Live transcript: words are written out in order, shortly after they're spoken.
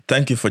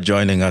Thank you for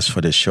joining us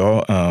for the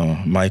show.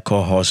 My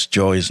co-host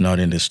Joe is not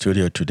in the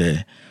studio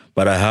today,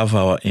 but I have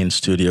our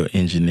in-studio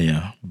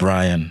engineer,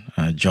 Brian,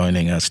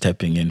 joining us,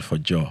 stepping in for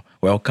Joe.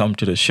 Welcome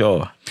to the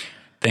show.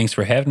 Thanks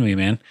for having me,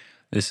 man.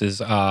 This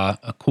is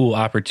a cool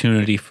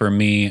opportunity for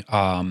me.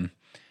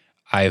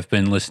 I've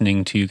been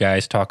listening to you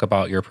guys talk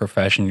about your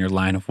profession, your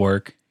line of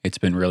work. It's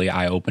been really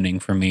eye-opening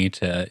for me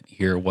to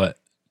hear what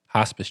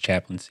hospice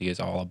chaplaincy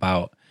is all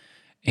about.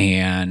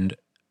 And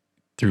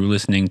through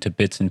listening to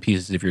bits and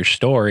pieces of your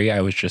story,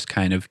 I was just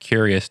kind of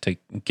curious to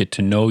get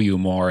to know you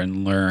more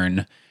and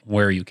learn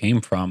where you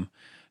came from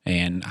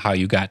and how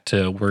you got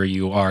to where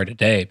you are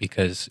today,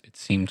 because it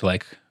seemed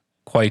like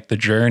quite the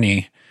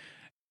journey.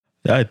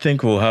 Yeah, I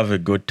think we'll have a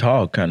good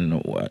talk,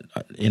 and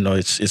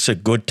it's a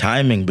good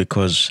timing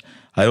because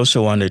I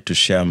also wanted to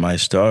share my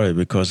story,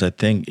 because I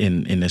think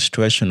in a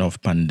situation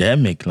of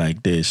pandemic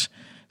like this,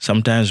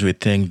 sometimes we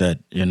think that,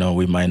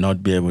 we might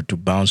not be able to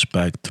bounce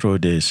back through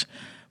this.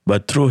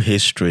 But through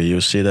history,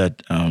 you see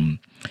that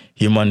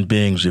human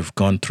beings, we've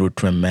gone through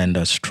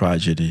tremendous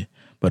tragedy,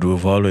 but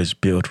we've always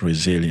built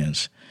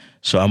resilience.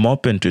 So I'm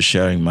open to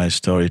sharing my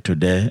story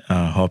today,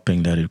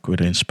 hoping that it could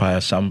inspire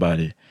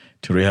somebody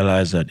to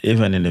realize that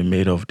even in the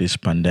middle of this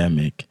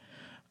pandemic,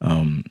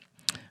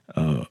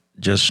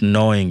 just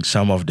knowing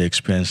some of the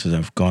experiences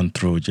I've gone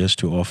through, just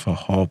to offer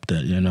hope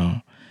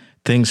that,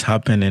 things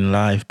happen in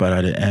life, but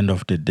at the end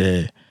of the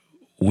day,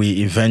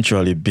 we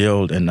eventually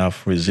build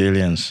enough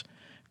resilience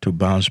to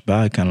bounce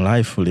back, and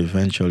life will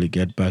eventually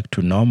get back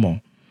to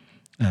normal,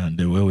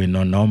 the way we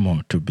know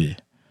normal to be.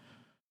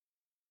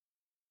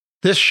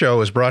 This show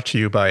is brought to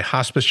you by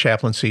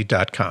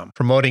HospiceChaplaincy.com,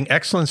 promoting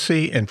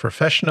excellency in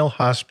professional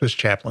hospice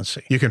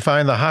chaplaincy. You can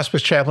find the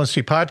Hospice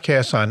Chaplaincy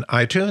podcast on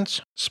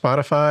iTunes,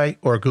 Spotify,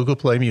 or Google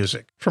Play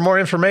Music. For more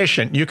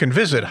information, you can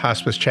visit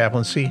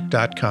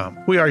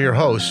HospiceChaplaincy.com. We are your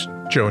hosts,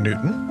 Joe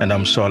Newton. And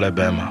I'm Saul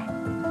Ebema.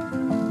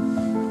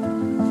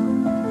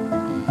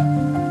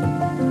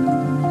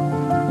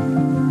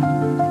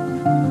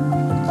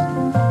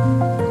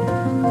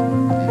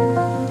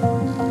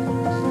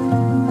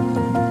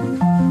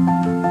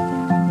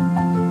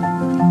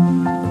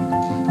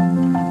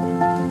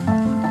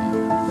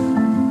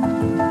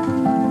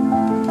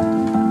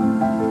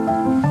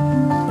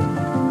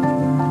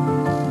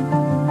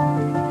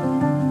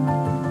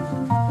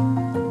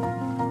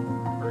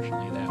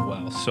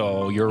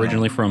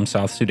 Originally from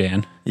South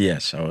Sudan.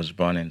 Yes, I was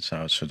born in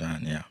South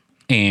Sudan, yeah.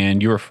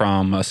 And you were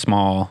from a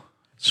small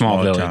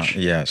village. Town,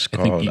 yes,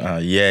 called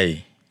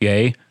Yei.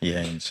 Yei?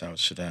 Yeah, in South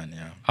Sudan,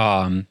 yeah.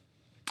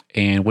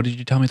 And what did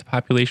you tell me the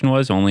population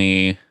was?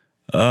 Only...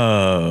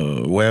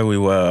 where we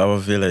were, our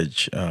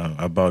village,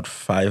 about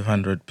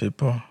 500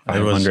 people. 500?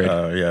 It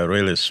was,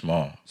 really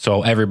small.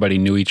 So everybody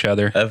knew each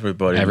other?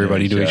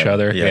 Everybody knew each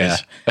other?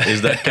 Yes. Yeah.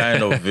 It's that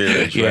kind of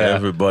village where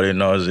everybody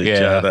knows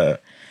each other.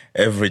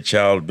 Every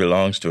child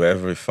belongs to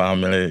every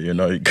family,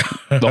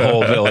 The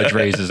whole village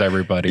raises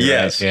everybody,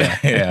 yes. Right?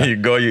 Yeah. You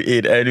go, you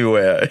eat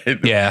anywhere.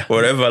 Yeah.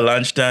 Wherever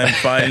lunchtime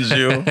finds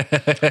you,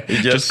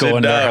 you just go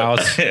in their down.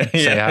 house, say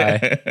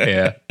hi.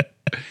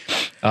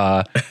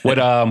 Yeah.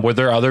 Were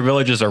there other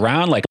villages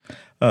around?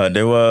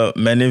 There were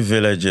many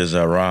villages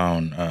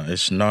around.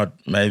 It's not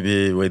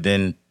maybe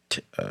within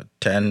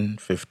 10,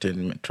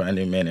 15,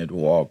 20-minute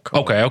walk.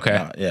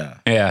 Okay.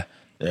 Yeah.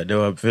 Yeah, there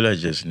were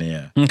villages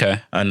near. Okay.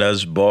 And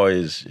as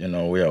boys,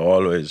 we are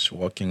always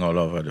walking all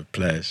over the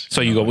place.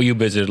 So you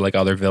visited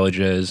other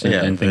villages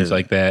and things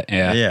like that?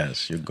 Yeah.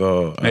 Yes, you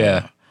go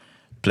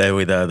play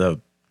with other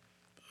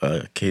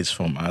kids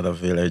from other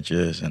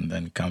villages and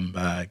then come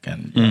back.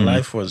 And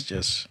life was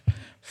just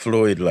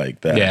fluid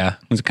like that. Yeah.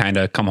 Was it kind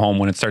of come home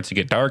when it starts to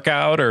get dark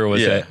out, or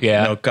was it?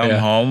 Yeah. Come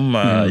home,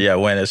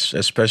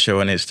 especially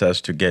when it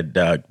starts to get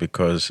dark,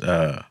 because...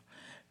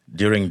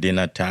 during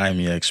dinner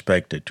time, you're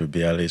expected to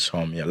be at least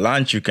home. Yeah,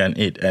 lunch you can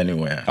eat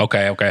anywhere.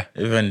 Okay.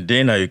 Even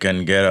dinner you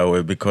can get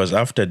away, because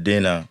after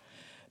dinner,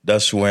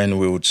 that's when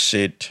we would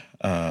sit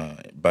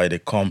by the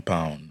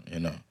compound.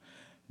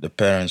 The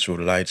parents would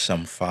light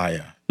some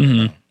fire.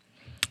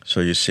 So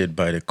you sit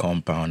by the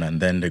compound,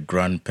 and then the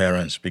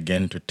grandparents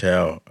begin to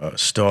tell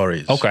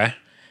stories. Okay.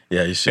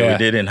 Yeah, you see, we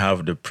didn't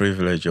have the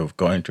privilege of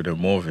going to the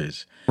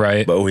movies.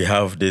 Right. But we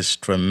have this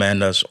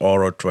tremendous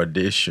oral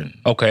tradition.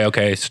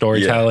 Okay.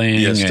 Storytelling.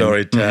 Yeah,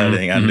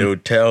 storytelling. And they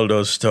would tell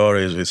those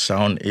stories with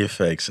sound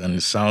effects, and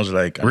it sounds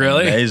like an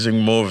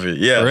amazing movie.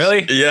 Yes.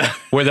 Really? Yeah.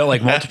 Were there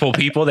multiple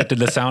people that did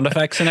the sound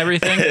effects and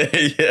everything?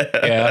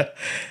 Yeah.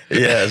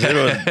 Yes,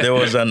 there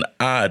was an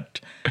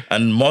art.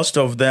 And most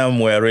of them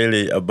were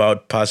really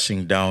about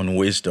passing down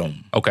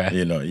wisdom. Okay.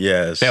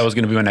 Yes. That was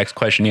going to be my next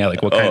question. Yeah,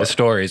 what kind of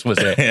stories? Was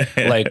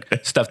it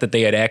stuff that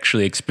they had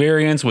actually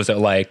experienced? Was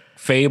it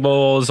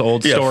fables,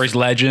 old stories,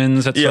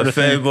 legends, that sort of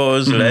thing?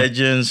 Fables,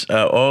 legends,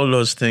 all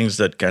those things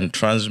that can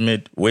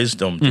transmit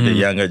wisdom to the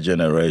younger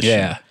generation.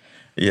 Yeah.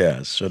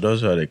 Yeah, so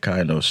those are the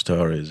kind of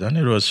stories. And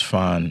it was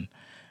fun.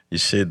 You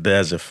sit there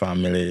as a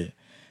family,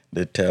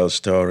 they tell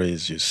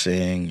stories, you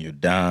sing, you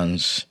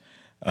dance.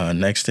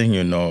 Next thing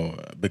you know,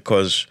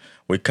 because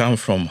we come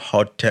from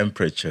hot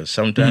temperatures.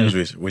 Sometimes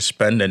we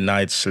spend the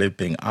night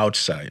sleeping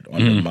outside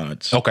on the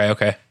mats.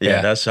 Okay.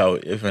 Yeah, that's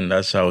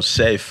how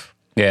safe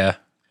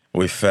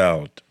we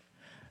felt.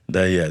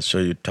 So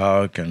you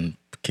talk and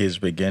kids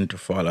begin to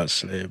fall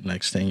asleep.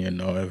 Next thing you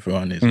know,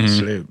 everyone is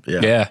asleep.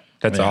 Yeah,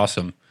 that's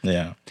awesome.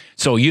 Yeah.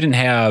 So you didn't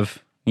have,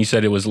 you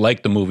said it was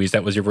like the movies.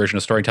 That was your version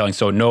of storytelling.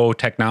 So no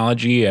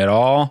technology at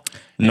all?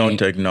 No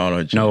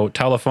technology. No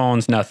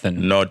telephones,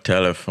 nothing. No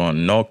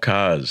telephone, no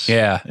cars.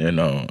 Yeah.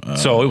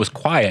 So it was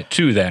quiet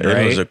too then,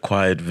 right? It was a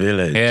quiet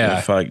village. Yeah.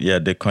 In fact,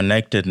 the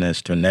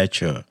connectedness to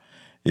nature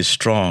is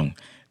strong.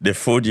 The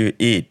food you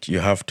eat, you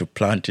have to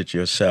plant it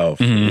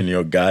yourself in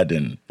your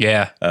garden.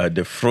 Yeah.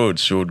 The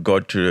fruits, you would go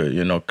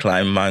to,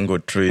 climb mango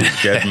trees,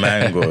 get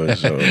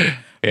mangoes or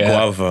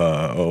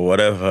guava or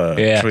whatever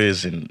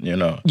trees,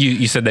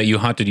 You said that you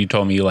hunted. You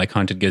told me you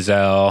hunted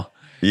gazelle.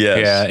 Yes.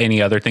 Yeah.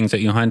 Any other things that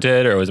you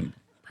hunted, or was it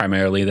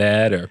primarily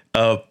that? Or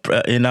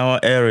in our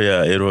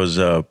area, it was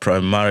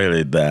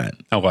primarily that.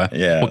 Okay.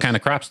 Yeah. What kind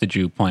of crops did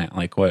you plant?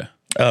 Like what?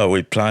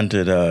 We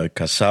planted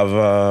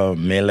cassava,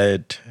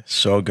 millet,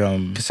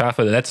 sorghum.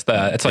 Cassava. That's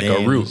like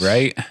a root,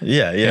 right?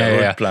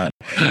 Yeah. Plant.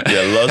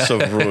 Lots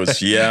of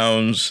roots,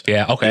 yams.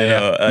 Yeah. Okay.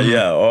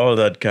 All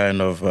that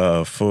kind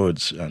of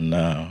foods, and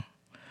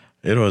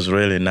it was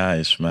really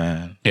nice,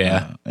 man.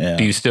 Yeah.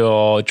 Do you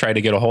still try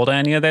to get a hold of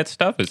any of that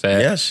stuff? Is that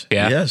yes?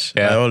 Yeah. Yes.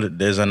 Yeah.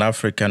 There's an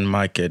African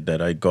market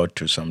that I go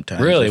to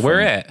sometimes. Really?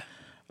 Where at?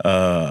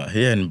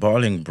 Here in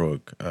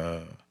Bolingbrook.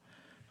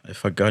 I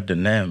forgot the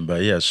name,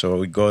 but so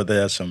we go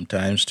there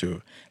sometimes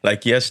to.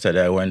 Like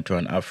yesterday, I went to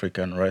an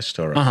African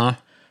restaurant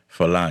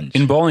for lunch.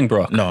 In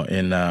Bolingbrook? No,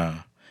 in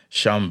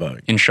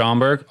Schaumburg. In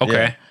Schaumburg? Okay.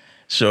 Yeah.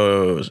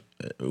 So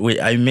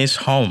I miss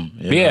home.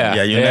 You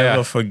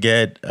never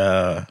forget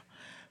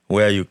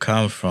where you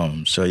come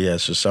from. So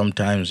so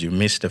sometimes you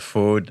miss the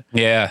food.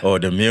 Yeah. Or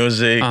the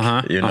music.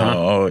 Or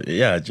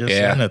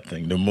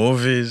anything. The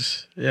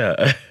movies.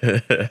 Yeah.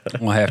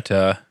 We'll have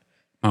to.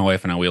 My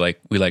wife and I, we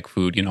like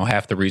food.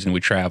 Half the reason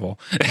we travel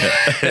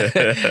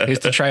is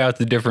to try out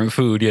the different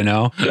food.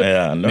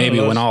 Yeah. Maybe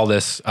when all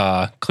this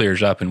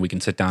clears up and we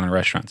can sit down in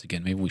restaurants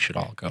again, maybe we should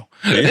all go.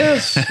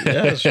 Yes,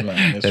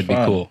 man. That'd be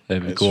cool.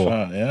 It's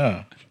fun,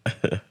 yeah.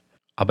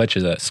 I'll bet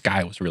you the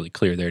sky was really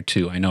clear there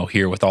too. I know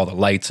here with all the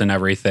lights and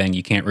everything,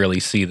 you can't really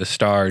see the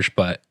stars,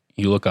 but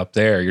you look up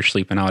there, you're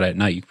sleeping out at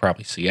night, you can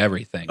probably see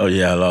everything. Oh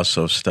yeah, lots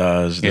of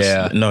stars.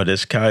 The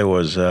sky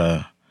was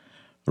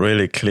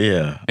really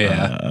clear.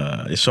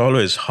 Yeah. It's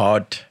always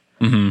hot.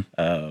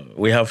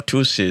 We have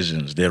 2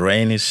 seasons, the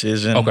rainy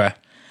season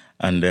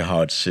and the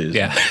hot season.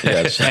 Yeah.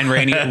 Yes. And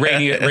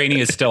rainy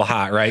is still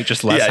hot, right?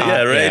 Just less hot.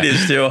 Yeah, rainy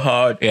is still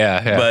hot.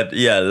 Yeah. But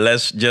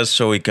let's just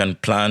so we can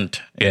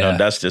plant.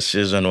 That's the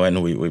season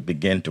when we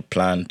begin to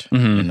plant,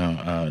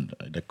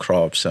 the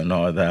crops and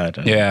all that.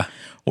 And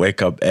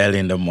wake up early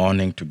in the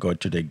morning to go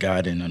to the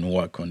garden and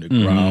work on the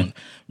ground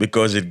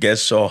because it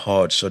gets so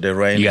hot. So the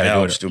rain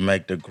helps to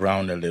make the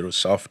ground a little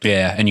softer.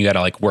 Yeah, and you got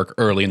to work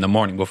early in the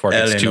morning before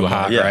it gets too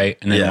hot, right?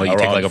 And then you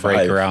take a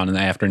break around in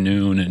the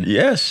afternoon. And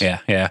yes.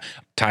 Yeah.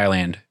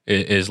 Thailand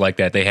is like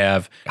that. They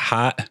have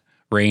hot,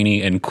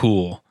 rainy, and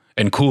cool.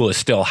 And cool is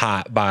still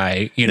hot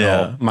by,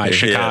 my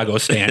Chicago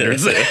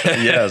standards.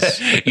 Yes.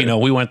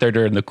 We went there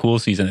during the cool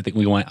season. I think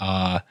we went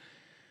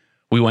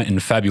in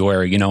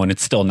February, and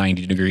it's still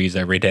 90 degrees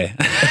every day.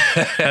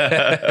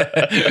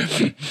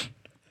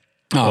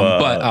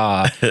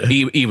 But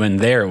even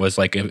there, it was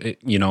like,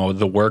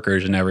 the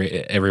workers and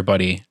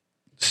everybody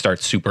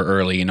starts super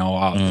early,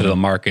 out to the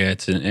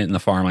markets and the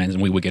farmlands.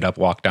 And we would get up,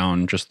 walk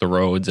down just the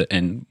roads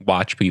and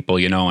watch people,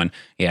 and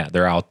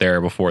they're out there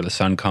before the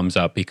sun comes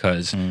up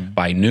because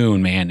by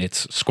noon, man,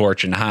 it's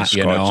scorching hot, So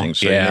you need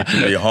to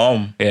be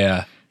home.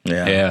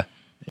 Yeah.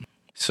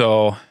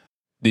 So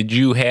did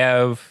you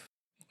have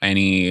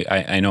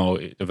I know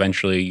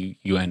eventually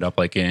you end up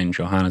in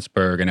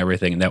Johannesburg and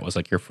everything, and that was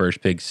your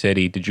first big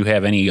city. Did you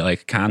have any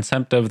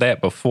concept of that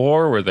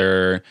before? Were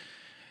there,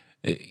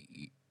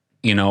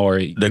 or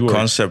the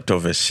concept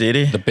of a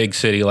city, the big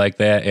city like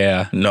that?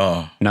 Yeah,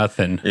 no,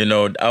 nothing.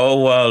 Our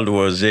world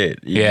was it.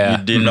 You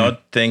did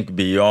not think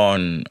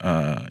beyond.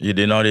 You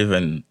did not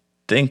even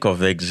think of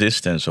the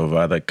existence of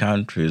other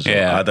countries or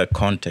other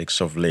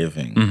contexts of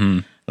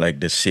living,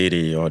 like the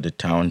city or the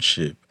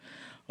township.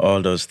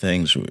 All those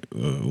things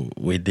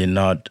we did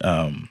not.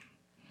 Our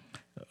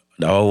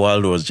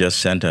world was just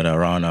centered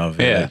around our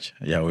village.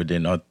 Yeah, we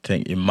did not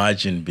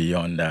imagine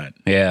beyond that.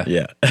 Yeah,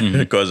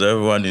 because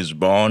everyone is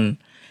born,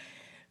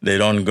 they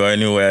don't go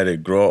anywhere. They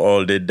grow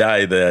old, they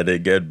die there, they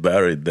get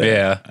buried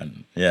there.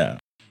 And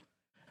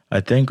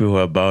I think we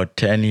were about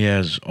 10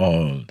 years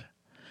old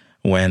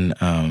when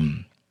a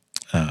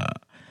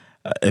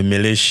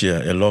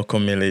local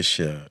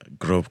militia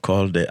group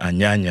called the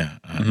Anyanya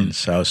in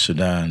South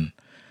Sudan.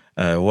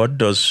 What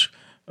those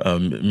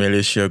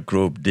militia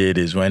group did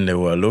is when they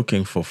were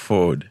looking for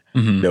food,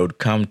 they would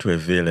come to a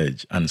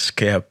village and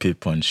scare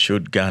people and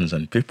shoot guns,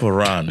 and people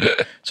run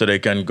so they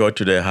can go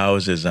to their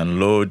houses and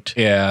loot,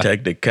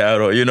 take the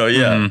cattle,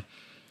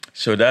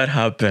 So that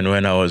happened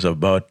when I was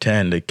about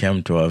 10. They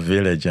came to our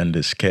village and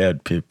they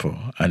scared people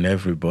and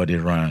everybody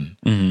ran.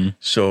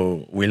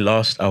 So we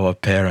lost our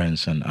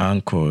parents and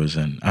uncles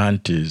and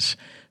aunties.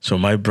 So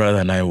my brother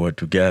and I were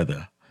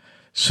together.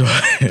 So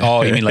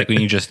Oh, you mean like when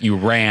you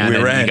ran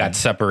and ran. you got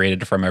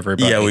separated from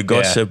everybody? Yeah, we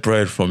got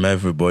separated from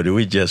everybody.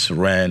 We just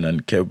ran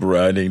and kept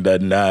running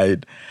that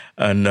night.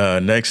 And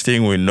next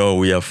thing we know,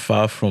 we are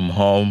far from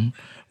home.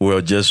 We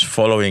were just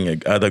following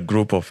another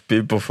group of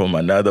people from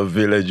another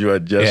village who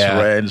had just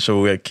ran.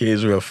 So we were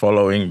kids, we were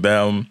following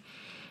them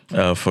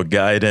for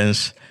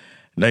guidance.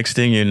 Next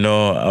thing you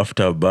know,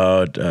 after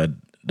about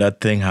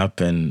that thing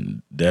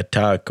happened, the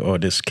attack or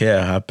the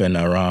scare happened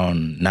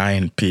around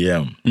 9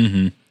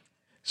 p.m.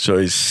 So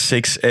it's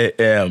 6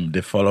 a.m.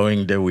 The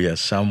following day, we are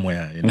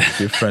somewhere in a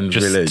different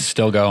Just village.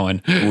 still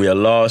going. We are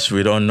lost.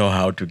 We don't know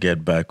how to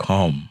get back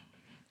home.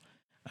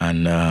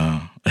 And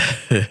I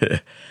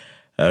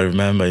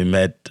remember he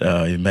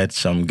met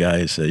some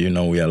guys.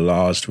 We are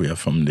lost. We are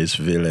from this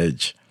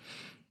village.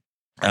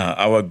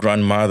 Our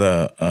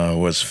grandmother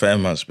was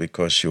famous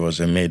because she was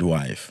a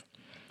midwife.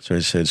 So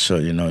he said,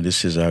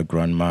 this is our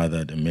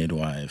grandmother, the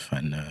midwife.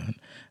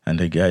 And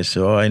the guy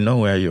said, I know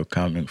where you're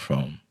coming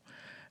from.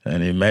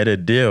 And he made a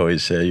deal. He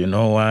said, you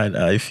know what?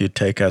 If you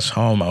take us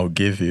home, I'll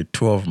give you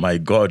 2 of my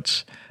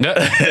goats. So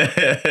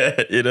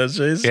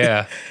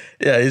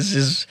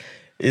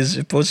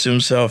he puts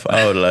himself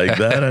out like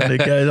that. And the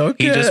guy,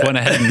 okay. He just went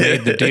ahead and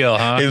made the deal,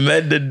 huh? He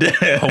made the deal.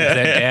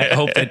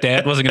 Hope that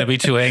dad wasn't going to be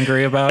too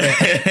angry about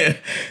it.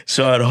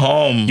 So at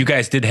home, you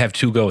guys did have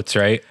 2 goats,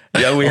 right?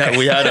 Yeah, we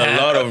had a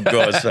lot of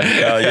goats.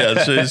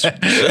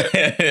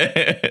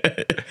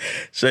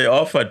 So he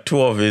offered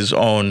 2 of his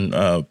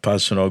own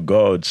personal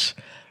goats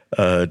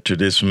to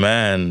this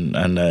man,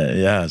 and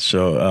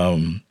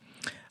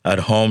at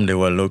home they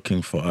were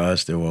looking for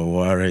us. They were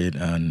worried,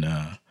 and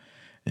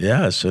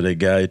so the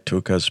guy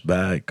took us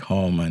back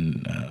home,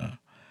 and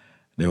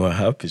they were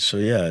happy. So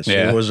he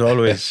was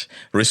always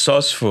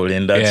resourceful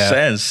in that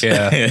sense.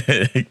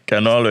 He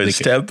can always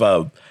step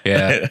up.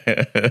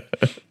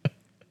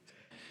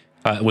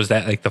 Was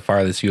that like the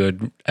farthest you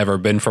had ever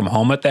been from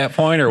home at that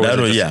point, or was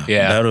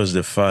that was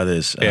the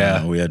farthest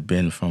we had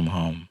been from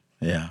home.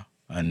 Yeah,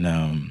 and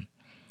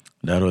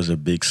that was a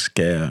big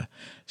scare.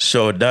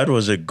 So that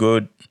was a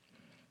good,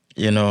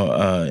 in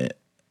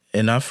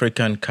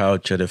African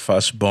culture, the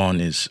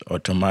firstborn is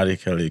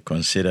automatically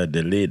considered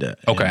the leader.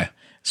 Okay,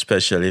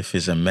 especially if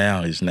he's a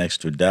male, he's next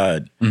to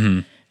dad.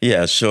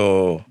 Yeah,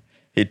 so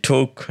he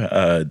took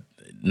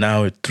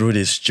now through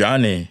this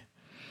journey,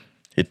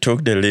 he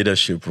took the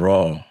leadership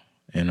role.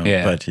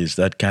 But he's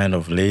that kind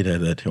of leader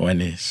that when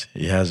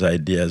he has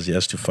ideas, he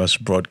has to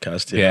first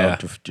broadcast it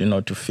out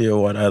to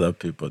feel what other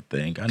people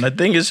think. And I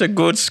think it's a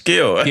good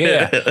skill.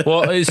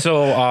 Well,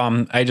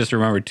 so I just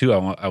remembered too,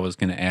 I was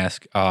going to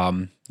ask,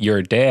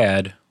 your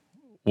dad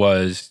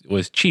was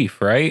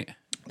chief, right?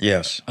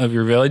 Yes. Of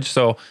your village.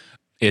 So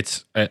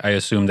I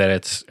assume that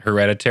it's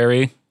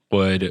hereditary.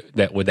 Would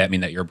that mean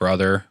that your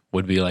brother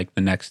would be like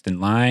the next in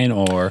line,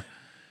 or?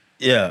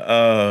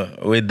 Yeah,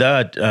 with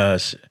that,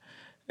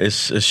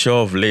 it's a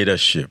show of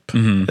leadership,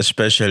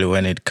 especially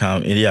when it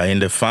comes, in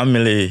the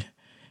family,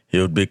 he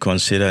would be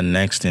considered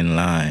next in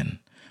line.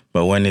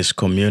 But when it's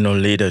communal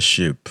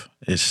leadership,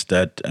 it's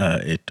that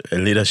a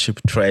leadership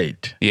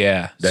trait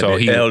that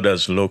the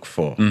elders look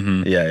for.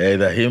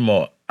 Either him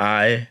or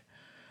I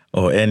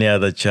or any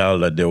other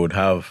child that they would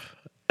have.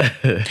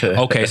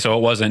 Okay, so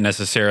it wasn't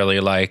necessarily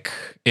like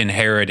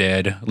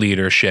inherited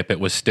leadership. It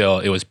was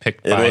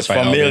picked by. It was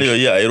familiar,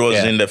 it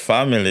was in the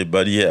family,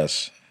 but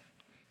yes.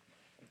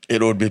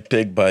 It would be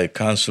picked by a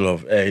council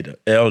of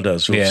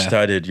elders who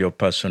studied your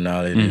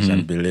personalities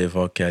and believe,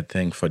 okay, I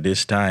think for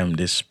this time,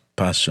 this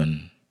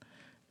person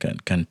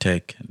can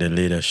take the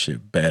leadership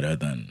better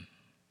than,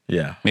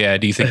 Do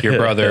you think your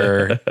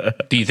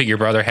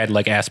brother had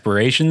like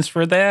aspirations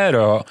for that,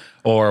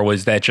 or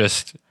was that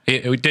just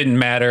it didn't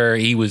matter?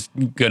 He was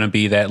gonna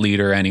be that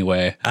leader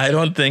anyway. I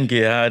don't think he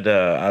had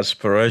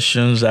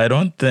aspirations. I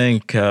don't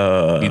think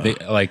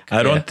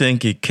don't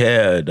think he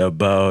cared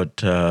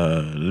about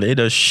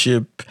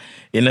leadership.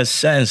 In a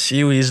sense,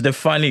 he's the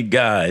funny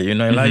guy. He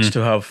likes to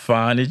have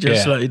fun. He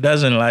just he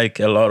doesn't like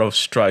a lot of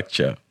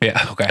structure.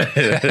 Yeah.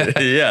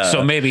 Okay.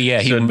 So maybe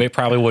he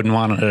probably wouldn't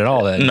want it at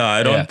all. Then. No,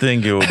 I don't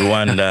think he would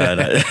want that.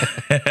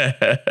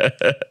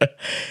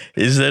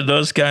 Is that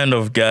those kind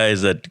of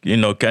guys that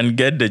can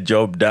get the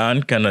job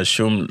done, can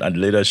assume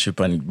leadership,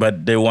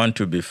 but they want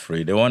to be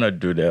free. They want to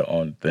do their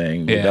own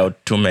thing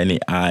without too many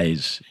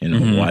eyes,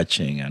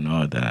 watching and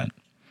all that.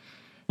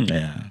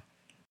 Yeah.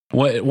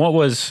 What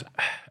was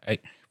I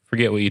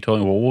forget what you told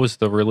me. What was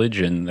the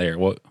religion there?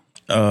 What?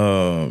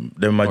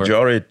 The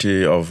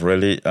majority of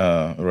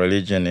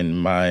religion in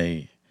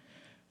my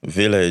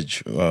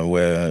village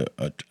were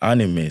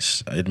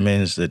animists. It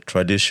means the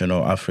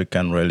traditional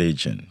African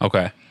religion.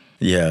 Okay.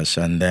 Yes,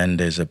 and then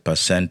there's a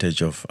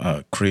percentage of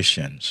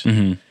Christians.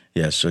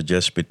 Yes, so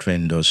just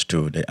between those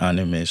two, the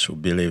animists who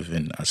believe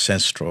in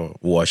ancestral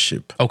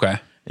worship. Okay.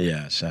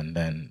 Yes, and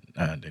then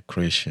the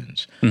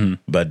Christians.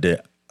 But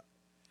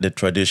the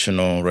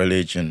traditional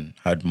religion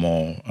had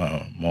more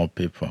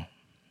people.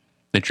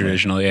 The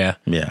traditional, yeah.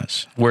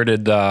 Yes. Where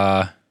did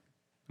I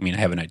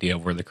have an idea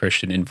of where the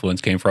Christian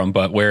influence came from,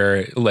 but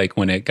where, like,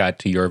 when it got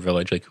to your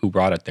village, like, who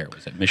brought it there?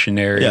 Was it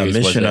missionaries? Yeah,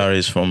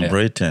 missionaries from Yeah.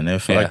 Britain. In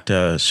fact,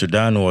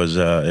 Sudan was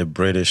a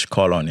British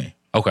colony.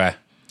 Okay.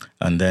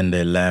 And then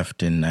they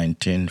left in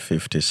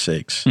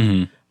 1956.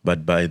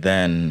 But by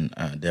then,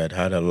 they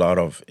had a lot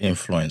of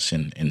influence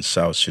in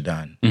South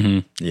Sudan.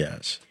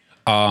 Yes.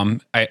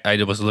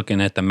 I was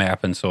looking at the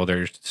map, and so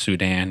there's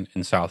Sudan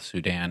and South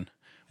Sudan.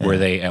 Were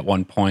they at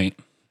one point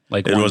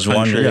like It one was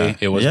country? one. Yeah.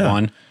 It was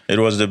one. It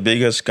was the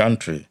biggest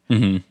country.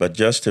 But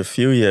just a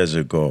few years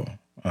ago,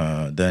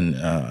 then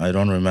I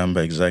don't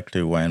remember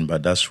exactly when,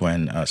 but that's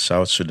when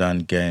South Sudan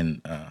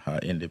gained her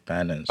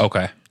independence.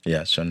 Okay.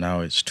 Yeah. So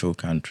now it's two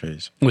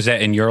countries. Was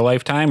that in your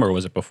lifetime, or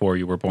was it before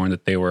you were born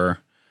that they were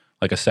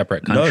like a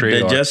separate country?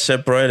 No, they just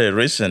separated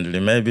recently,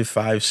 maybe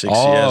 5-6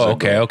 years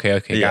ago.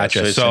 Okay, Yeah,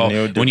 gotcha. so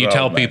when you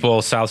tell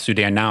people South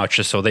Sudan now, it's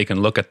just so they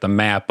can look at the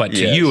map, but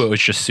to you, it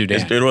was just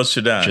Sudan. It was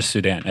Sudan. Just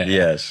Sudan.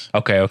 Yes.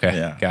 Okay,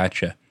 Yeah.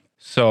 gotcha.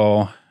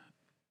 So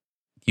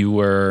you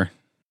were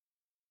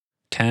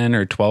 10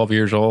 or 12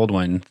 years old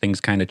when things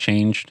kind of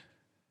changed?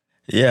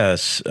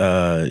 Yes.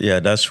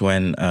 That's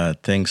when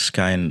things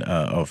kind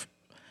of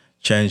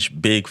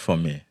changed big for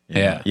me.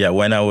 you know. Yeah,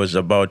 when I was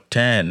about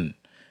 10,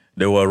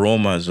 there were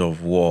rumors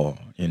of war,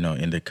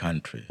 in the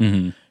country.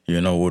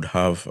 Would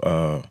have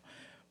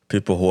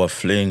people who are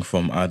fleeing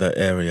from other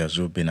areas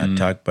who've been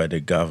attacked by the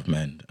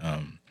government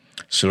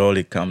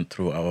slowly come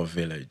through our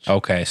village.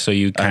 Okay, so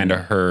you kind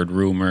of heard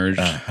rumors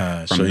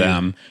from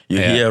them. You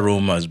hear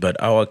rumors, but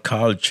our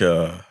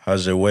culture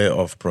has a way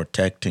of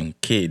protecting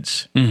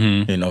kids,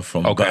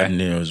 from bad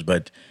news.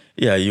 But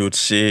you would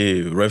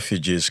see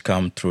refugees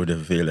come through the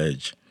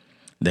village.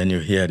 Then you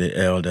hear the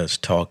elders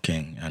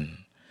talking,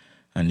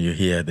 and you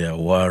hear they're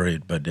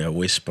worried, but they're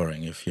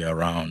whispering if you're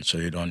around, so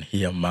you don't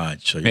hear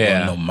much, so you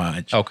don't know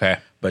much. Okay.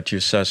 But you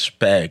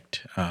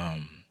suspect,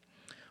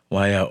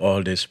 why are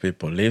all these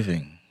people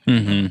leaving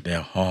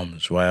their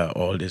homes? Why are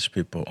all these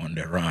people on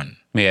the run?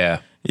 Yeah.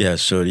 Yeah,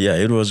 so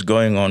it was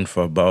going on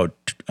for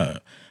about,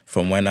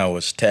 from when I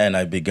was 10,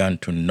 I began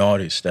to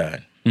notice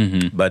that.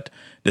 But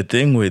the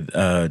thing with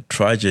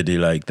tragedy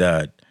like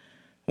that,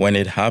 when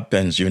it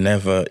happens, you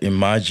never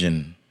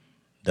imagine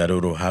that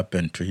it will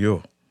happen to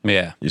you.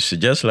 Yeah. You see,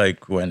 just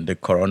like when the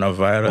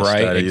coronavirus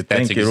started, you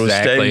think it will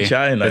stay in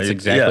China. That's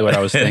exactly what I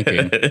was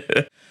thinking.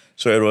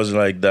 So it was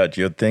like that.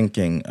 You're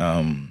thinking,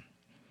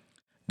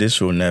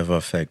 this will never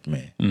affect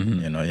me.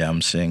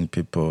 I'm seeing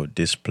people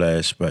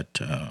displaced,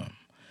 but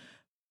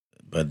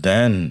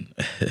then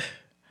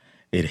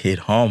it hit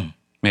home.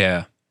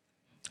 Yeah.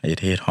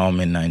 It hit home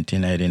in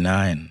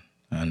 1989,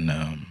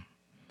 and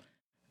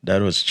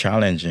that was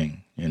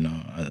challenging,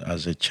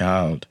 as a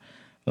child.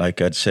 Like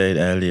I'd said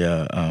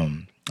earlier,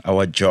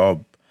 our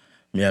job,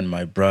 me and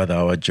my brother,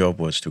 our job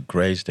was to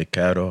graze the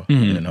cattle,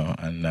 and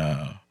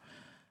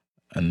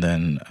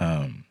then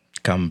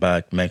come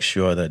back, make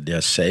sure that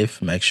they're safe,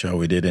 make sure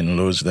we didn't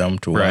lose them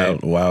to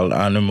wild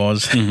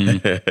animals.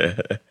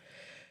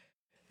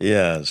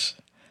 Yes.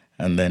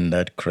 And then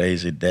that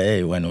crazy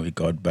day when we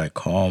got back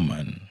home,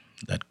 and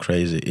that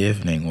crazy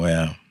evening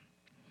where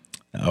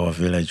our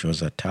village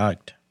was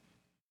attacked.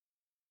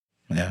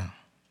 Yeah.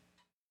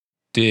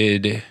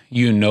 Did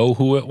you know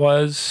who it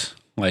was,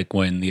 like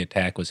when the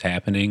attack was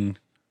happening?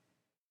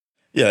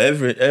 Yeah,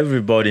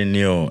 everybody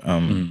knew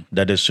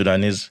that the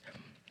Sudanese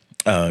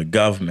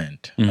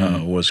government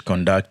was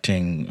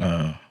conducting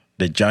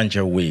the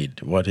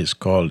Janjaweed, what is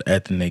called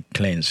ethnic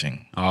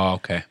cleansing. Oh,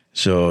 okay.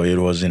 So it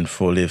was in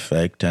full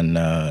effect, and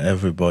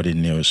everybody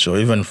knew. So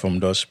even from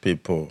those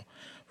people,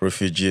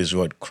 refugees who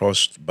had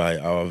crossed by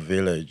our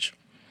village,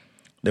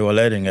 they were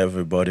letting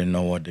everybody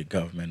know what the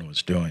government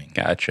was doing.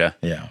 Gotcha.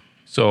 Yeah.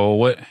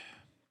 So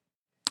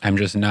I'm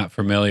just not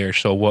familiar.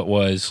 So what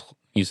was,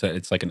 you said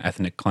it's like an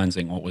ethnic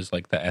cleansing. What was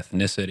like the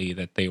ethnicity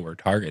that they were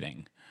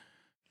targeting?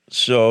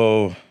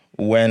 So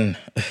when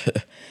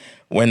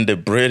the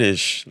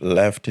British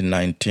left in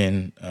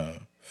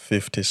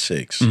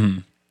 1956,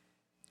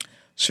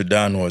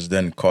 Sudan was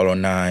then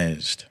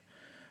colonized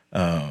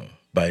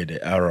by the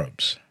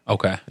Arabs.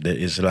 Okay. The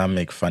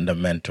Islamic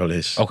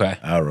fundamentalist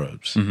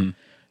Arabs.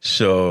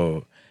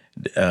 So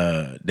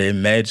they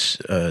made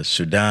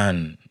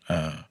Sudan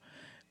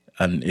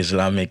an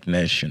Islamic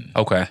nation.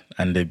 Okay.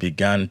 And they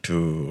began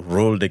to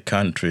rule the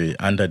country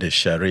under the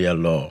Sharia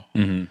law,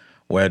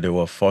 where they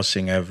were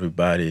forcing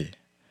everybody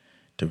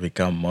to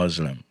become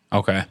Muslim.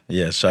 Okay.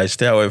 Yeah, so I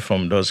stay away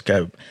from those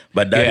guys,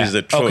 but that is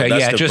the truth. Okay,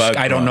 that's the background.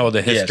 I don't know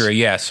the history.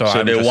 Yes. So So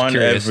I'm they just want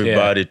curious.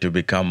 everybody to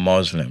become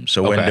Muslim.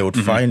 So when they would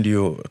find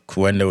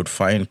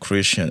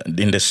Christian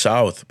in the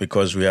South,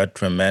 because we had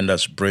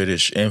tremendous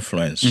British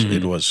influence,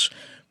 it was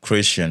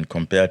Christian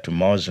compared to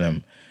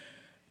Muslim,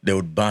 they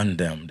would ban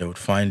them. They would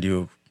find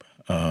you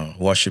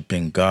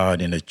worshiping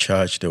God in the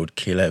church. They would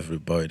kill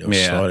everybody. They would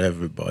slaughter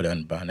everybody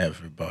and ban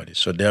everybody.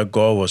 So their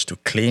goal was to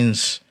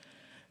cleanse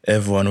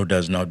everyone who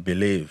does not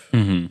believe.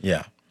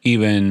 Yeah.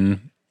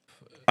 Even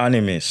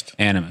Animist.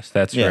 Animist.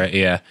 That's right.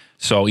 Yeah.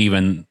 So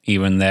even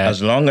that,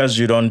 As long as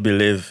you don't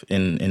believe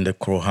in the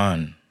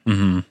Quran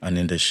and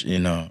in the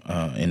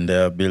in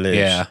their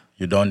beliefs,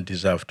 you don't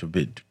deserve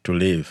to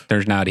live.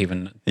 there's not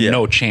even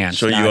no chance.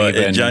 So you are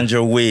a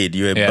janjaweed.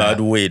 You're a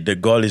bad weed. The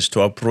goal is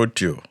to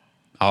uproot you.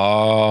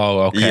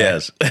 Oh, okay.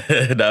 Yes,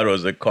 that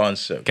was the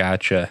concept.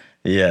 Gotcha.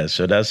 Yeah,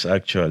 so that's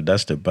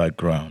the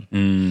background.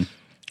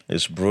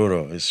 It's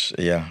brutal. It's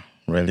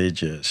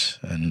religious,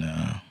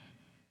 and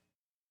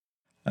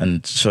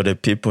so the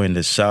people in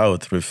the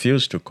South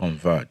refused to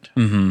convert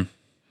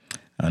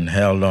and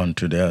held on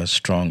to their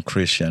strong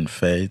Christian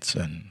faiths.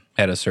 And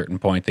at a certain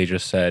point, they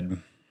just said,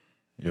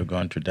 "You're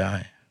going to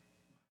die."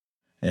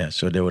 Yeah,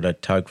 so they would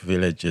attack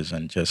villages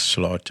and just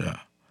slaughter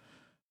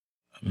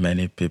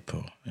many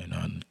people,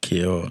 and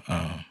kill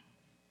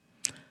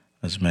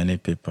as many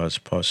people as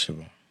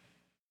possible.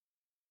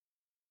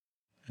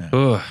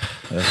 Yeah.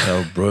 That's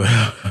how brutal.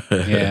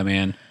 Yeah,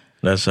 man.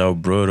 That's how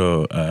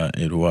brutal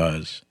it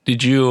was.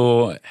 Did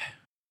you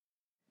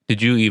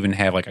even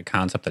have like a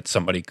concept that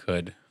somebody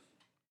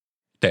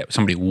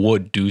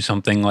would do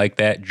something like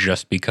that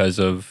just because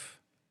of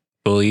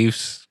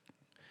beliefs?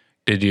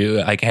 Did you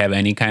like have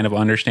any kind of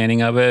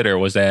understanding of it, or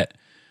was that?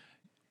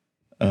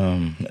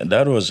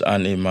 That was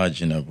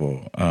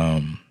unimaginable.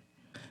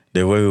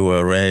 The way we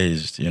were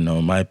raised,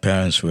 my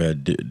parents were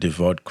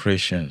devout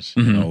Christians.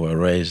 Were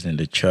raised in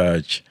the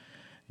church,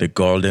 the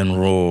golden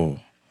rule.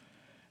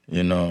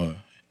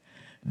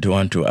 Do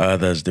unto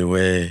others the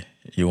way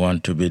you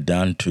want to be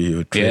done to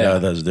you. Treat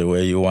others the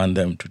way you want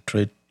them to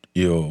treat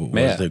you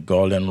was the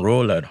golden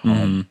rule at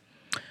home.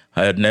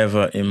 I had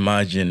never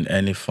imagined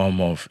any form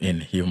of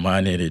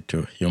inhumanity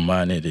to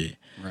humanity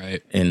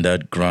in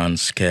that grand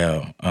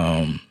scale.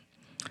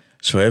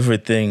 So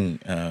everything,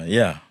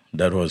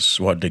 that was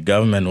what the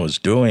government was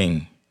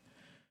doing.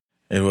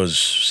 It was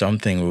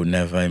something we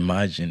never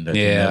imagined, that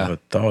we never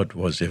thought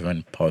was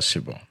even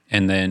possible.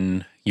 And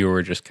then you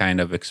were just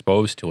kind of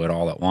exposed to it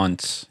all at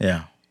once.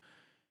 Yeah.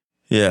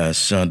 Yeah,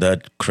 so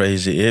that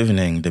crazy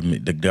evening,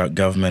 the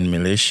government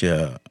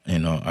militia,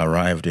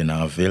 arrived in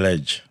our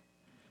village.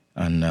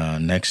 And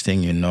next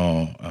thing you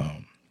know,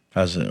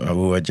 as we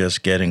were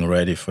just getting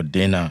ready for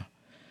dinner,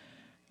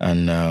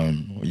 and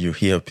you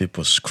hear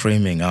people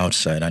screaming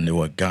outside, and there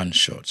were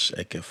gunshots,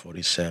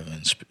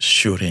 AK-47s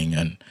shooting,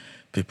 and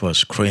people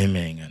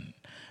screaming, and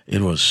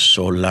it was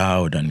so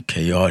loud and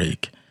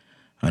chaotic.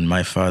 And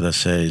my father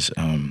says,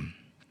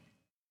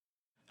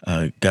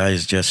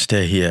 guys, just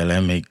stay here.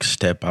 Let me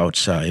step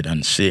outside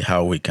and see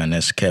how we can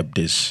escape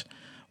this,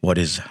 what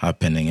is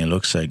happening. It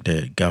looks like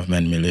the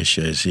government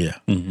militia is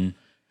here.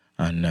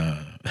 And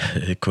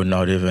he could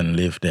not even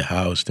leave the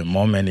house. The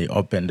moment he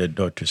opened the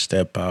door to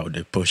step out,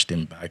 they pushed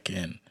him back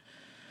in.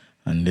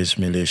 And this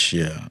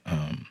militia,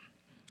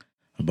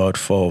 about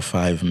 4 or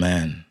 5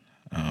 men,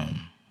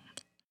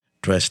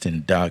 dressed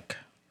in dark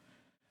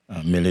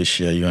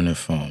militia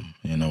uniform,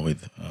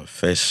 with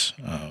face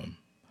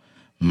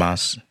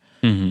masks.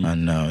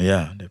 And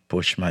they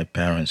pushed my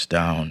parents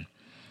down.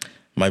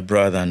 My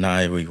brother and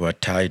I, we were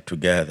tied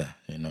together,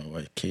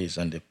 we're kids,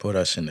 and they put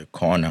us in the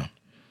corner.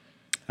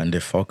 And they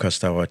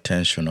focused our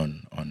attention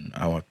on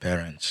our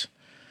parents,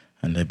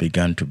 and they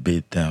began to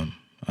beat them.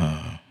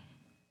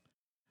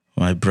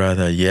 My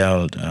brother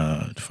yelled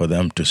for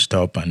them to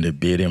stop, and they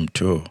beat him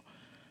too.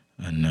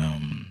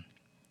 And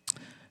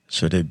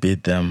so they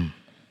beat them.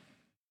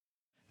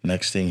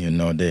 Next thing you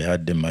know, they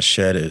had the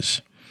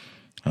machetes,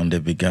 and they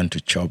began to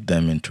chop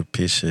them into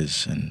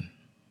pieces. And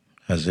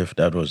as if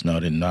that was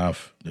not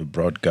enough, they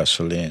brought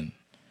gasoline,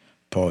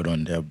 poured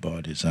on their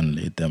bodies, and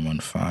lit them on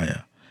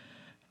fire.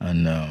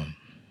 And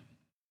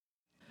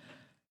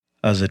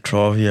as a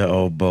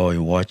 12-year-old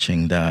boy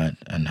watching that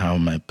and how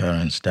my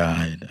parents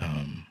died,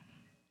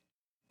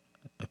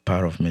 a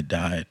part of me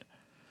died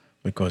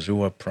because we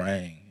were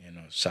praying,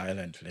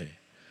 silently.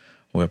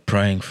 We were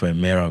praying for a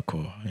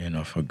miracle,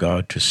 for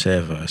God to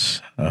save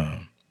us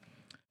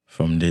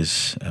from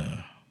these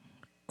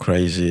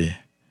crazy,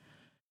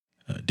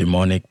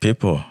 demonic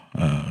people,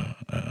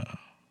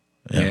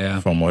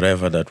 from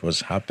whatever that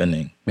was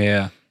happening.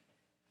 Yeah.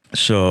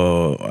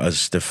 So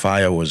as the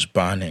fire was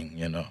burning,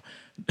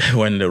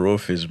 when the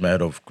roof is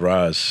made of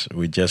grass,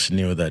 we just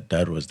knew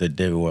that was the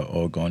day we were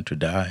all going to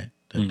die,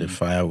 that the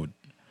fire would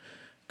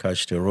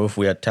catch the roof.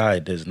 We are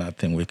tied. There's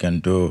nothing we can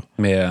do.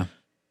 Yeah.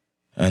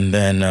 And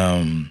then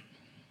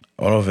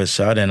all of a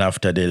sudden,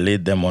 after they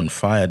lit them on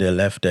fire, they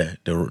left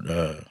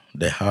the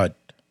hut,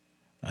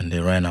 and they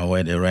ran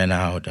away. They ran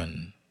out.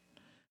 And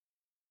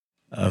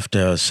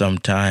after some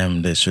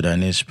time, the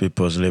Sudanese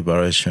People's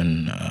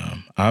Liberation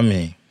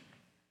Army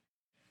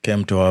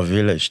came to our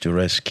village to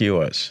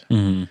rescue us.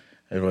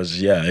 It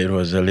was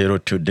a little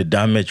too, the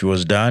damage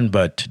was done,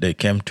 but they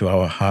came to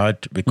our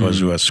hut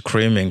because we were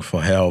screaming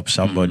for help.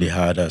 Somebody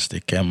heard us. They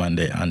came and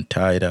they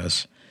untied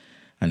us,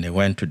 and they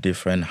went to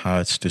different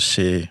huts to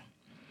see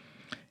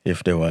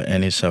if there were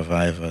any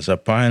survivors.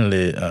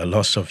 Apparently,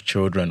 lots of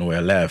children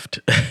were left.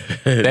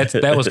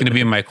 That was going to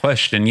be my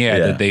question. Yeah.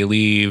 Did they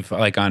leave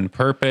like on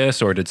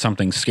purpose, or did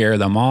something scare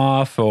them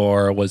off,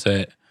 or was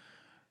it?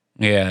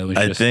 Yeah, it was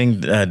I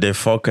think they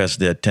focus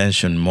their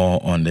attention more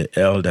on the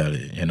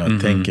elderly,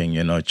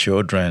 thinking,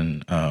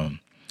 children,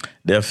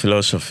 their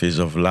philosophies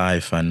of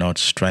life are not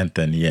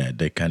strengthened yet.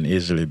 They can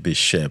easily be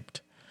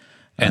shaped.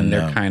 And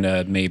they're kind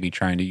of maybe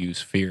trying to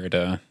use fear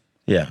to,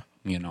 yeah,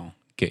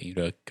 get you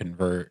to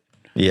convert.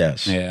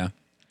 Yes. Yeah.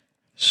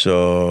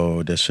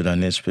 So the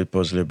Sudanese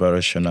People's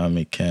Liberation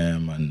Army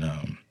came,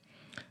 and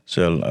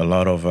so a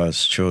lot of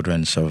us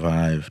children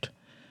survived.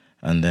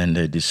 And then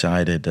they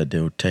decided that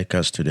they would take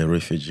us to the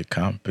refugee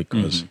camp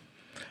because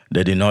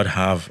they did not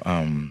have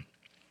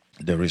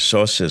the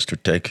resources to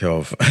take care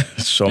of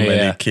so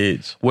many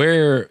kids.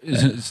 Where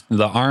is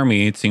the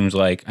Army, it seems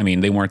like,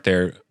 they weren't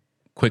there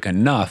quick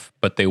enough,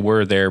 but they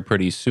were there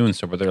pretty soon.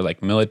 So were there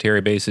like military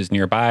bases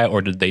nearby,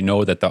 or did they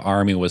know that the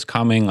Army was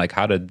coming? Like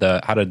how did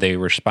they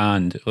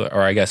respond?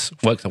 Or I guess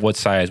what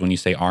size, when you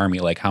say Army,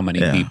 like how many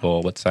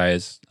people, what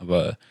size of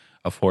a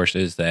force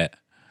is that?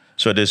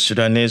 So the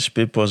Sudanese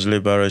People's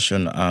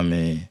Liberation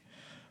Army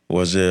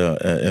was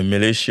a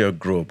militia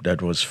group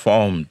that was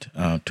formed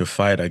to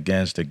fight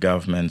against the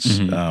government's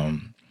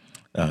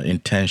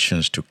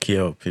intentions to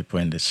kill people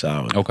in the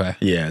South. Okay.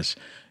 Yes.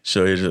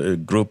 So it's a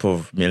group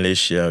of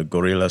militia,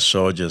 guerrilla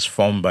soldiers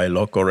formed by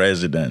local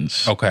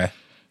residents. Okay.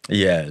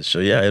 Yeah.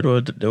 So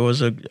those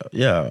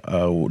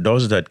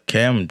that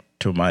came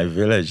to my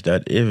village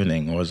that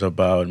evening was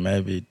about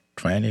maybe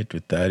 20 to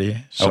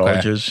 30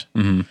 soldiers.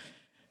 Okay. Mm-hmm.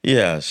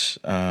 Yes.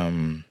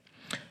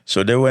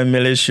 So they were a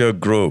militia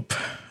group.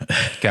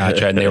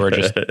 Gotcha. And they were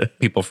just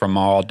people from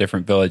all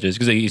different villages,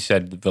 because you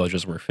said the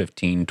villages were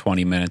 15,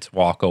 20 minutes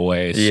walk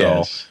away.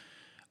 Yes.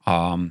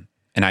 So,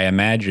 and I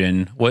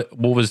imagine, what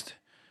was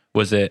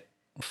it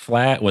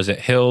flat? Was it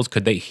hills?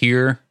 Could they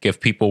hear, if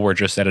people were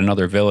just at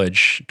another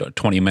village,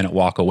 20-minute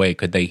walk away,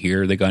 could they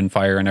hear the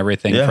gunfire and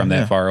everything from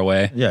that far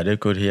away? Yeah, they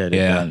could hear the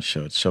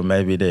gunshots. So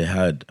maybe they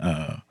had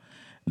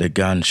the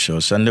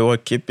gunshots, and they were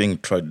keeping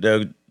track.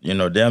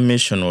 Their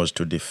mission was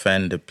to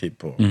defend the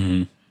people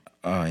in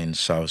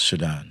South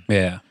Sudan.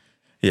 Yeah.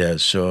 Yeah,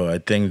 so I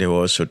think they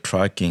were also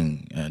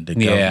tracking the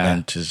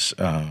government's,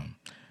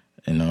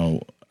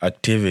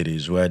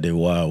 activities, where they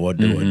were, what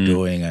they were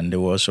doing, and they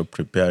were also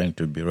preparing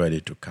to be ready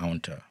to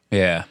counter.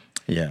 Yeah.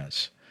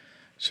 Yes.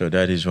 So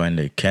that is when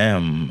they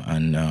came,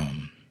 and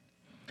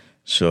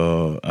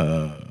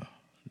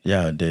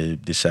they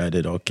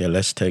decided, okay,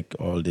 let's take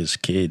all these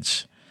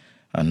kids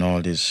and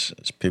all these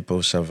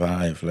people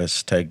survive.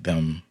 Let's take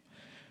them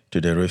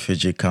to the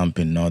refugee camp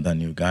in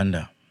northern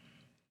Uganda.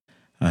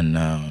 And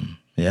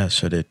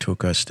so they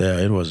took us there.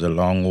 It was a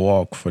long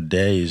walk for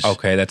days.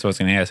 Okay, that's what I was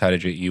going to ask. How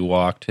did you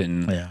walked,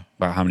 and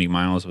about how many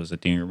miles was it?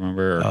 Do you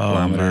remember, or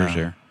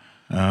kilometers?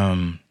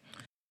 Man.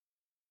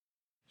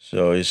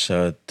 So it's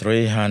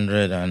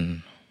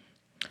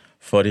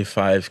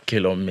 345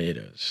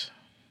 kilometers.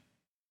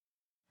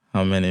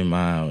 How many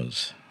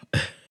miles?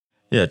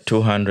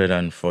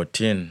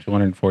 214.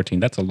 214.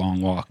 That's a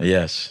long walk.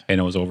 Yes.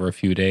 And it was over a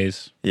few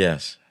days.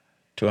 Yes.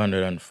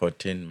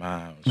 214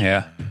 miles.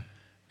 Yeah.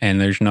 And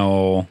there's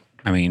no,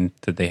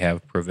 did they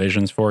have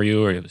provisions for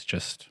you, or it was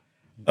just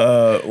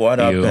what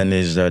happened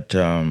is that,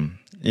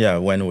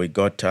 when we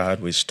got tired,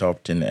 we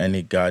stopped in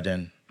any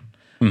garden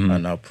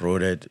and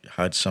uprooted,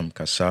 had some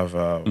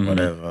cassava,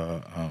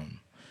 whatever.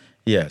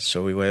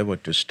 So we were able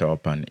to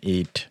stop and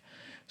eat.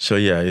 So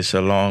it's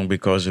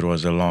because it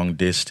was a long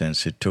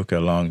distance. It took a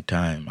long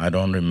time. I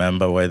don't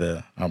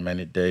remember how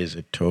many days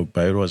it took,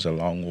 but it was a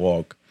long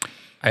walk.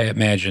 I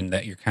imagine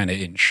that you're kind of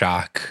in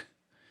shock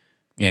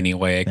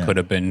anyway. It could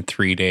have been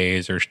 3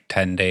 days or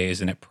 10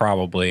 days, and it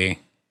probably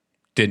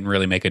didn't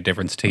really make a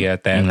difference to you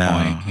at that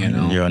point.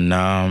 You're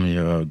numb,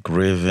 you're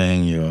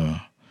grieving,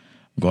 you're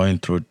going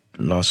through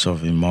lots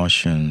of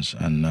emotions,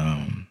 and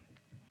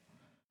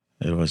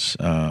it was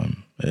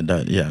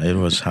it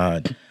was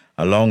hard.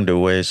 Along the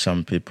way,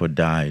 some people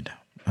died.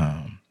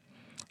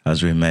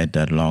 As we made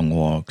that long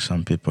walk,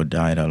 some people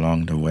died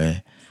along the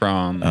way.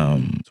 From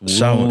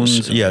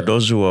wounds?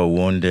 Those who were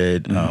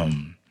wounded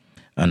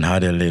and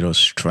had a little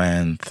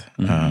strength.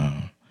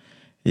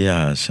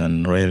 Yes,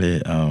 and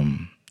really,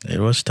 it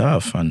was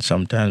tough. And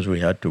sometimes we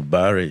had to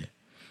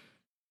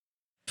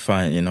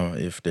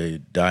if they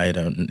died.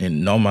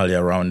 Normally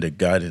around the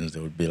gardens,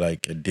 there would be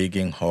like a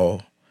digging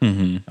hole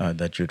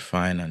that you'd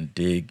find and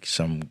dig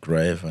some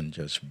grave and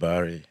just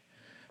bury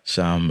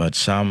some. But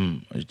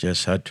some, you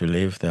just had to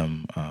leave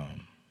them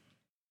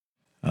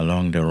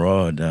along the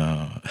road.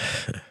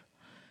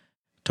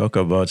 Talk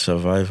about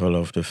survival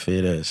of the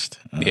fittest.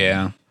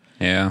 Yeah.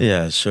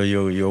 So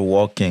you're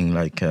walking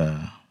like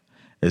a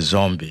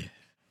zombie.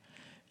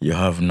 You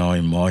have no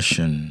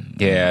emotion.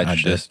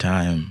 At that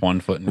time. One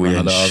foot in front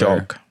of the other.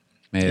 Shock.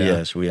 Yeah.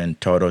 Yes, we're in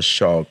total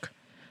shock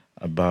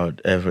about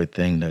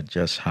everything that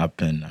just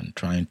happened, and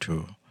trying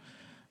to.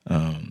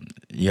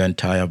 Your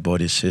entire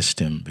body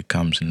system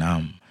becomes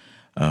numb.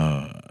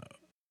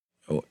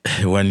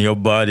 When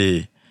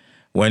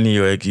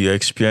you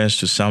experience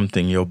to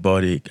something your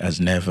body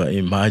has never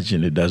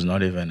imagined, it does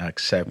not even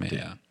accept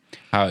it.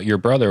 Your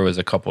brother was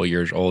a couple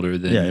years older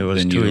than you. Yeah, he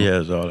was 2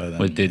 years older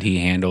than me. Did he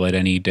handle it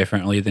any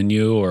differently than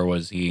you, or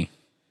was he?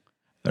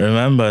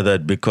 remember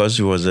that because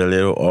he was a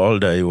little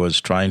older, he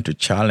was trying to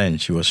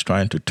challenge, he was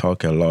trying to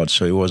talk a lot.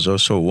 So he was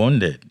also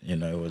wounded, he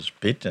was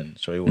bitten.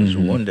 So he was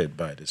wounded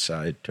by the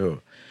side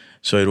too.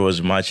 So it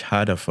was much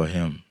harder for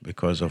him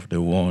because of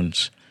the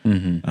wounds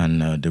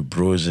and the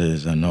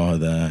bruises and all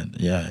that.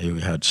 Yeah, he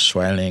had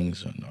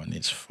swellings on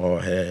his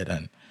forehead.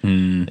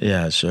 And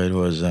yeah, so it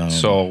was...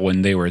 so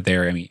when they were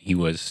there, I mean, he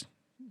was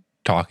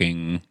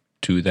talking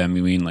to them,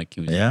 you mean? Like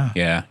he was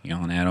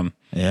yelling at them?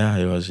 Yeah,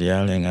 he was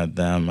yelling at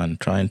them and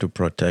trying to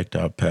protect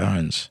our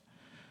parents.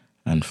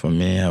 And for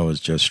me, I was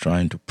just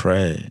trying to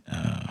pray.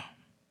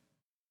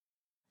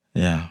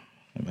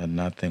 But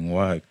nothing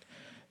worked.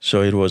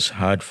 So it was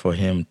hard for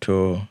him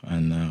too.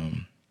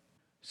 And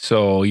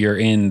so you're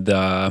in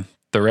the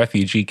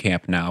refugee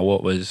camp now.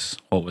 What was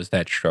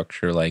that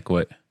structure like?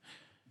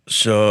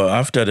 So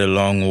after the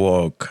long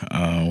walk,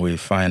 we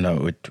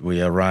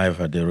arrive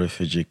at the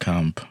refugee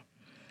camp,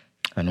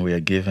 and we are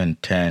given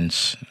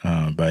tents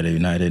by the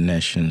United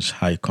Nations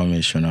High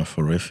Commissioner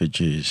for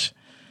Refugees.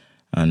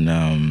 And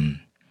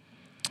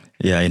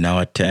in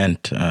our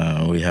tent,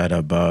 we had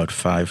about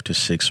 5 to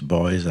 6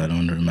 boys. I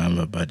don't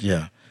remember, but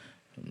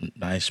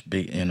nice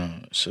big,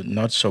 so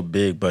not so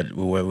big, but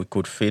where we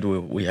could fit,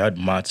 we had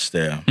mats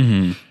there.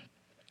 Mm-hmm.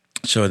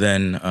 So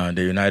then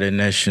the United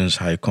Nations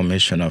High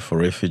Commissioner for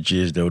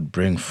Refugees, they would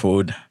bring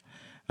food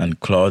and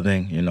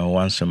clothing,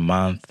 once a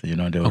month. They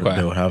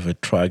would have a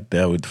truck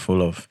there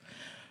full of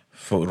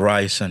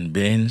rice and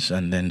beans,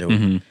 and then they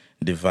would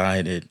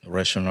divide it,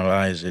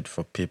 rationalize it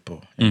for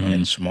people,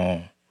 in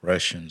small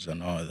rations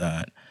and all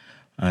that.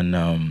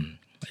 And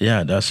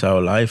that's how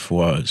life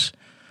was.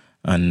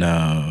 And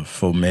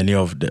for many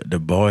of the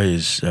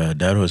boys,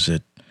 that was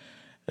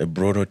a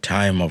brutal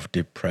time of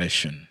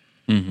depression,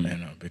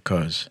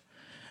 because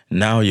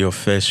now you're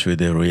faced with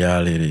the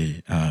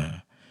reality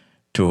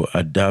to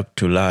adapt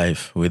to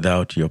life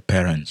without your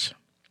parents.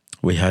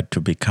 We had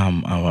to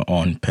become our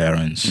own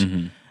parents.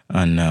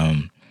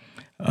 And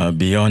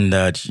beyond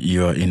that,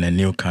 you're in a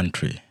new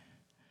country.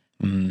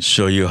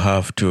 So you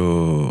have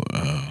to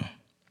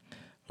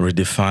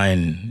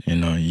redefine,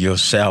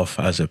 yourself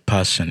as a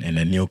person in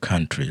a new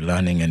country,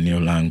 learning a new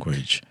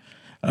language,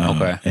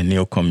 a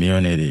new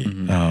community.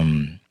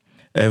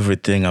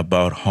 Everything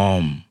about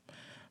home,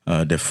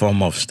 the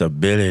form of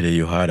stability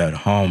you had at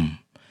home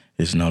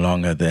is no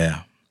longer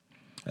there.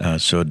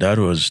 So that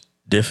was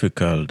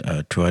difficult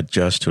to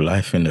adjust to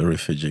life in the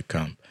refugee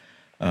camp.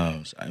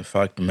 In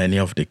fact, many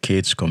of the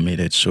kids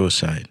committed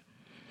suicide.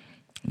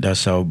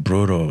 That's how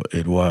brutal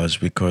it was,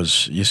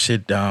 because you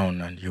sit down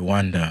and you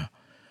wonder,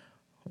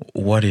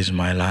 what is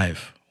my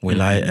life?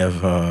 Will I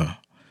ever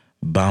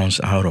bounce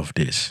out of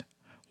this?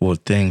 Will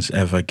things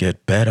ever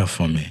get better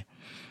for me?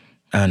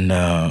 And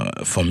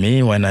for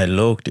me, when I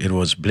looked, it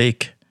was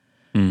bleak.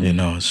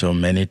 So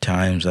many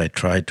times I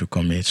tried to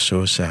commit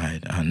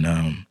suicide,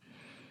 and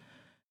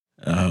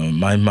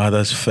my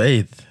mother's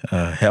faith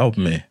helped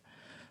me,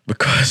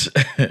 because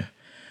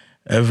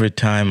every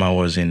time I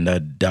was in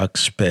that dark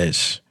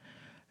space,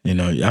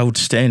 I would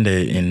stay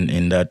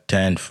in that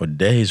tent for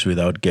days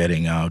without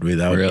getting out,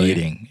 without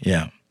eating.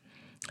 Yeah.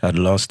 I'd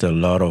lost a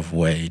lot of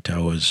weight. I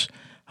was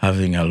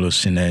having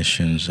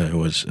hallucinations.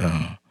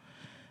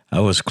 I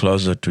was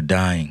closer to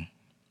dying.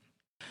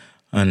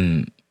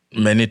 And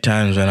many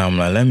times when I'm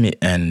like, let me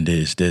end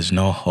this. There's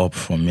no hope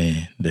for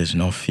me. There's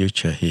no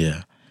future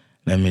here.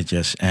 Let me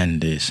just end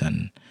this.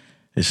 And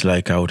it's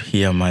like I would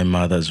hear my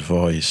mother's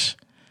voice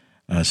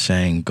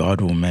saying,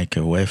 God will make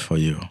a way for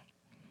you.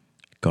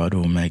 God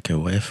will make a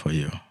way for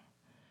you.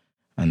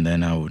 And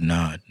then I would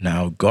nod.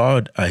 Now,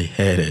 God, I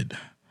hated.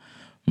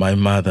 My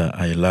mother,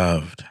 I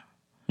loved.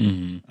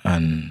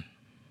 And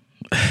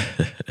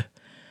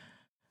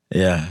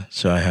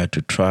so I had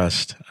to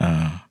trust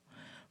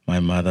my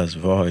mother's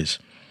voice.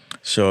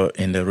 So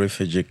in the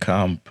refugee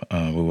camp,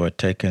 we were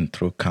taken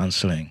through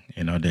counseling.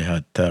 They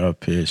had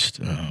therapists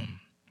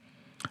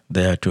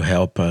there to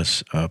help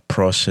us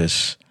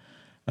process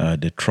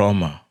the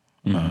trauma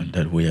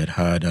that we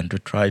had, and to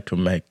try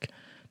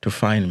to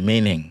find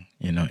meaning,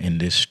 in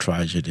this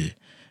tragedy,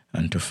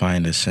 and to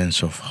find a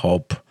sense of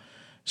hope.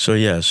 So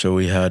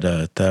we had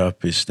a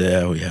therapist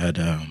there. We had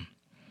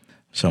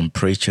some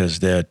preachers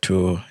there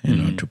too,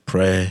 to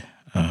pray.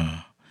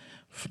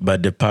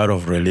 But the part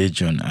of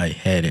religion, I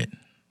hated.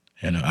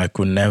 I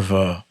could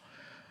never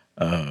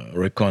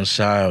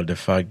reconcile the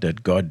fact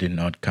that God did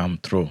not come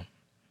through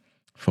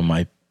for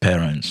my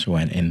parents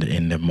when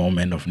in the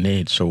moment of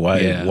need. So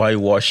why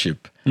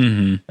worship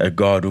a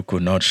God who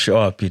could not show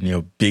up in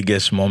your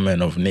biggest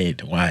moment of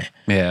need? Why?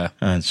 Yeah.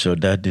 And so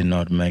that did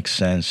not make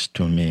sense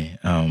to me.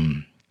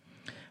 And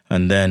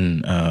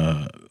then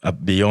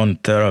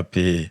beyond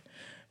therapy,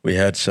 we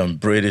had some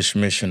British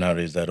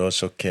missionaries that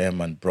also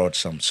came and brought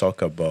some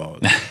soccer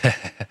balls.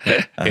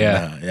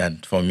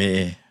 And for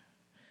me,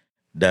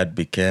 that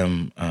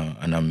became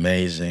an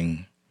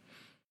amazing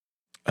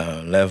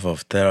level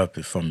of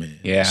therapy for me.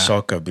 Yeah.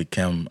 Soccer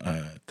became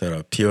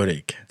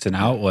therapeutic. It's an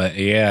outlet.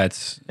 Yeah,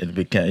 it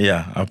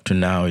became, up to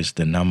now, it's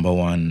the number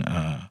one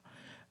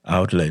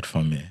outlet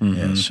for me.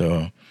 Yeah,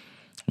 so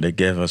They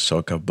gave us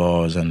soccer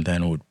balls, and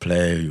then we'd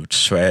play, we'd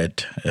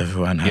sweat.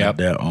 Everyone had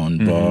their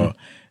own ball.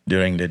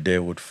 During the day,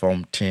 we'd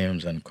form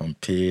teams and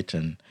compete.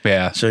 And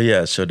so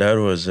that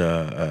was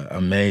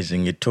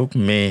amazing. It took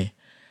me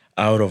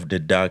out of the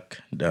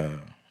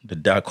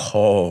dark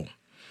hole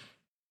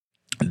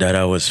that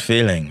I was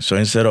feeling. So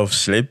instead of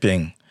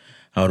sleeping,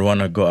 I would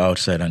want to go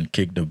outside and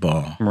kick the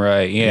ball.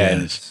 Right, yeah.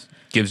 Yes.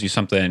 It gives you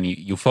something,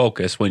 you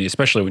focus,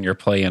 especially when you're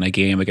playing a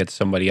game against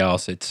somebody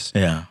else. It's,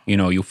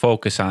 you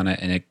focus on it,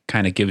 and it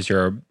kind of gives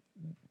your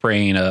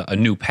brain a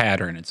new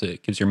pattern.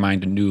 It gives your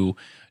mind a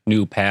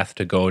new path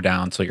to go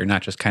down, so you're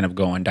not just kind of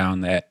going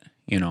down that,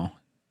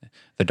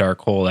 the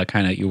dark hole that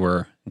kind of you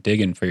were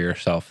digging for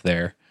yourself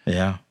there.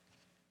 Yeah.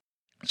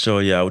 So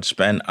I would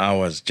spend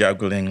hours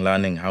juggling,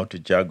 learning how to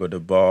juggle the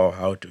ball,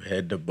 how to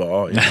head the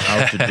ball,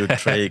 how to do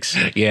tricks.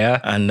 Yeah.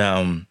 And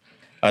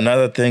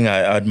another thing I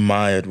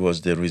admired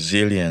was the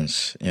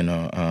resilience.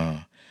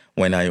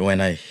 When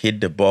I hit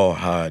the ball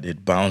hard,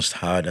 it bounced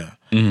harder.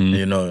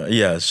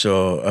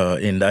 So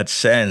in that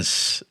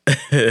sense,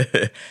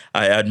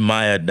 I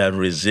admired that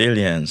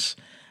resilience.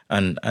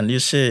 And you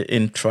see,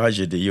 in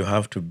tragedy, you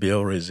have to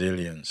build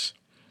resilience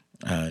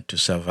to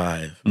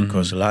survive,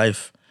 because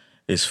life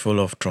is full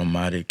of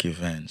traumatic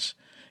events.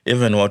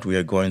 Even what we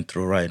are going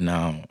through right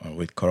now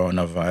with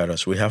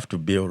coronavirus, we have to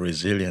build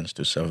resilience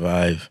to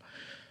survive.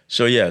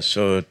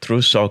 So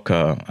through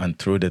soccer and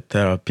through the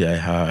therapy I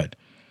had,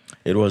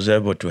 it was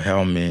able to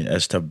help me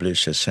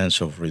establish a sense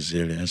of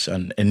resilience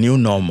and a new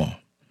normal,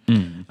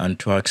 and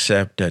to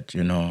accept that,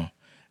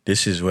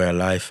 this is where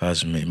life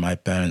has me. My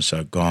parents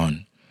are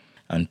gone,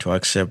 and to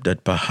accept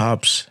that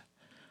perhaps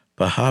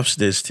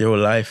there's still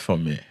life for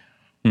me.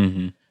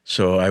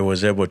 So I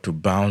was able to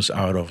bounce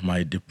out of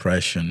my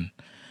depression.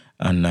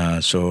 And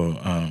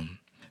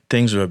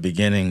things were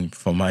beginning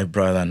for my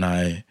brother and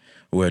I.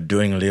 We were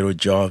doing little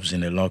jobs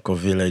in the local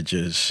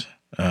villages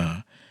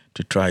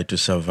to try to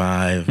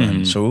survive.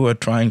 And so we were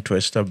trying to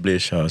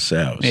establish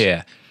ourselves.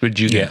 Yeah. Did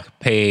you get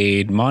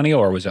paid money,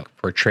 or was it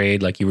for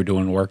trade, like you were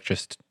doing work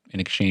just in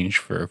exchange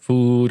for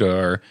food,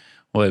 or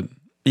what?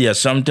 Yeah,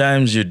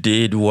 sometimes you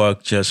did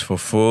work just for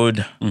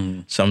food.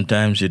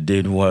 Sometimes you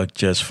did work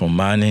just for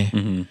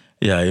money.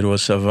 Yeah, it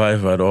was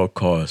survive at all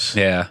costs.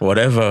 Yeah.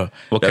 Whatever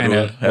that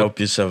will help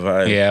you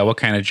survive. Yeah, what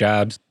kind of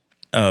jobs?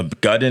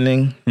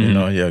 Gardening,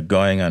 you're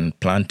going and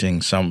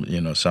planting some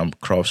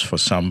crops for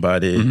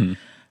somebody.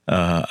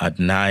 At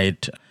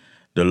night,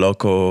 the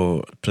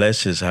local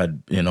places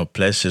had,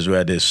 places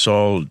where they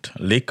sold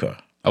liquor.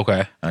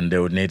 Okay. And they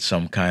would need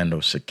some kind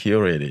of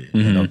security,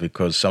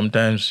 because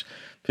sometimes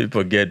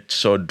people get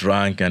so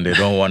drunk and they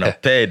don't want to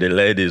pay the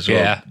ladies who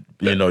are,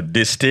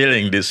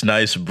 distilling this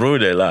nice brew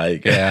they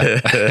like. Yeah.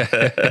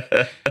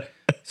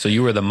 So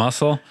you were the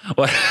muscle?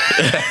 What?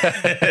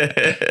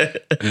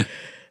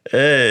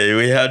 Hey,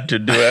 we had to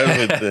do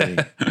everything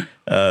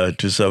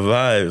to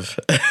survive.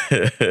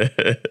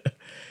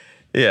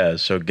 Yeah,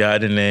 so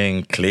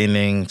gardening,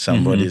 cleaning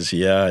somebody's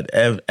yard,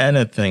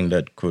 anything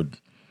that could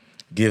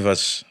give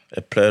us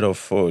a plate of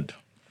food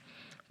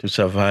to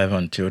survive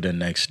until the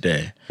next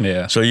day.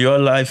 Yeah. So your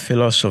life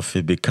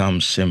philosophy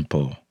becomes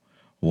simple,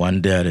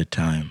 one day at a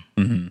time.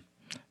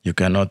 You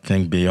cannot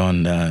think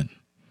beyond that.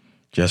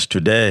 Just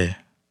today,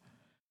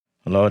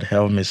 Lord,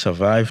 help me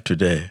survive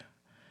today.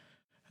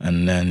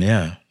 And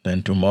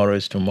then tomorrow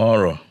is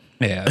tomorrow.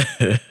 Yeah.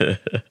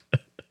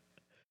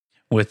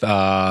 With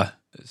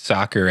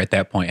soccer at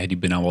that point, had you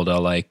been able to,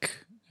 I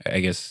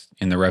guess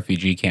in the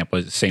refugee camp,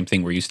 was it the same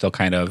thing? Were you still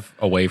kind of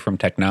away from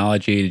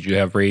technology? Did you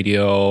have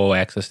radio,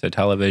 access to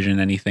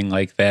television, anything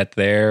like that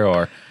there?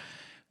 Or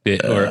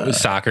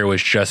soccer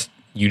was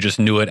you just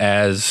knew it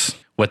as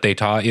what they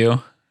taught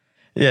you?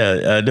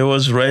 Yeah, there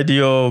was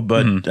radio,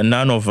 but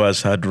none of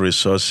us had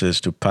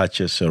resources to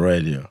purchase a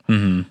radio.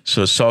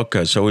 So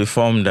soccer, so we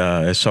formed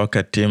a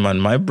soccer team,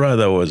 and my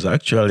brother was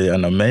actually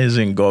an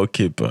amazing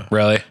goalkeeper.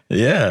 Really?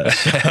 Yeah.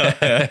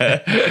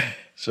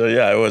 So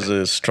I was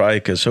a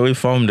striker. So we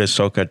formed a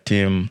soccer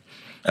team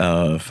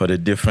for the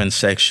different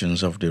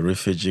sections of the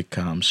refugee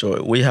camp.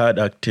 So we had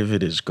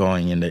activities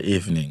going in the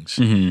evenings,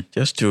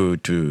 just to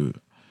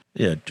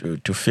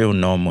feel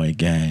normal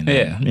again.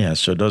 Yeah.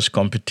 So those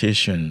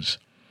competitions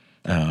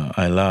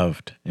I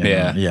loved.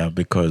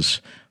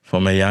 Because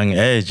from a young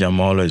age, I'm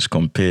always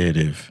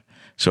competitive.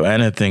 So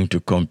anything to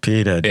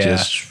compete at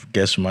just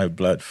gets my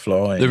blood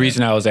flowing. The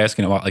reason I was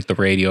asking about the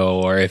radio,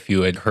 or if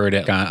you had heard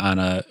it on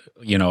an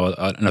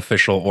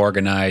official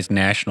organized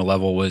national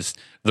level, was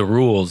the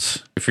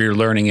rules. If you're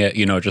learning it,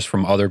 just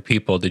from other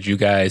people, did you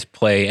guys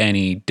play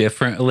any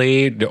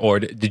differently, or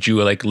did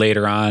you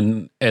later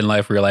on in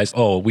life realize,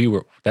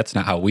 that's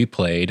not how we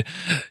played?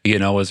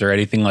 Was there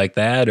anything like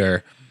that,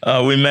 or?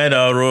 We made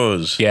our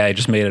rules. Yeah, I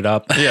just made it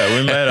up. Yeah,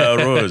 we made our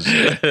rules.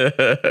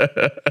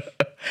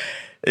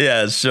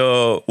 Yeah,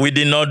 so we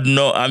did not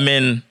know. I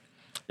mean,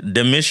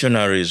 the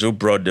missionaries who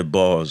brought the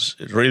balls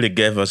really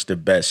gave us the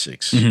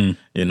basics,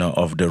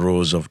 of the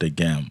rules of the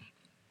game.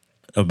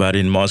 But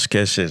in most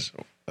cases,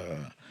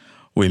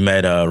 we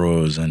made our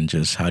rules and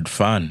just had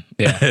fun.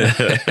 Yeah.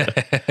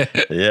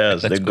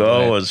 Yes, the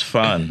goal was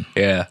fun.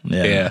 Yeah.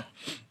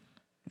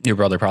 Your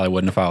brother probably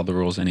wouldn't have followed the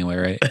rules anyway,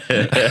 right?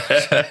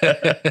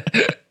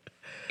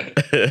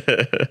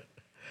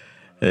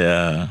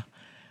 Yeah.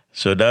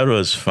 So that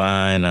was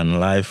fine, and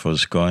life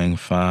was going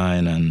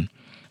fine, and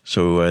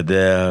so we were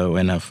there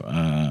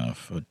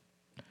for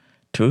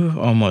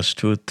almost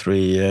 3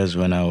 years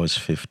when I was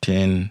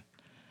 15.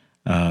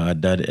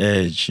 At that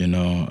age,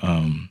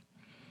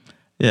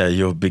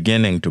 you're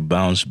beginning to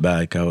bounce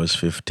back. I was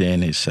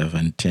 15, he's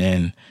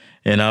 17.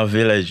 In our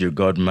village, you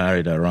got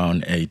married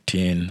around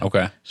 18.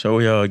 Okay. So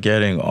we are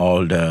getting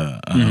older.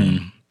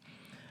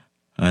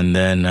 And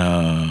then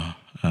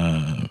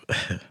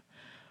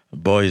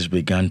boys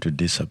began to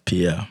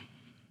disappear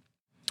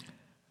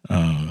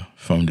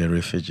from the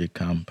refugee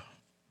camp.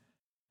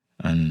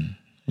 And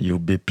you'll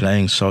be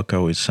playing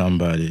soccer with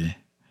somebody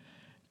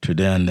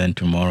today, and then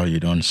tomorrow you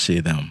don't see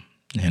them,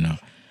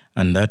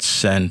 And that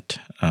sent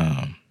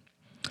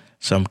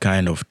some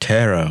kind of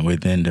terror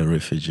within the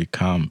refugee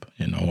camp,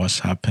 what's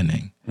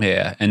happening.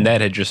 Yeah, and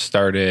that had just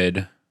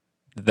started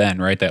then,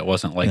 right? That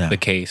wasn't like the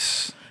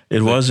case.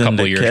 It wasn't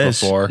the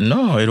case. Before.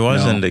 No, it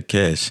wasn't the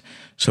case.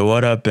 So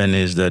what happened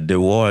is that the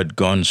war had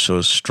gone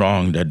so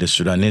strong that the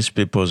Sudanese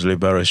People's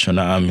Liberation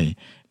Army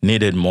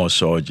needed more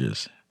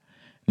soldiers,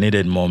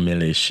 needed more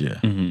militia.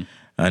 Mm-hmm.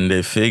 And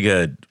they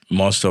figured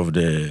most of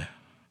the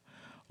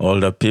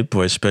older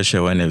people,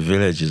 especially when a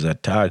village is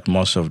attacked,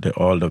 most of the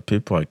older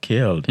people are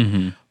killed.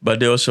 Mm-hmm. But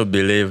they also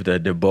believed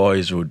that the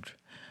boys would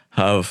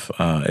have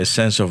a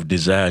sense of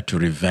desire to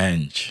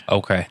revenge.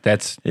 Okay,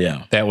 that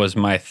was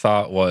my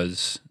thought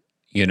was,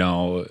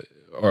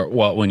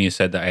 when you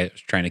said that, I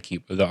was trying to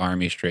keep the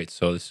army straight.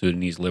 So the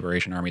Sudanese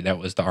Liberation Army, that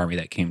was the army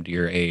that came to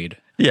your aid.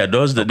 Yeah,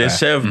 they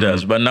saved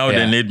us, but now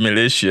they need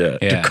militia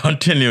to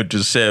continue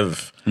to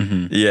save.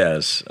 Mm-hmm.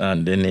 Yes,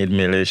 and they need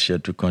militia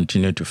to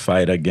continue to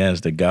fight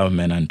against the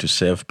government and to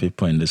save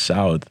people in the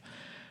South.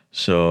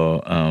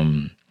 So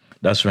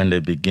that's when they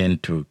begin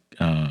to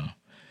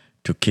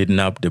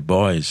kidnap the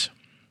boys,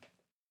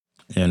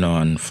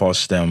 and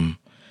force them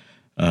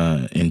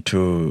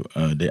into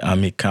the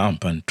army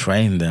camp and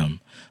train them.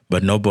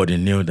 But nobody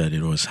knew that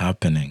it was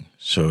happening.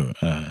 So,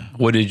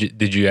 what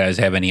did you guys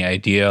have any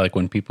idea? Like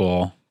when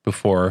people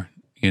before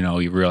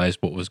you realized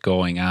what was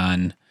going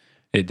on,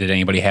 did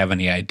anybody have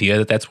any idea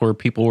that that's where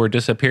people were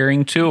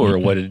disappearing to, or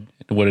mm-hmm.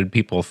 what did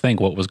people think?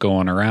 What was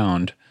going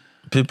around?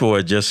 People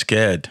were just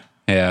scared.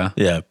 Yeah.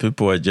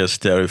 People were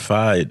just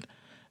terrified.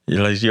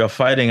 You're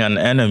fighting an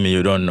enemy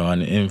you don't know,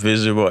 an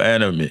invisible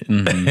enemy.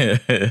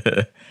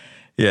 Mm-hmm.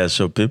 Yeah.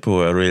 So people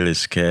were really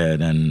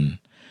scared, and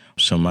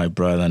so my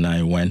brother and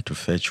I went to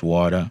fetch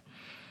water,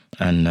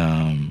 and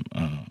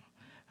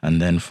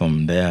then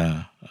from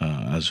there,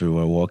 as we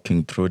were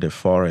walking through the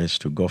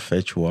forest to go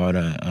fetch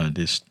water,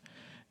 these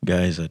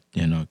guys that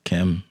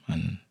came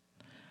and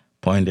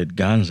pointed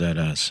guns at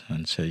us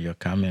and said, "You're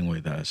coming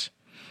with us."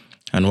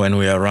 And when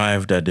we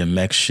arrived at the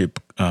makeshift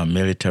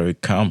military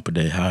camp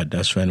they had,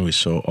 that's when we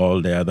saw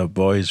all the other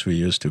boys we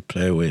used to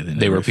play with.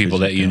 They were people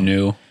that you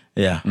knew?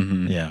 Yeah,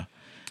 mm-hmm. Yeah.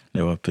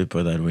 They were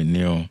people that we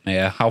knew.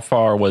 Yeah. How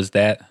far was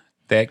that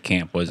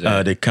camp? Was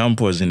it? The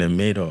camp was in the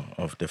middle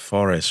of the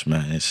forest,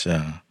 man. It's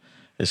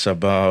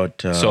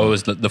about... so it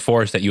was the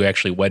forest that you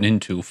actually went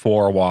into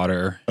for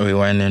water. We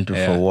went into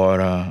for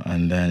water,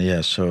 and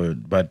then,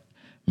 but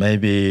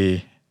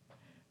maybe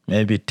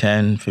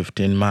 10,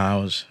 15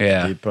 miles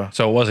deeper.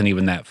 So it wasn't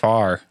even that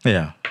far.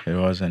 Yeah, it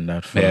wasn't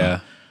that far. Yeah.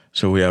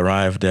 So we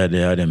arrived there. They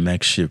had a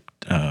makeshift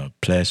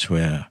place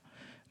where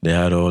they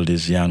had all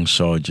these young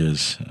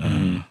soldiers.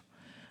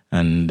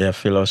 And their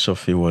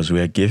philosophy was, we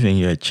are giving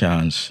you a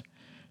chance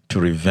to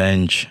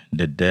revenge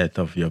the death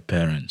of your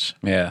parents.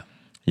 Yeah.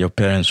 Your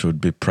parents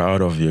would be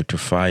proud of you to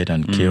fight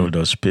and kill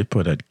those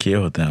people that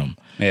killed them.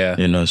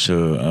 Yeah.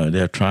 So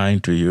they're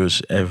trying to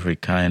use every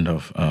kind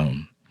of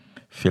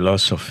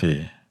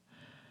philosophy,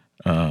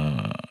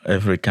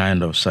 every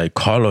kind of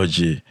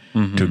psychology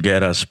to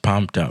get us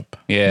pumped up,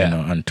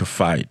 and to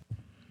fight.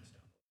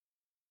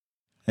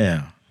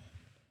 Yeah.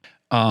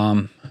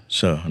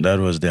 So that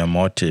was their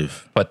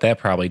motive. But that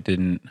probably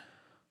didn't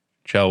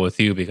gel with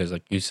you because,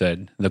 like you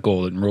said, the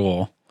golden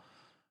rule.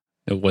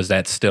 Was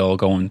that still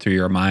going through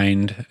your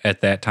mind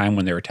at that time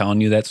when they were telling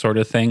you that sort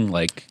of thing?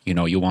 Like,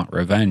 you want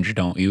revenge,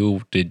 don't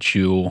you?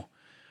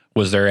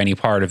 Was there any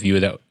part of you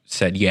that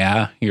said,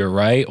 yeah, you're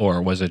right?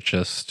 Or was it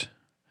just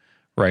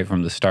right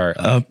from the start?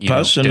 Like,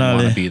 personally, didn't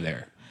want to be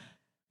there?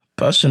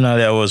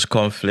 Personally, I was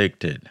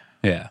conflicted.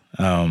 Yeah.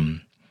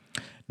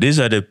 These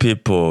are the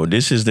people,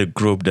 this is the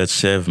group that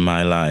saved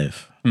my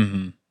life,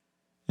 and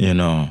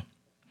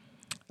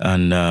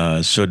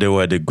so they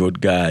were the good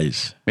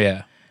guys.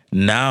 Yeah.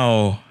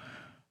 Now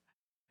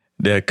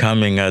they're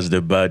coming as the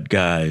bad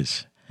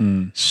guys.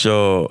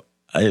 So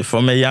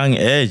from a young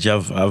age,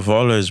 I've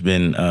always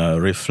been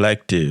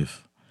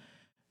reflective.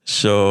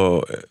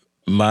 So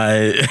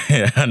my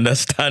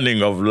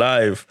understanding of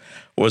life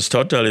was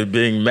totally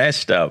being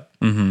messed up.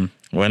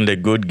 when the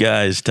good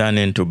guys turn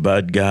into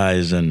bad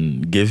guys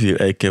and give you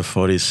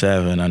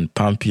AK-47 and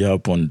pump you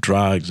up on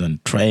drugs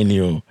and train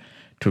you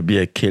to be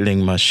a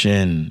killing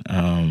machine,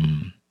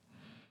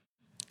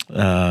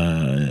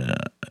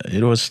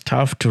 it was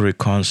tough to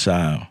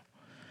reconcile.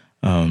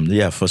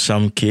 For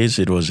some kids,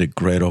 it was a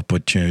great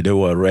opportunity. They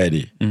were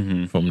ready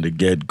from the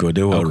get-go.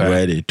 They were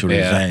ready to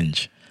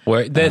revenge.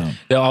 Where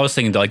I was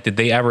thinking, like, did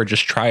they ever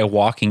just try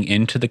walking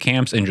into the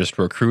camps and just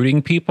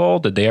recruiting people?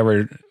 Did they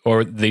ever,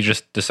 or they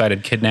just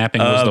decided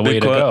kidnapping was the way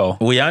to go?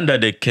 We under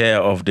the care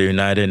of the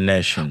United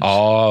Nations.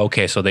 Oh,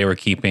 okay. So they were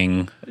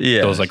keeping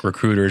those like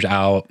recruiters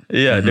out.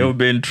 Yeah, they would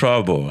be in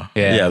trouble.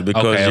 Yeah,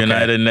 because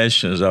United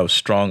Nations have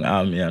strong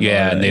army. And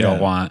and they don't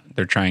want.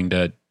 They're trying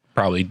to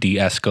probably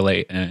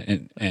de-escalate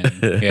and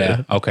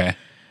that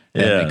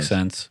makes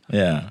sense.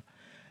 Yeah,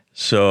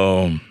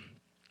 so.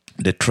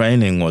 The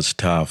training was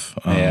tough.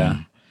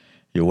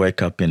 You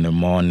wake up in the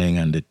morning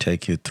and they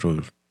take you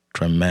through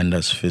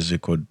tremendous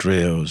physical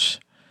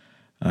drills.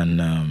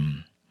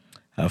 And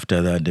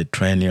after that, they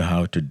train you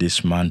how to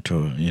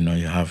dismantle. You know,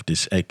 you have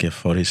this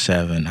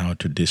AK-47, how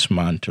to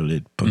dismantle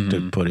it, put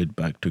it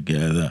back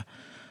together,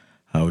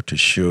 how to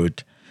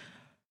shoot.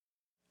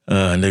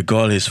 And the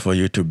goal is for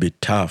you to be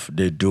tough.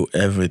 They do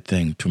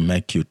everything to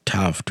make you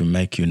tough, to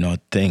make you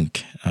not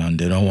think. And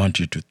they don't want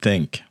you to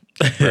think.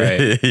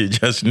 Right. You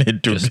just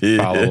need to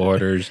follow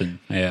orders and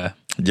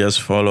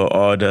just follow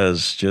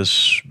orders.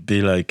 Just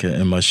be like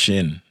a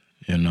machine,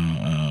 you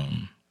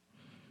know.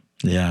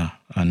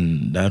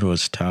 And that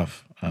was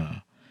tough.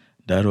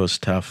 That was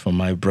tough for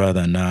my brother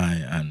and I,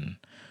 and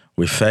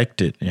we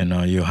faked it. You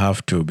know, you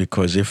have to,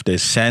 because if they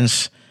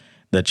sense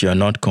that you're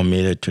not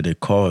committed to the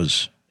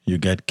cause, you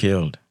get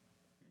killed.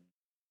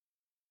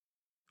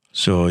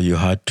 So you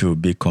had to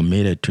be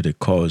committed to the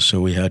cause.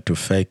 So we had to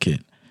fake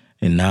it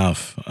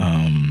enough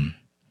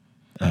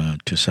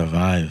to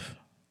survive.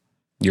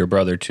 Your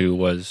brother, too,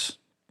 was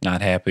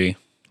not happy.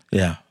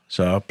 Yeah.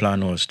 So our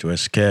plan was to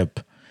escape.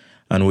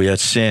 And we had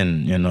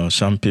seen, you know,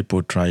 some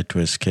people tried to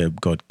escape,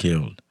 got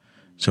killed.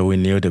 So we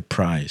knew the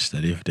price,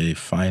 that if they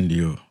find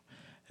you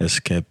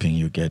escaping,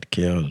 you get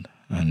killed.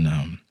 And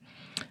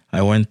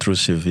I went through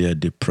severe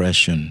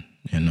depression,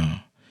 you know,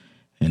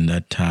 in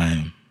that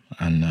time.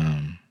 And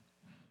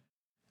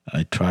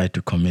I tried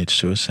to commit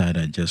suicide.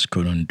 I just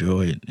couldn't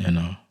do it, you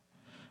know.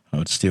 I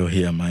would still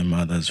hear my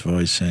mother's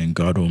voice saying,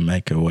 God will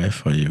make a way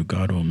for you.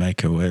 God will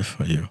make a way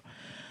for you.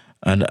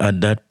 And at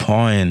that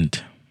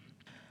point,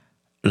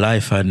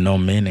 life had no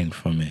meaning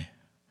for me.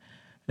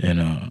 You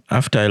know,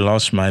 after I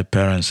lost my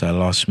parents, I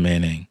lost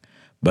meaning.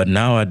 But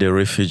now at the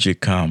refugee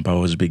camp, I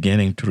was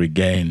beginning to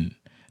regain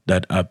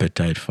that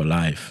appetite for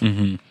life.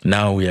 Mm-hmm.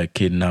 Now we are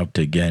kidnapped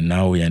again.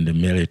 Now we are in the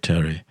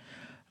military.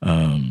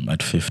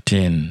 At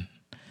 15,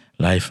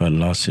 life had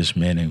lost its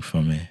meaning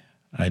for me.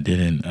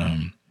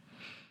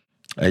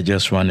 I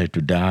just wanted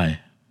to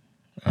die.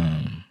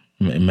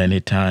 Many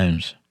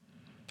times,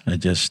 I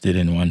just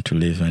didn't want to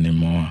live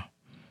anymore.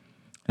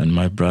 And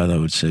my brother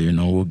would say, you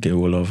know,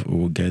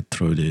 we'll get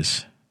through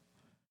this.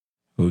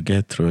 We'll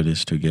get through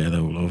this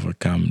together. We'll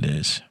overcome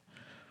this.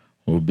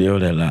 We'll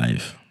build a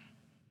life.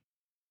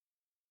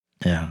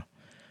 Yeah.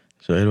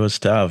 So it was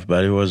tough,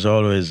 but it was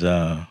always,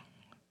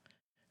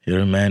 he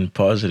remained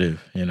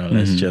positive. You know,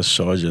 let's just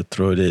soldier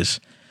through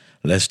this.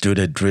 Let's do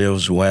the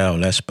drills well.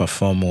 Let's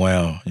perform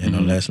well. You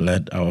know, let's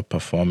let our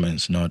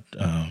performance not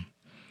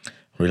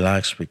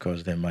relax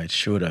because they might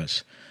shoot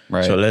us.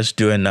 Right. So let's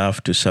do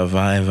enough to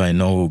survive. I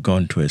know we're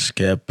going to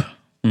escape.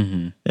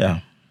 Mm-hmm.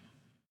 Yeah.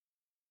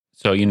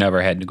 So you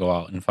never had to go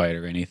out and fight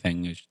or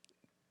anything? You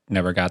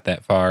never got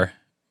that far?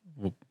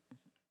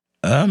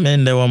 I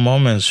mean, there were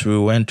moments we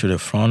went to the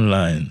front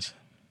lines.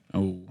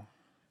 Oh.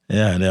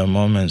 Yeah, there are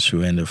moments we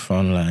were in the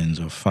front lines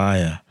of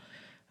fire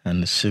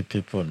and see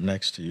people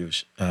next to you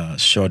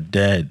shot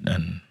dead,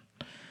 and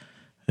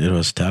it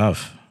was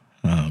tough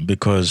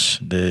because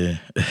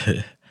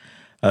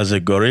as a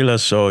guerrilla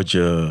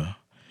soldier,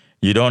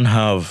 you don't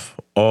have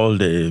all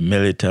the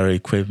military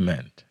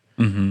equipment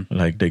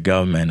like the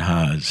government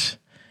has.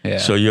 Yeah.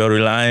 So you're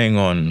relying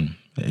on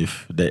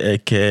if the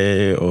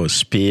AK or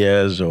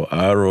spears or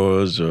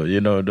arrows or, you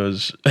know,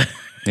 those...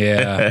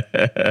 Yeah.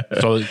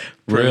 So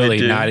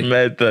really not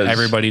methods.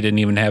 Everybody didn't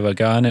even have a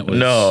gun? It was...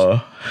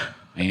 No.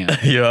 Man.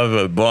 You have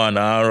a bow and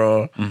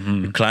arrow,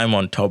 you climb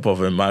on top of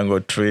a mango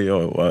tree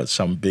or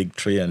some big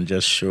tree and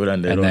just shoot,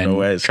 and they don't know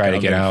where it's coming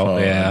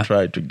from.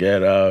 Try to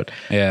get out.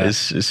 Yeah.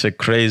 It's a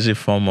crazy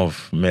form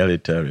of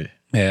military.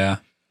 Yeah.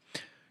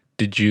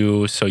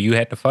 So you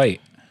had to fight?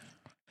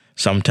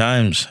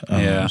 Sometimes.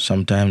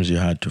 Sometimes you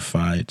had to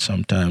fight,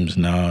 sometimes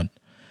not.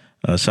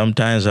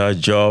 Sometimes our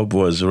job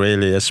was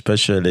really,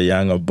 especially the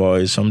younger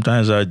boys,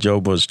 sometimes our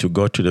job was to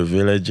go to the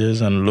villages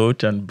and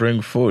loot and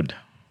bring food.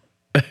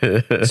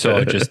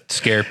 So just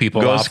scare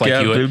people off like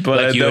you had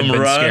been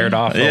scared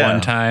off at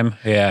one time.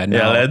 Yeah, no.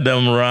 Yeah, let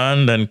them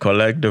run and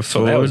collect the food.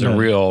 So that was a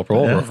real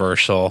role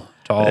reversal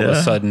to all of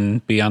a sudden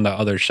be on the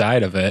other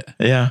side of it.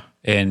 Yeah.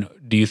 And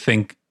do you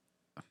think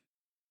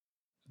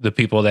the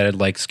people that had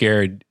like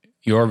scared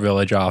your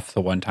village off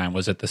the one time,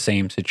 was it the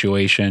same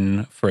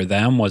situation for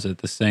them? Was it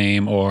the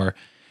same, or?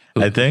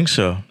 I think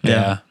so.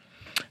 Yeah.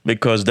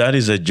 Because that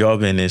is a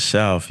job in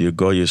itself. You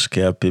go, you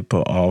scare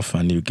people off,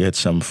 and you get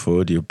some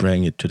food, you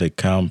bring it to the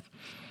camp.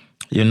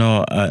 You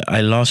know,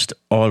 I lost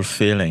all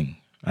feeling.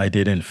 I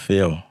didn't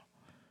feel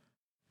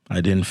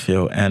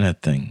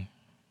anything.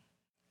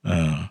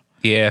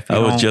 If I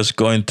was just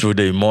going through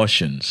the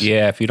emotions.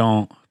 Yeah, if you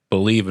don't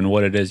believe in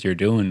what it is you're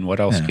doing, what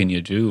else can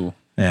you do?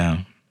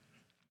 Yeah.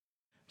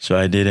 So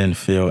I didn't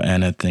feel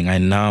anything. I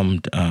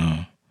numbed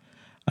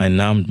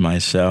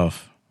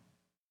myself.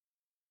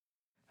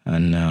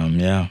 And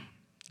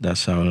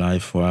that's how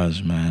life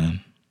was,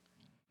 man.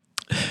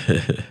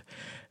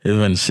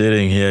 Even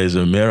sitting here is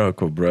a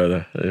miracle,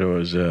 brother. It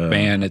was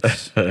man,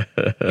 it's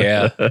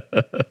yeah.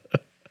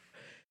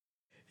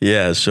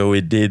 Yeah, so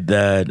we did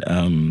that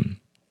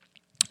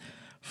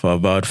for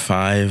about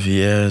 6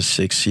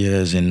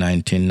 years in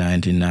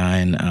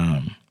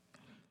 1999.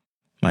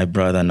 My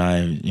brother and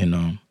I,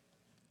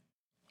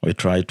 we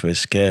tried to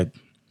escape.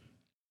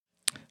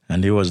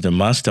 And he was the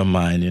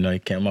mastermind, he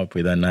came up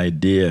with an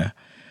idea.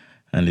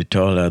 And he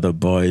told other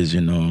boys,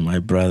 my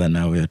brother and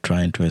I, we are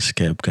trying to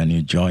escape. Can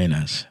you join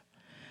us?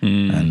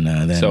 And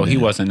then, so he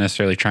wasn't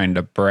necessarily trying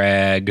to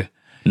brag.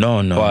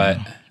 No. But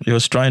he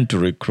was trying to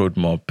recruit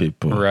more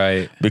people.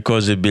 Right.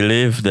 Because he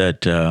believed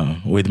that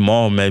with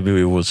more, maybe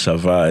we will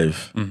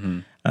survive. Mm-hmm.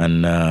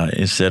 And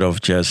instead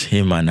of just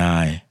him and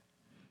I.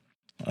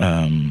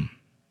 And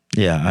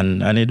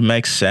it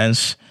makes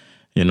sense.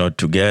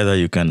 Together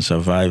you can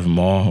survive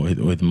more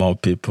with more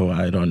people.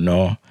 I don't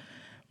know.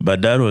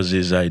 But that was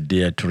his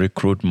idea, to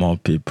recruit more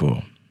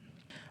people.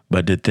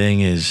 But the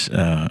thing is,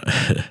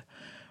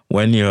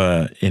 when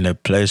you're in a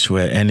place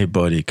where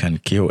anybody can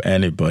kill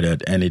anybody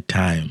at any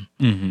time,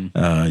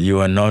 you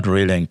are not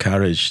really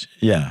encouraged.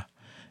 Yeah,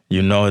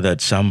 you know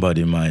that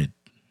somebody might,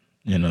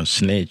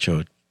 snitch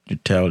or to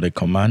tell the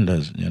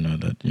commanders,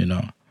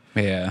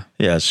 Yeah.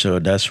 Yeah, so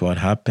that's what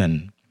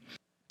happened.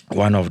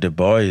 One of the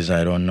boys,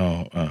 I don't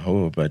know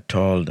who, but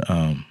told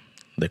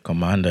the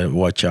commander,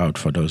 watch out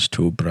for those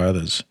two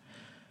brothers.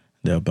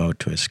 They're about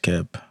to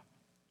escape.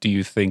 Do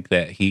you think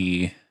that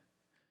he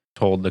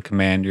told the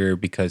commander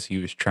because he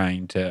was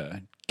trying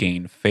to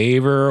gain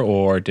favor,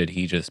 or did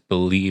he just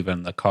believe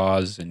in the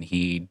cause and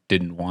he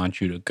didn't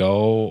want you to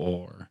go,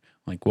 or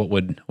like what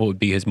would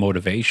be his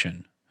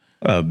motivation?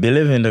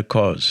 Believe in the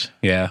cause.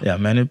 Yeah. Yeah,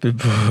 many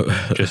people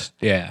just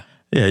Yeah,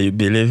 you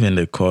believe in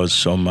the cause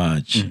so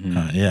much.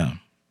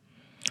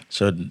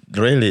 So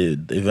really,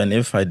 even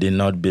if I did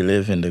not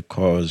believe in the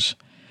cause,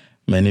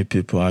 many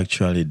people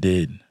actually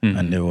did,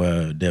 and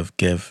they've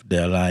gave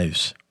their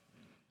lives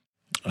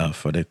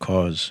for the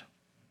cause.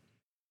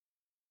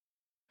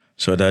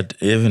 So that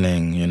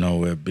evening,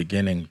 we're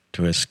beginning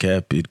to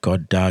escape. It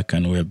got dark,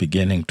 and we're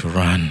beginning to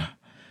run.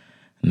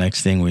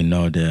 Next thing we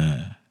know,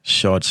 the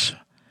shots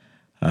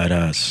at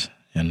us,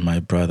 and my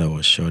brother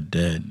was shot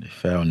dead. He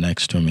fell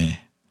next to me,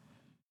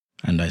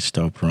 and I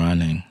stopped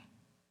running.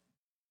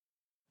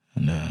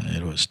 And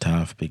it was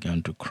tough.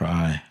 Began to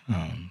cry.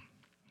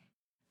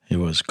 He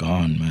was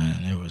gone,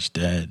 man. He was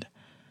dead.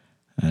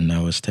 And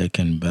I was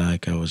taken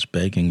back. I was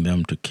begging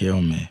them to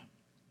kill me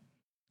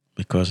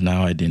because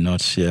now I did not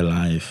see a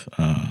life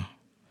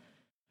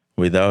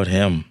without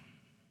him.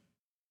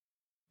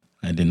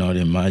 I did not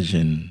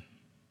imagine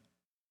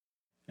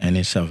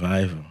any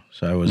survival.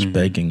 So I was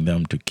begging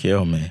them to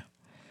kill me.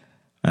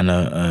 And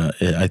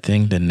I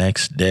think the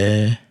next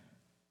day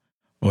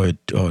or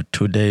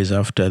 2 days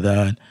after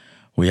that,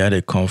 we had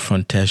a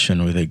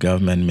confrontation with the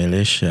government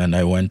militia, and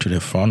I went to the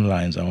front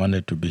lines. I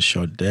wanted to be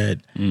shot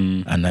dead,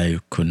 and I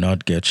could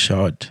not get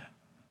shot,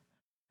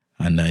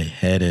 and I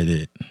hated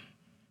it.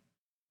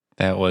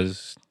 That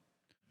was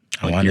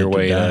I wanted your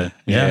way to die.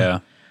 Yeah.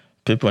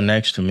 People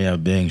next to me are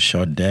being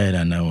shot dead,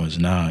 and I was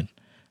not,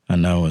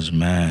 and I was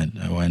mad.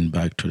 I went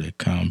back to the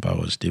camp. I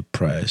was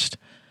depressed.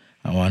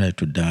 I wanted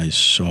to die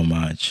so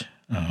much.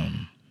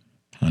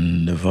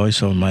 And the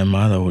voice of my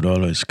mother would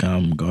always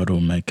come, God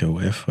will make a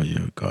way for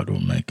you. God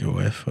will make a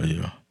way for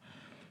you.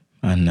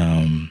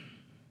 And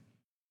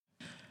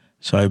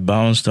so I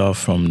bounced off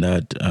from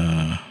that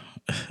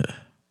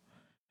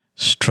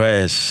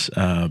stress,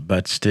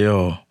 but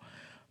still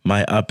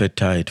my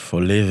appetite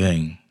for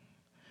living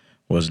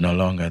was no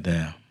longer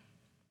there.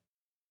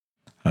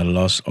 I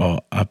lost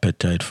all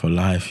appetite for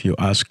life. You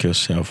ask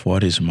yourself,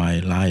 what is my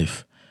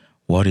life?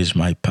 What is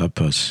my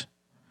purpose?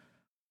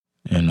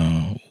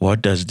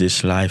 What does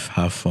this life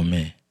have for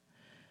me?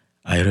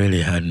 I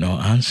really had no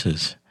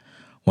answers.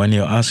 When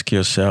you ask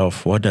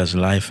yourself, what does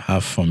life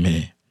have for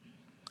me?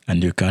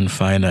 And you can't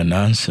find an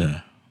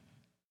answer,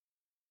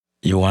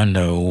 you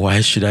wonder,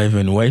 why should I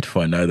even wait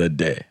for another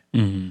day?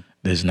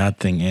 There's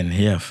nothing in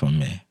here for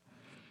me.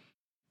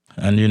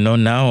 And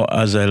now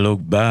as I look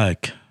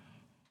back,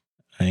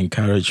 I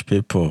encourage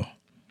people,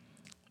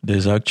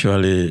 there's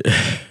actually,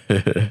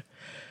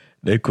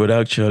 there could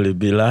actually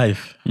be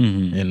life,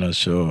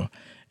 so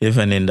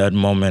even in that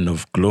moment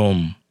of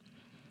gloom,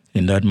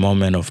 in that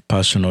moment of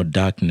personal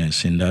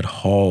darkness, in that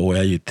hole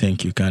where you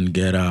think you can't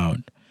get out,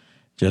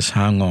 just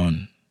hang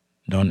on.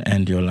 Don't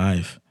end your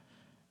life,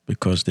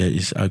 because there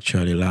is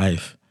actually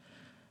life.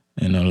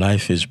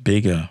 Life is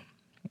bigger.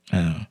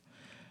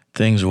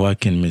 Things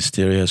work in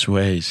mysterious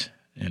ways.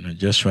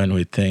 Just when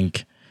we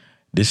think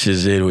this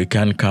is it, we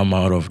can't come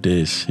out of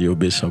this, you'll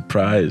be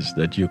surprised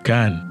that you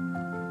can.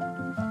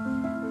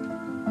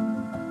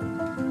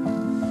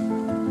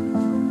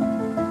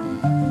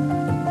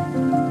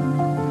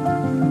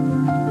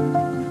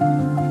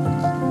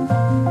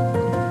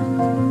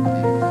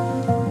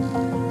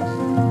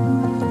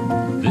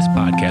 This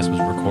podcast was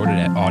recorded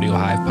at Audio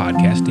Hive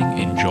Podcasting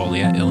in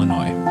Joliet,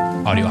 Illinois.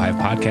 Audio Hive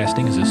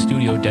Podcasting is a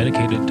studio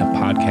dedicated to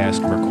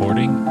podcast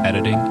recording,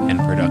 editing, and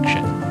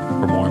production.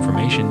 For more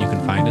information, you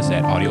can find us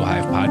at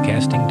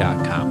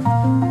audiohivepodcasting.com.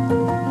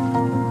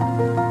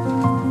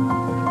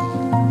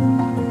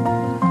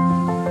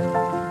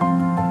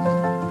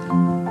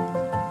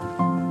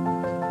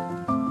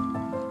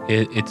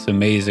 It's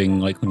amazing,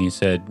 like when you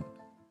said,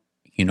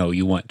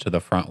 you went to the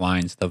front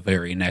lines the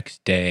very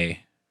next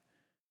day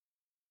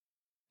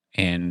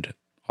and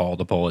all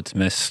the bullets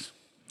missed.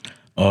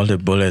 All the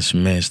bullets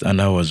missed,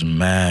 and I was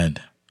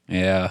mad.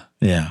 Yeah.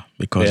 Yeah,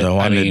 because I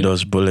wanted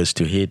those bullets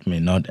to hit me,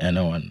 not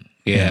anyone.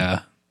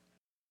 Yeah.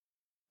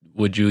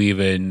 Did you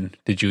even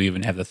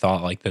have the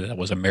thought like that it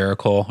was a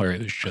miracle, or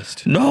it was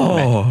just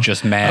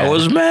just mad? I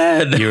was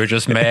mad. You were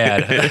just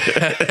mad.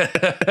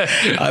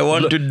 I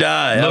want to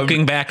die.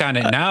 Looking back on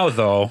it now,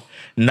 though.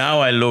 Now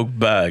I look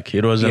back,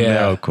 it was a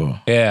miracle.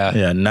 Yeah.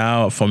 Yeah.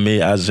 Now for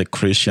me, as a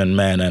Christian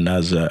man and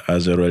as a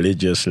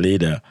religious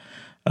leader,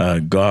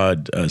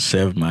 God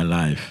saved my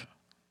life.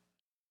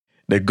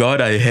 The God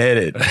I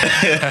hated.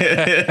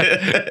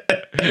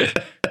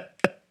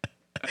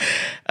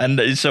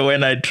 And so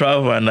when I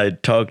travel and I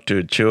talk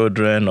to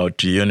children or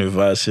to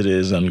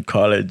universities and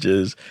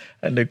colleges,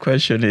 and the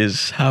question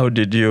is, how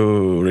did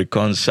you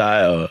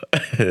reconcile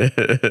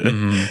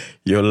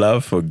your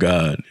love for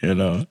God,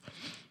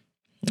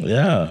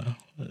 Yeah,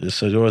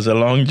 so it was a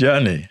long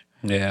journey.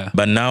 Yeah.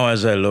 But now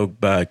as I look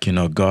back,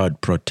 God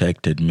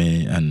protected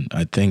me, and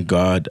I think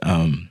God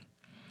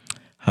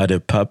had a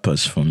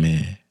purpose for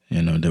me.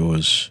 There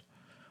was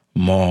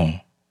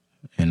more,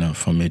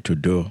 for me to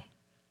do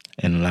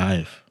in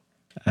life.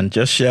 And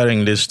just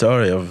sharing this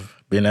story of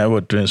being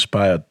able to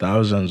inspire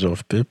thousands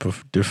of people,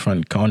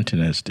 different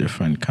continents,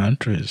 different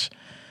countries.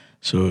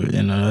 So,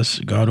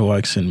 God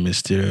works in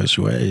mysterious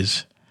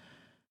ways.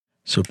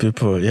 So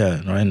people,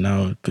 right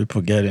now,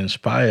 people get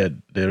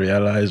inspired. They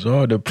realize,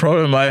 the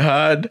problem I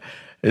had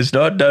is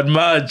not that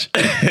much.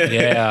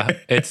 Yeah,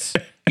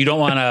 you don't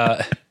want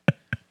to,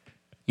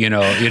 you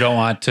don't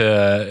want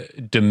to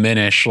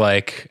diminish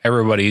like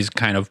everybody's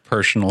kind of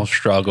personal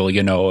struggle,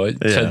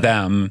 to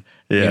them.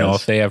 Yes.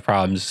 If they have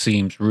problems, it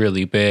seems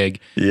really big.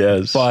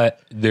 Yes. But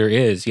there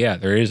is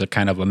a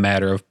kind of a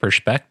matter of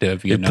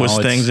perspective. It puts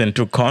things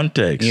into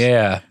context.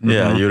 Yeah. Mm-hmm.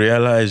 Yeah. You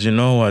realize,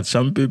 what?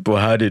 Some people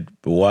had it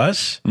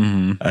worse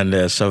and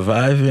they're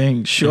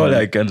surviving. Surely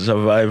I can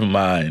survive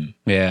mine.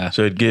 Yeah.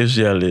 So it gives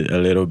you a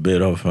little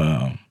bit of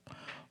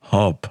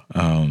hope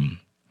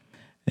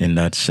in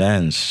that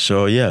sense.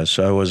 So,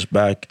 so I was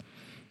back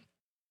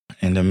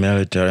in the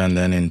military, and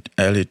then in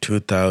early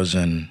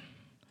 2000,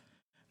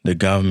 the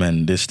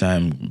government this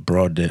time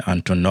brought the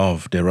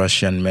Antonov, the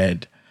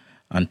Russian-made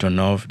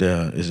Antonov.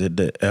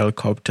 The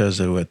helicopters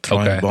that were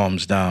throwing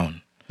bombs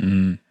down.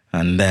 Mm.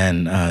 And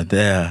then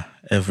there,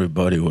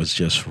 everybody was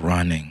just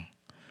running.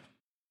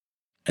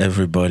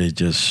 Everybody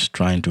just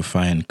trying to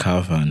find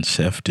cover and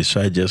safety.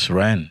 So I just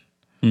ran.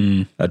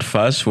 Mm. At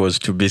first was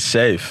to be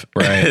safe.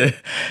 Right.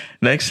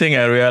 Next thing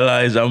I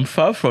realized, I'm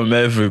far from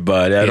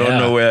everybody. I don't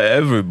know where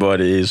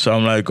everybody is. So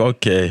I'm like,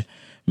 okay,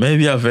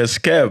 maybe I've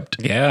escaped.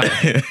 Yeah.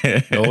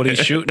 Nobody's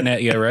shooting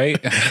at you, right?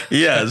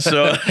 Yeah.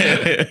 So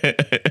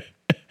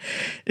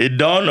it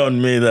dawned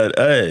on me that,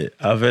 hey,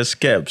 I've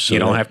escaped. So you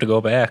don't have to go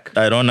back.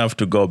 I don't have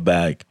to go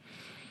back.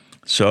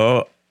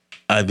 So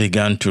I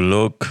began to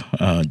look.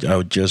 I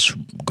was just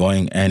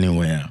going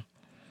anywhere.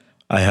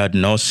 I had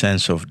no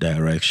sense of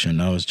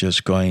direction. I was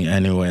just going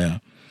anywhere.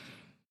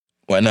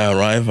 When I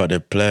arrived at a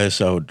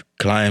place, I would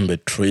climb a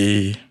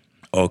tree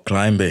or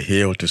climb a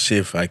hill to see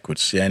if I could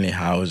see any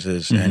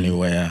houses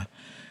anywhere.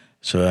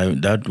 So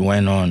that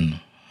went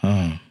on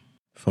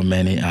for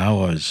many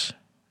hours,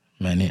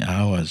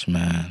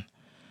 man.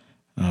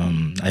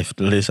 At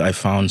least I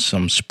found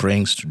some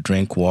springs to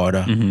drink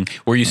water. Mm-hmm.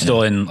 Were you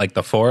still in like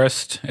the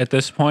forest at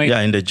this point?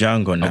 Yeah, in the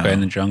jungle now. Okay,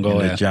 in the jungle.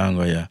 In the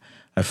jungle, yeah.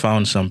 I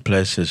found some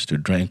places to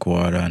drink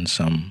water and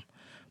some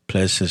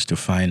places to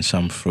find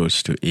some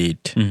fruits to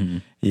eat. Mm-hmm.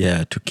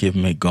 Yeah, to keep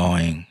me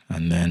going.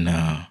 And then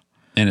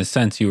in a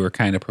sense, you were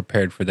kind of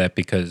prepared for that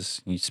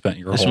because you spent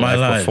your whole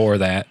life before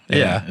that.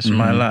 Yeah, it's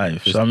my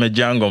life. So I'm a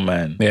jungle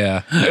man.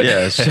 Yeah.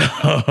 Yeah,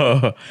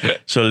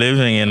 so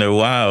living in the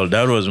wild,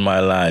 that was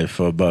my life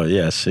for about,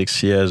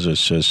 6 years or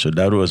so. So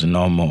that was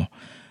normal.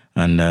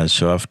 And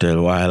so after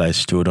a while, I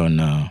stood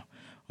on a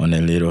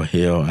little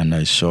hill and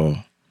I saw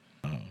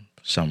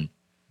some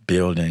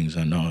buildings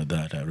and all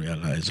that. I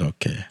realized,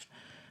 okay,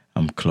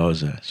 I'm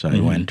closer. So I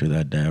went to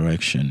that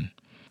direction.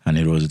 and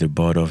it was the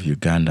border of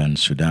Uganda and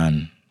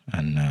Sudan.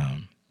 And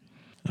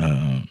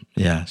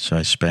so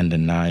I spent the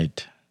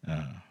night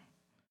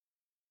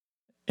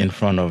in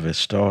front of a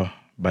store,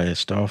 by a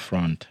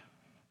storefront.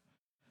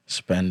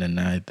 Spent the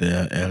night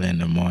there. Early in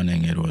the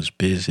morning, it was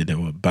busy. There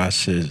were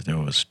buses, there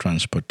was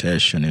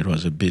transportation. It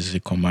was a busy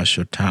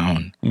commercial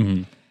town.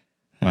 Mm-hmm.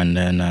 And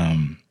then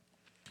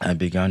I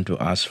began to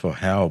ask for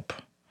help.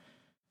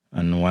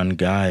 And one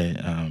guy,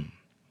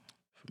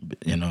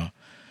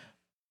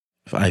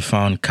 I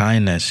found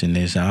kindness in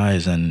his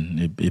eyes,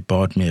 and he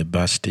bought me a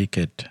bus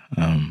ticket.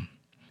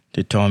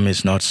 He told me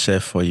it's not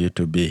safe for you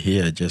to be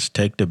here. Just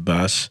take the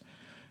bus,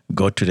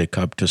 go to the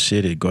capital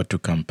city, go to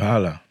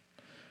Kampala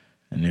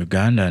in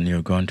Uganda, and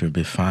you're going to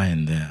be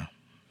fine there.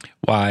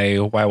 Why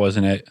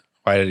wasn't it?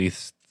 Why did he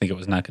think it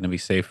was not going to be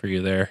safe for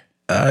you there?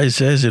 He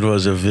says it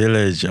was a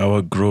village.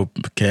 Our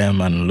group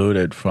came and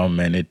looted from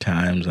many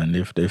times, and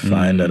if they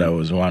find that I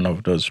was one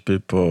of those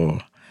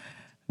people,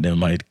 they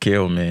might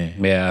kill me.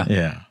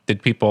 Yeah.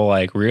 Did people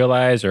like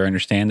realize or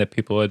understand that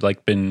people had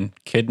like been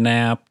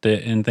kidnapped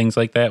and things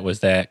like that? Was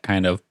that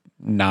kind of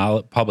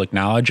public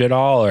knowledge at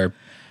all, or?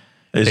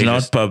 It's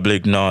not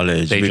public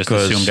knowledge. They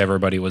because just assumed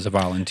everybody was a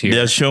volunteer. They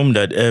assumed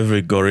that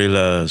every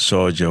guerrilla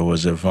soldier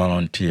was a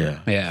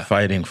volunteer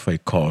fighting for a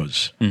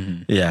cause.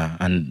 Mm-hmm. Yeah,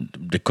 and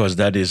because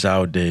that is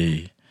how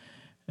they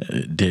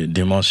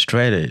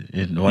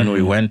demonstrated. When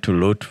we went to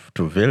loot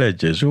to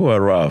villages, we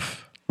were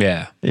rough.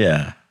 Yeah.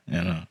 Yeah,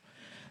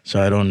 So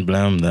I don't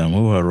blame them.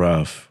 We were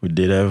rough. We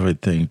did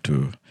everything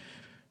to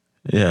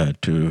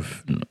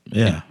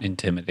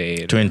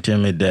intimidate. To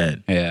intimidate.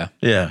 Yeah.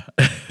 Yeah.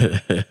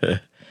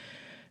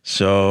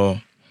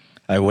 So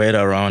I wait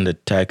around the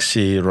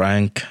taxi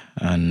rank,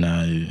 and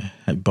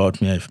I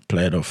bought me a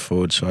plate of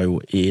food. So I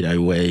eat, I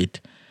wait,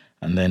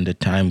 and then the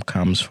time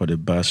comes for the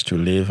bus to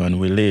leave,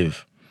 and we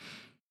leave.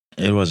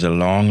 It was a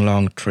long,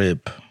 long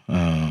trip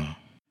to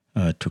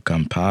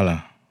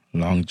Kampala,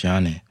 long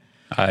journey.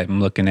 I'm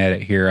looking at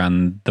it here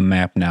on the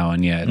map now,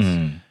 and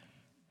it's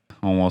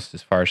almost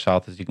as far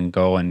south as you can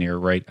go, and you're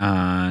right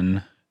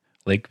on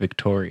Lake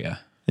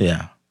Victoria.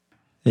 Yeah.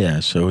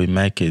 So we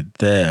make it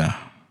there.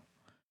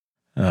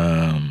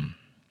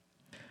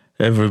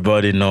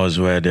 Everybody knows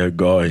where they're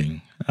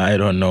going. I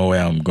don't know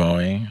where I'm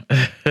going.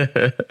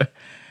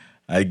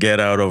 I get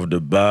out of the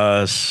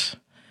bus.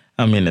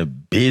 I'm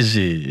in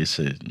it's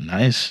a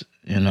nice,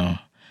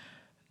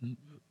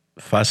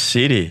 fast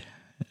city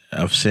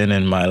I've seen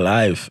in my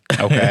life.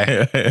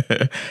 Okay.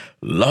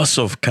 Lots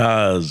of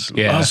cars,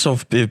 lots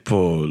of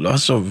people,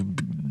 lots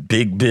of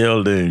big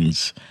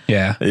buildings.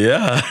 Yeah.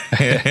 Yeah.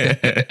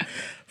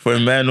 For a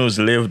man who's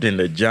lived in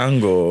the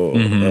jungle,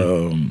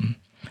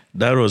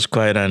 that was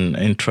quite an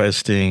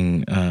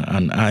interesting,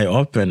 an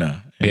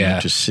eye-opener.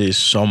 To see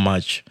so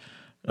much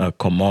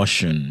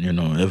commotion.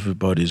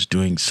 Everybody's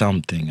doing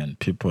something, and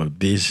people are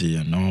busy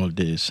and all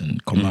this,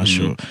 and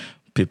commercial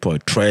people are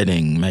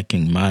trading,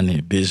 making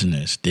money,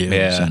 business deals.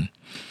 Yeah. And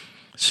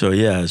so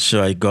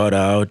I got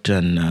out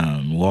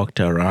and walked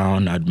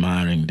around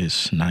admiring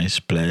this nice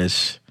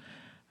place.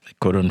 I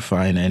couldn't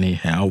find any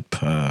help.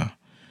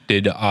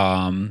 Did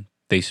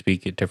they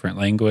speak a different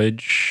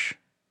language?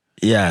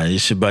 Yeah,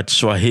 but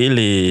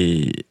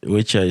Swahili,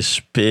 which I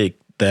speak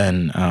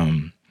then,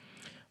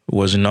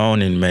 was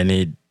known in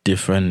many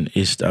different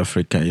East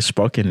Africa. It's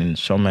spoken in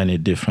so many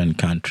different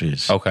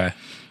countries. Okay.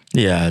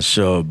 Yeah,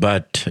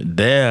 but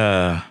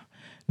there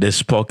they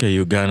spoke a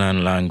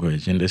Ugandan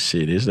language in the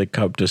city. It's the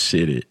capital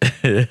city.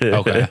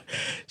 Okay.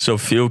 So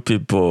few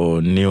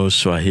people knew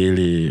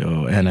Swahili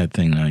or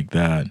anything like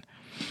that.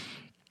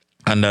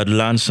 And I'd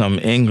learned some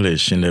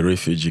English in the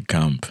refugee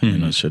camp,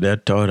 so they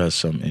taught us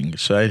some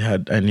English. So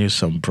I knew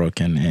some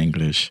broken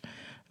English.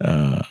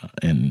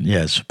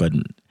 But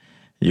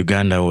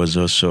Uganda was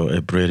also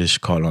a British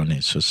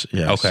colony. So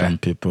some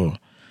people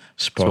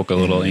spoke a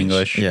little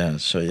English.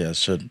 So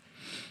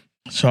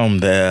I'm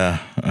there.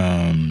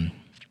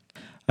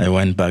 I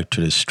went back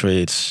to the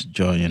streets,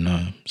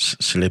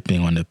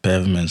 sleeping on the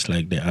pavements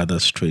like the other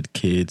street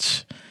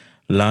kids.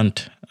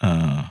 Learned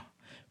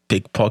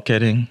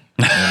pickpocketing.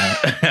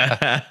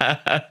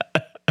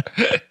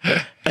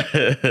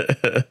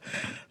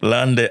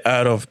 Learn the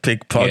art of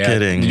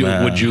pickpocketing.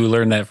 Yeah. Would you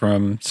learn that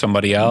from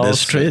somebody else? The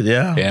street,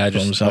 just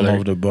from some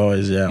of the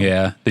boys,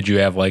 Yeah. Did you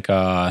have like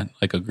a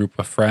group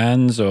of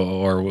friends,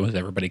 or was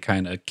everybody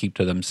kind of keep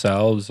to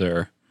themselves,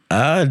 or?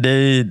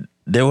 They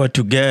were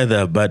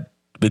together, but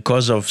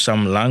because of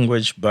some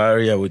language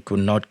barrier, we could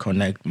not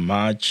connect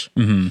much.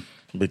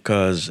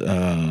 Because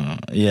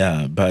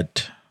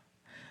but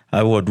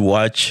I would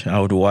watch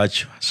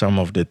some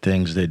of the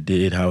things they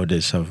did, how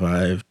they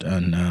survived,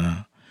 and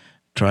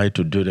try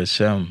to do the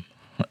same.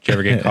 Did you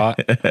ever get caught?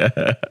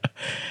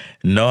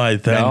 No, I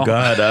thank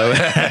God.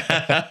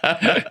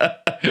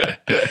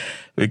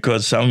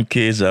 Because some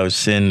kids I've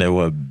seen, they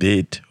were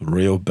beat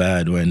real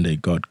bad when they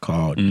got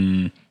caught.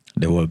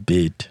 They were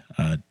beat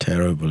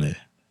terribly,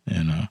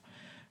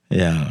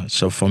 Yeah,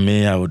 so for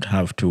me, I would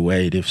have to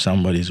wait if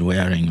somebody's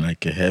wearing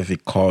like a heavy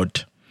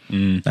coat,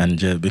 and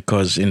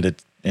because in the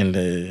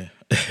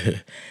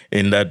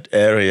in that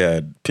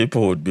area,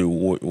 people would be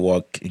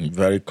walking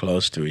very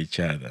close to each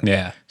other.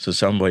 Yeah. So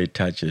somebody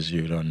touches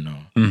you don't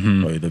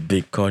know. Or the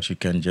big coat, you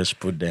can just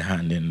put the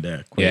hand in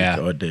there quick. Yeah.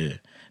 Or the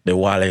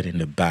wallet in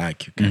the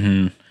back, you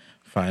can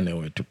find a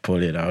way to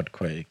pull it out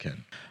quick.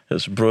 And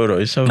it's brutal.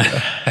 It's so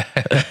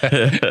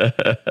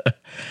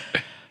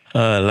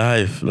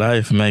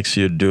life makes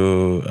you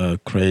do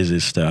crazy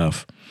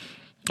stuff.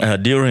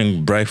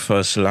 During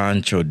breakfast,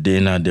 lunch, or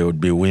dinner, there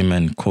would be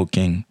women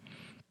cooking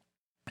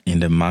in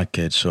the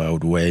market. So I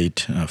would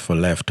wait for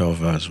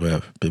leftovers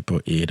where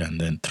people eat and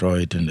then throw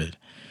it in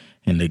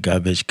the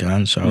garbage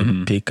can. So I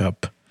would pick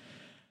up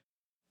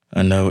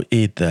and I would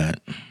eat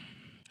that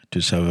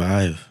to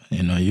survive.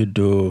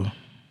 You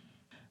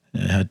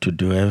had to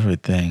do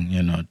everything,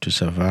 to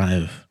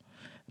survive.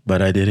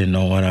 But I didn't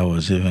know what I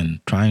was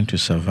even trying to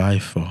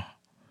survive for.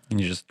 And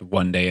you just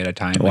one day at a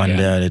time. One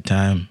day at a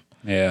time.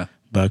 Yeah.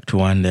 Back to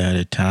one day at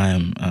a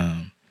time.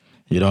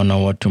 You don't know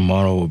what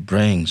tomorrow will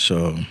bring.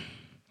 So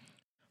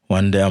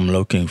one day I'm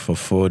looking for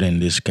food in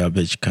this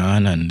garbage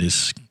can, and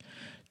this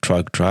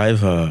truck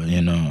driver,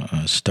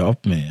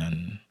 stopped me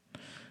and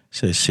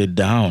said, "Sit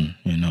down."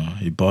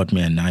 He bought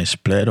me a nice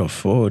plate of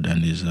food,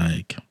 and he's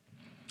like,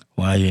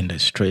 "Why are you in the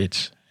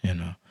streets?"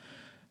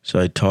 So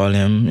I told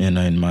him,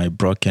 in my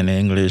broken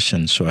English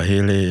and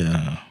Swahili,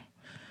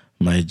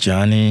 my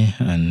journey,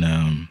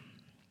 and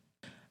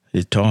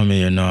he told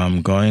me,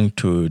 I'm going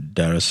to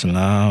Dar es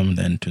Salaam,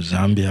 then to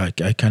Zambia.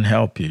 I can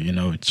help you.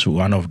 It's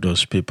one of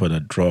those people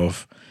that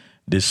drove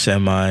these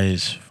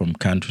semis from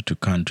country to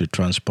country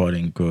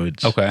transporting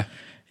goods. Okay.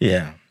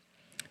 Yeah.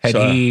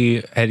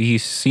 Had he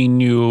seen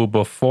you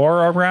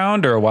before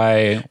around, or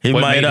why? He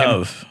might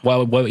have.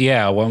 Well,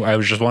 I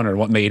was just wondering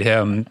what made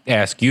him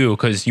ask you,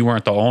 because you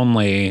weren't the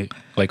only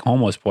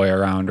homeless boy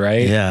around,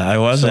 right? Yeah, I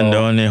wasn't the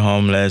only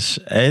homeless.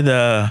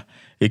 Either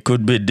it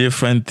could be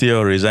different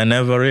theories. I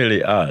never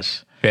really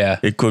asked. Yeah.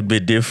 It could be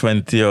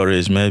different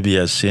theories. Maybe he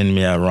has seen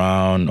me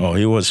around, or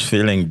he was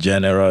feeling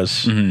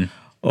generous.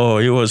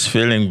 Or he was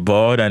feeling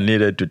bored and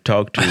needed to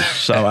talk to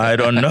some, I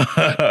don't know.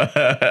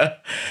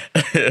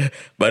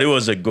 But he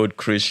was a good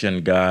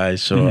Christian guy,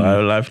 so I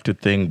would like to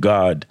think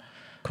God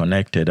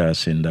connected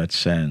us in that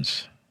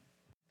sense.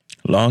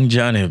 Long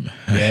journey.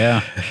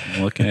 Yeah,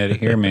 I'm looking at it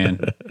here, man.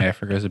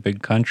 Africa's a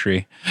big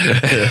country.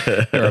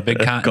 Or a big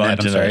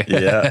continent, I'm sorry.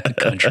 Yeah.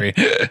 Country.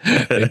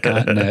 Big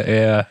continent,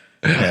 yeah.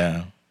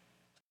 Yeah.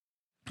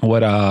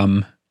 What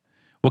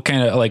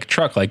kind of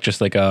truck?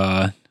 Just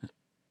a...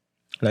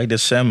 Like the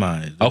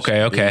semi.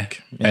 Okay. Big,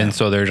 yeah. And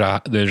so there's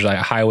a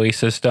highway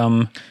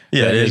system.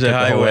 Yeah, there's a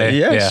highway.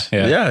 Yes.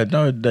 Yeah.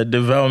 No, the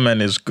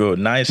development is good.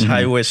 Nice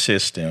highway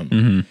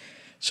system.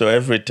 So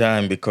every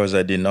time, because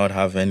I did not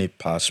have any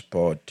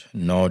passport,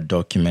 no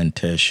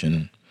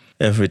documentation,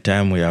 every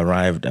time we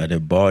arrived at the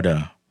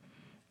border,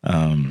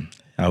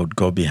 I would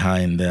go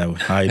behind there,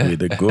 hide with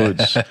the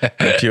goods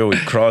until we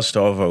crossed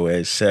over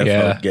where it's safe.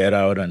 I would get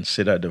out and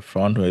sit at the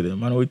front with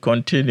them, and we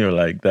continue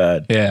like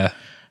that. Yeah.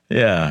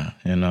 Yeah,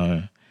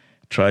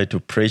 try to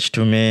preach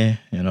to me,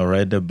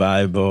 read the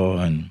Bible,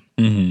 and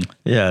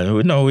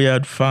we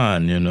had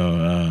fun,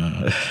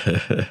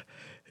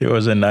 He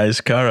was a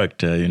nice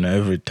character,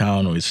 every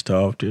town we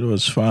stopped, it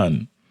was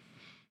fun.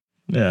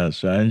 Yeah,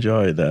 so I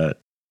enjoyed that.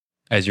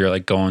 As you're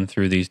going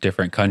through these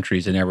different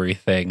countries and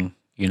everything,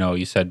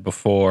 you said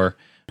before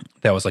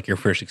that was your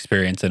first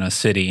experience in a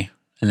city,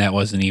 and that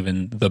wasn't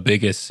even the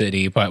biggest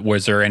city, but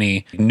was there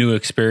any new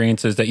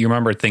experiences that you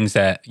remember, things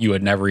that you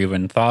had never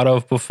even thought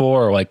of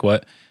before, or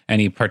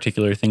any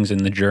particular things in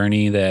the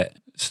journey that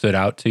stood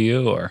out to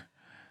you, or?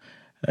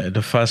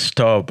 The first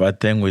stop, I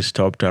think we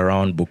stopped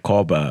around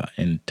Bukoba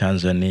in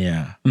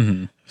Tanzania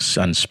and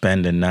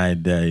spent the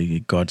night there. We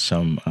got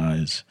some,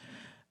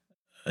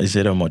 is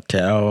it a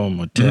motel,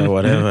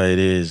 whatever it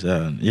is.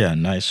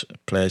 Nice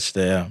place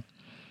there.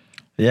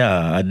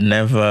 Yeah, I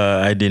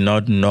did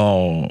not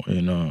know,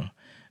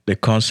 the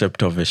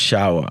concept of a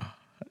shower.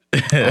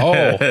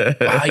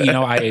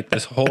 I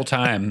this whole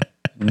time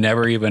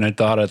never even had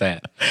thought of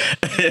that.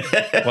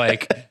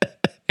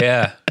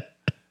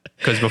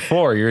 Because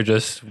before you're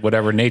just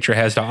whatever nature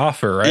has to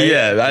offer, right?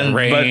 Yeah,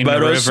 rain, but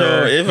the also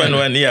river. even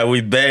when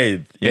we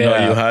bathed, you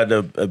had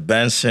a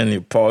basin,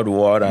 you poured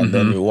water, and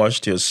then you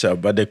washed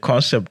yourself. But the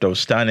concept of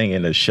standing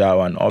in the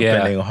shower and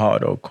opening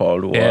hot or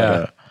cold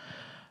water,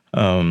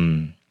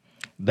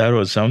 that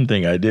was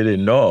something I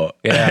didn't know.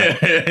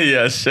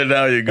 Yeah. So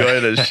now you go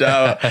in the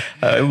shower.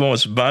 I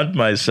almost burnt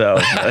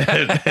myself.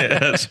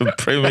 That's so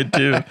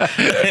primitive.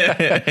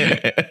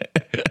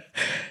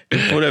 You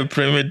put a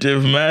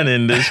primitive man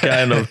in this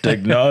kind of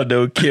technology,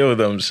 they'll kill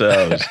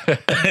themselves.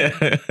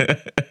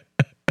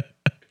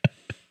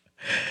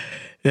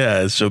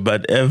 Yeah,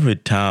 but every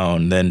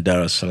town, then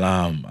Dar es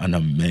Salaam, an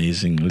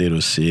amazing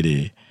little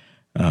city.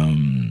 Now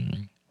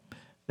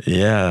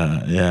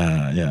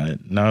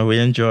we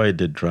enjoyed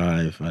the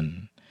drive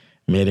and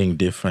meeting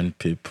different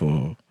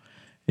people.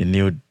 He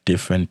knew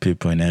different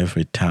people in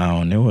every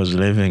town. He was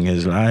living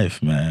his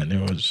life, man.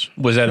 It was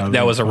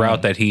that was a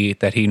route that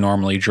he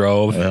normally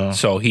drove,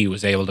 so he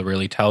was able to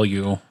really tell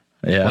you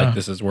Yeah. Like,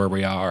 this is where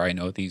we are. I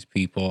know these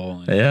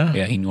people. And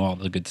Yeah. he knew all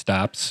the good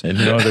stops. He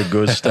knew all the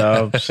good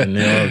stuff, he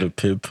knew all the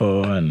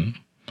people and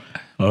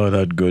all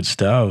that good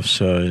stuff.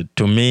 So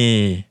to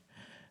me,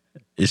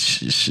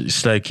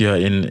 it's like you're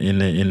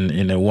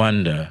in a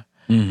wonder.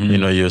 Mm-hmm. You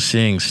know, you're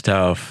seeing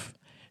stuff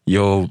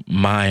your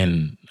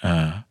mind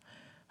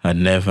had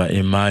never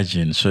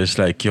imagined. So it's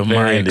like your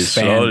mind is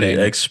slowly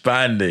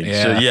expanding.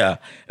 Yeah. So yeah,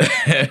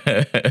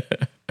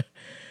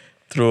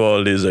 through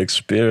all these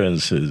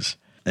experiences,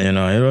 you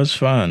know, it was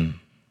fun.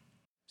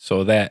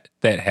 So that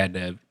had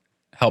to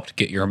help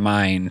get your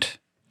mind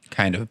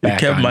kind of back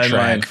It kept on my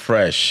track. mind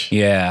fresh.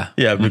 Yeah.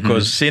 Yeah,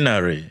 because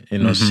scenery, you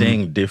know,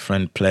 seeing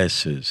different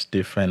places,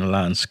 different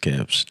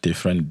landscapes,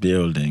 different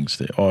buildings,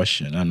 the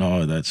ocean and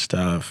all that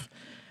stuff.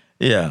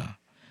 Yeah,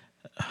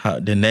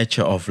 the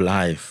nature of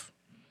life.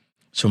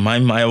 So my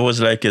mind was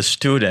like a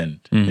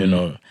student, you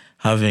know,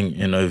 having,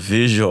 you know, a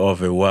visual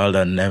of a world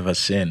I'd never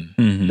seen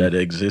that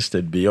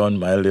existed beyond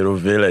my little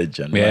village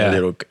and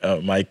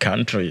my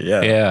country.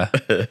 Yeah. Yeah.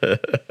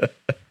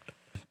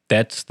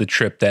 That's the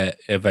trip that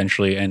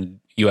eventually, and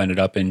you ended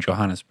up in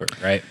Johannesburg,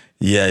 right?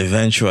 Yeah,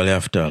 eventually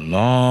after a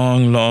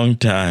long, long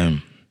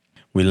time,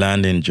 we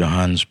landed in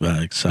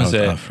Johannesburg, South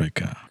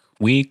Africa.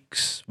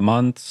 Weeks,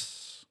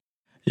 months?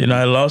 You know,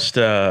 I lost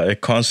a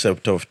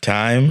concept of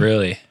time.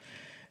 Really?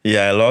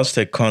 Yeah, I lost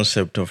a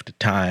concept of the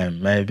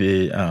time,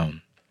 maybe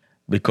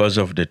because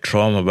of the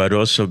trauma, but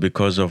also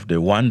because of the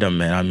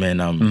wonderment. I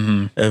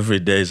mean, every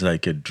day is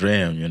like a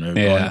dream, you know,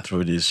 going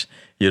through this.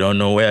 You don't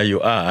know where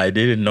you are. I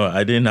didn't know.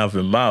 I didn't have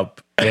a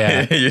map.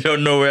 Yeah. You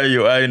don't know where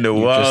you are in the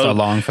world. Just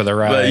along for the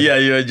ride. But yeah,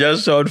 you're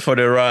just out for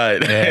the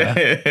ride.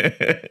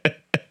 Yeah.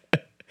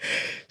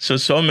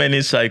 So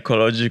many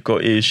psychological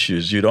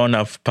issues. You don't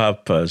have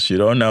purpose. You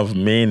don't have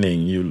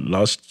meaning. You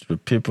lost the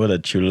people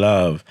that you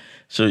love.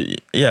 So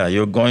yeah,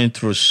 you're going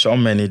through so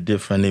many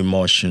different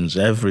emotions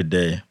every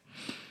day.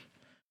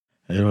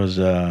 It was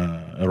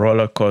a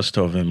roller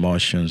coaster of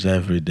emotions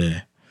every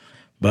day.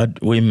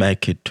 But we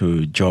make it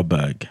to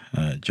Joburg,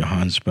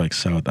 Johannesburg,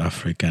 South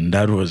Africa, and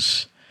that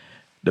was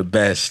the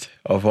best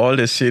of all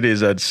the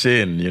cities I'd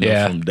seen, you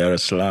know, from Dar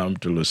es Salaam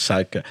to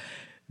Lusaka.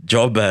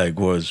 Joburg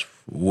was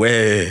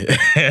way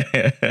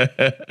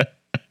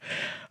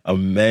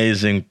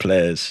amazing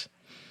place.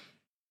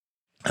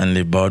 And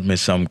they bought me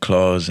some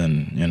clothes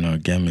and, you know,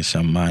 gave me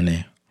some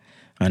money.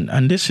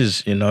 And this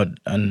is, you know,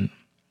 and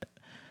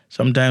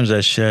sometimes I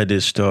share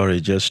this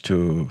story just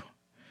to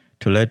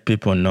let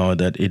people know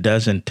that it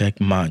doesn't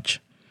take much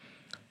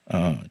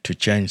to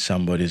change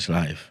somebody's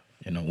life.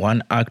 You know,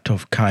 one act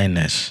of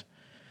kindness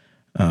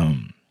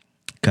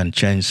can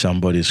change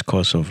somebody's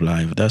course of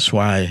life. That's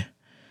why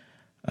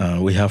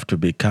we have to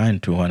be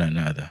kind to one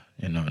another.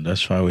 You know,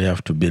 that's why we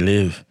have to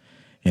believe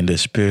in the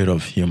spirit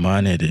of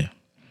humanity.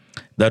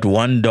 That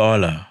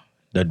 $1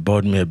 that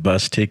bought me a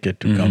bus ticket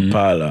to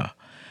Kampala,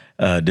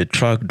 the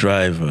truck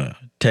driver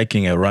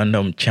taking a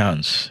random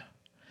chance.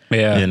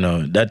 Yeah. You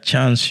know, that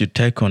chance you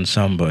take on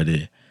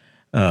somebody.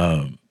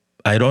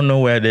 I don't know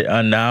where they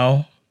are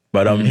now,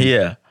 but I'm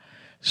here.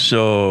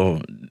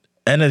 So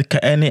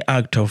any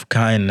act of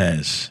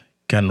kindness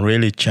can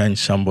really change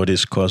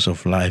somebody's course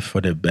of life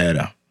for the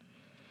better.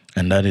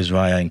 And that is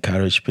why I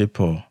encourage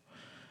people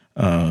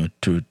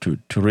to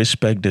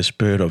respect the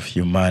spirit of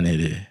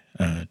humanity,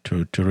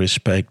 to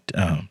respect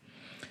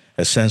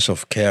a sense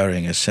of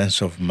caring, a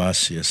sense of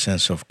mercy, a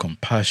sense of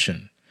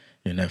compassion,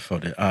 you know, for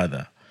the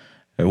other.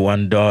 A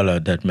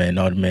 $1 that may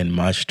not mean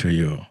much to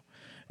you,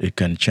 it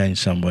can change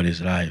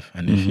somebody's life.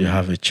 And if you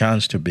have a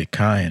chance to be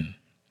kind,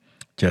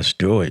 just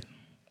do it.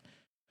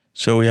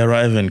 So we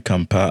arrived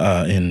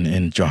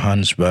in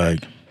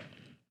Johannesburg,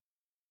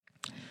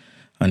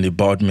 and he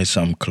bought me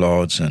some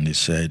clothes, and he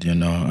said, you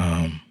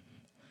know,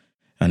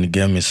 and he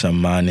gave me some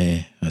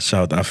money,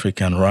 South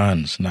African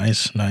rands,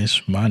 nice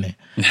money.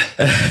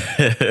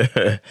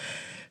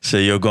 So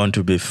you're going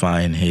to be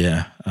fine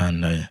here.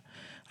 And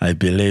I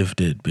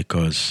believed it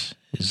because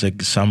it's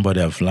like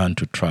somebody I've learned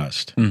to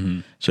trust.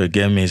 So he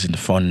gave me his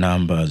phone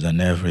numbers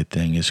and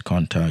everything, his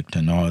contact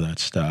and all that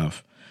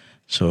stuff.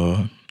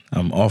 So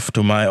I'm off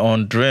to my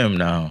own dream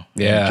now.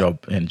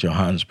 In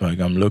Johannesburg.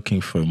 I'm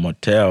looking for a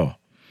motel.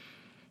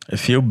 A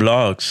few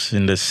blocks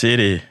in the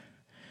city,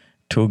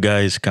 two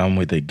guys come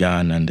with a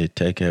gun and they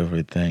take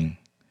everything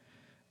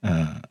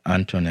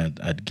Anton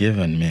had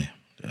given me,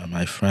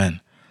 my friend.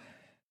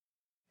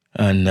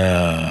 And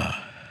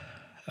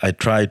I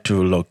tried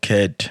to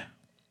locate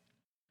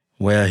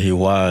where he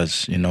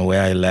was, you know,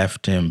 where I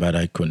left him, but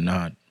I could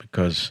not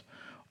because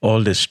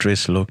all the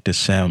streets looked the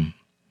same.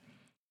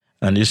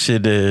 And you see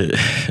the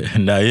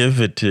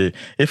naivety.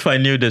 If I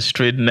knew the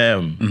street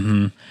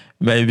name,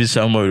 maybe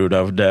somebody would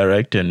have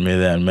directed me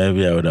there and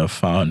maybe I would have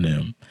found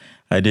him.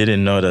 I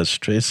didn't know that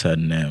streets had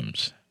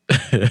names.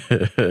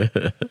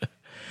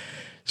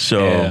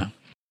 So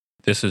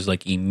this is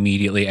like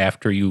immediately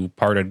after you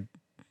parted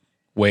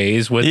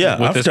ways with this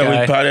guy? After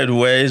we parted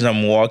ways,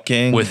 I'm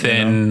walking.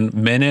 Within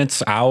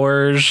minutes,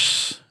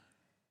 hours?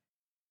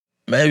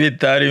 Maybe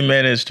 30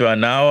 minutes to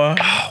an hour.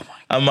 Oh,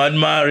 my I'm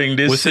admiring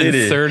this Within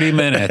city. 30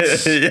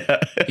 minutes, Yeah.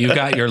 you've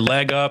got your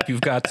leg up,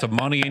 you've got some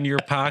money in your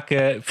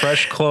pocket,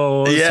 fresh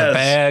clothes, Yes. a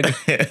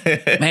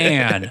bag.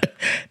 Man,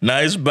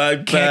 Nice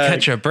backpack. can't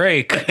catch a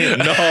break.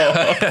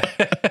 No.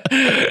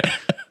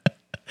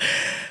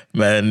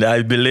 Man,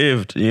 I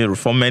believed,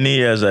 for many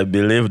years, I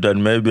believed that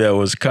maybe I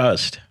was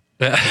cursed.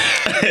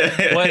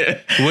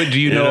 What do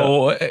you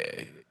know?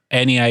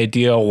 Any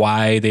idea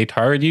why they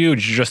targeted you?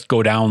 Did you just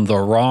go down the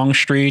wrong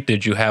street?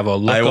 Did you have a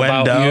look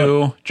about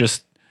you?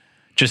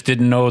 Just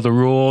didn't know the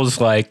rules,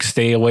 like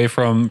stay away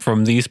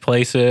from these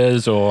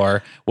places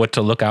or what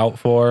to look out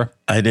for?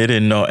 I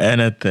didn't know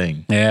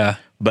anything. Yeah.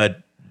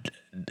 But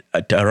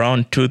at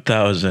around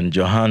 2000,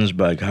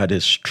 Johannesburg had a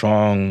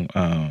strong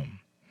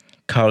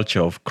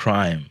culture of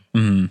crime.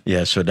 Mm-hmm.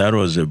 Yeah, so that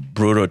was a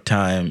brutal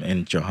time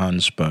in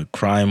Johannesburg.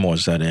 Crime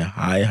was at a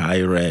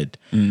high rate.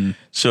 Mm.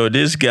 So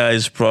these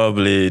guys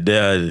probably,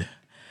 they're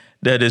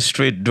the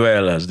street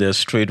dwellers. They're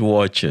street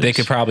watchers. They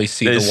could probably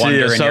see the wonder in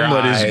your eyes.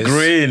 Somebody's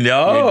green.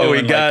 Oh,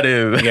 we got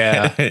him.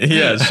 Yeah.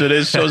 Yeah, so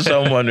they saw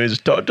someone who's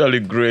totally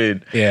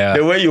green. Yeah.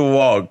 The way you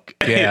walk.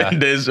 Yeah.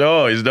 It's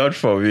not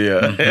from here.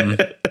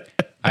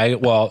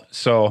 Mm-hmm.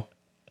 So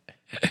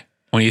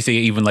when you see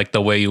even like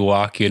the way you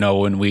walk,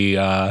 when we,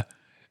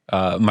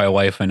 my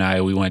wife and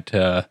I, we went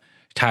to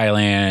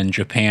Thailand,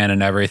 Japan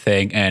and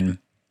everything. And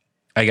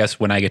I guess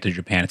when I get to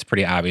Japan, it's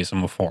pretty obvious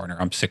I'm a foreigner.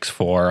 I'm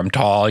 6'4", I'm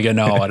tall, I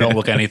don't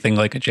look anything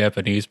like a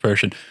Japanese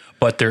person.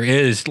 But there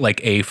is like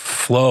a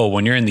flow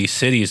when you're in these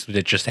cities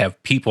that just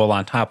have people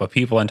on top of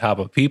people on top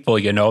of people,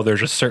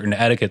 there's a certain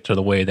etiquette to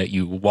the way that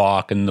you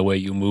walk and the way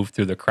you move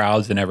through the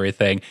crowds and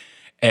everything.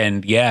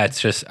 And yeah,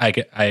 it's just,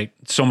 I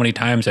so many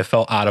times I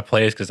felt out of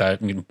place because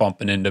I'm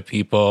bumping into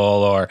people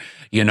or,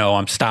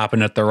 I'm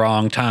stopping at the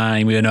wrong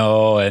time,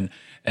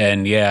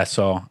 and yeah,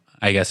 so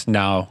I guess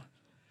now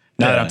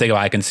that I'm thinking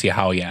about it, I can see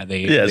how,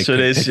 they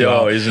see,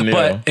 isn't it?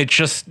 But it's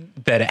just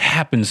that it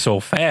happens so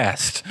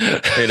fast.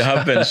 It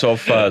happens so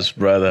fast,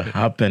 brother.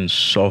 Happens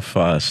so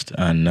fast.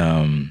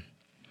 And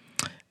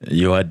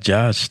you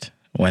adjust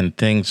when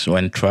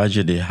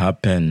tragedy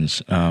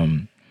happens.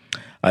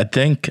 I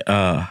think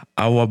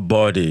our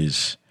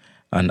bodies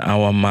and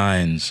our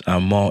minds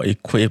are more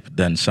equipped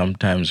than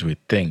sometimes we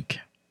think.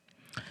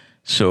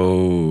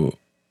 So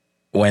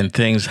when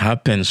things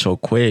happen so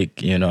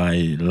quick,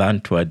 I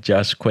learned to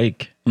adjust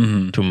quick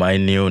to my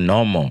new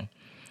normal.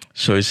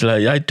 So it's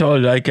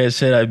like I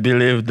said, I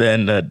believe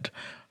then that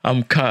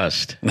I'm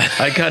cursed.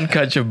 I can't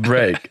catch a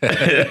break.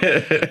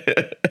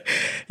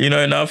 In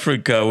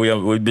Africa,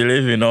 we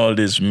believe in all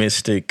this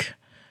mystic.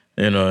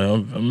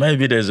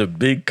 Maybe there's a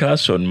big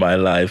curse on my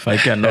life. I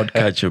cannot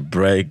catch a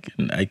break.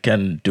 I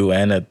can't do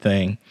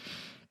anything.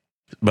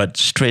 But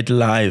street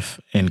life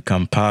in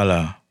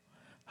Kampala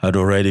had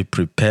already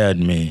prepared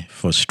me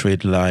for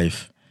street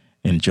life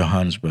in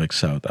Johannesburg,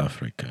 South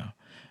Africa.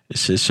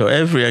 So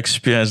every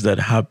experience that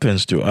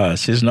happens to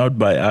us is not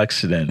by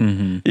accident.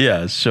 Mm-hmm.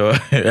 Yeah, so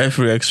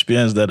every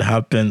experience that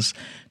happens,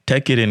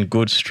 take it in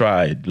good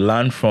stride,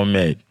 learn from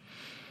it.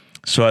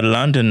 So I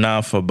learned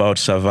enough about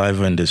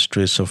surviving the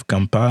streets of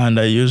Kampala, and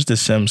I used the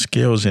same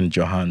skills in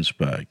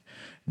Johannesburg.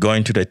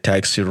 Going to the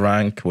taxi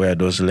rank where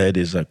those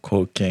ladies are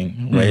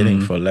cooking,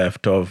 waiting for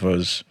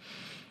leftovers.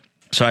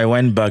 So I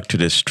went back to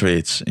the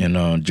streets.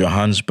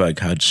 Johannesburg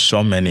had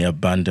so many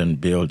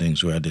abandoned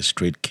buildings where the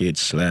street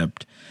kids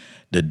slept.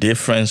 The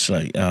difference,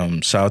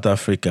 South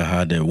Africa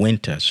had a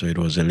winter, so it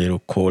was a little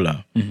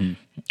cooler.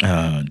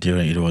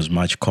 It was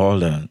much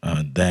colder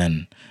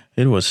then.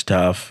 It was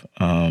tough.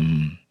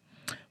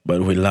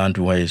 But we learned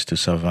ways to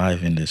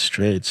survive in the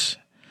streets.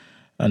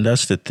 And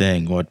that's the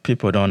thing. What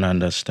people don't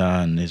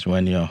understand is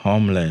when you're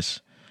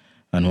homeless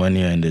and when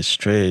you're in the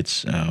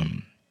streets,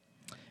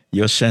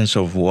 your sense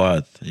of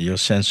worth, your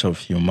sense of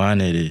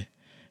humanity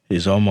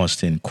is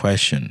almost in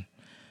question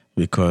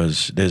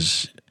because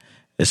there's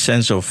a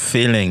sense of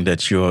feeling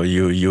that you're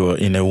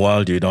in a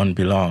world you don't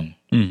belong.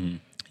 Mm-hmm.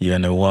 You're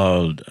in a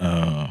world,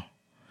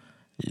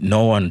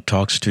 no one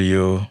talks to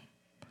you,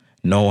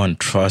 no one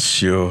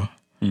trusts you.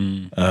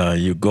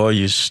 You go,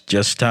 you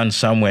just stand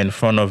somewhere in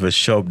front of a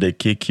shop, they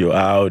kick you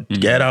out.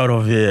 Get out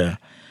of here.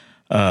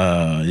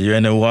 You're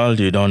in a world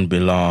you don't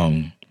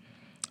belong.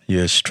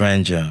 You're a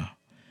stranger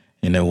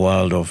in a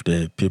world of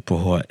the people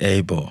who are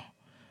able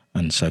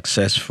and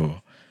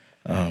successful.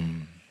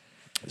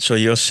 So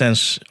your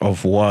sense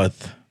of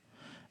worth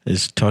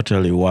is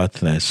totally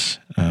worthless.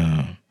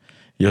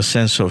 Your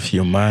sense of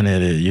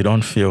humanity, you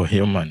don't feel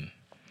human.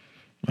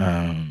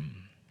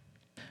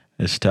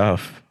 It's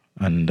tough.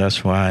 And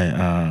that's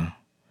why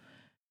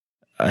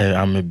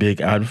I'm a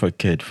big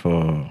advocate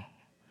for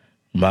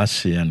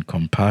mercy and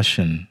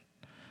compassion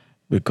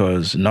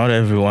because not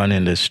everyone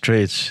in the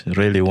streets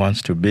really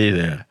wants to be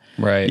there.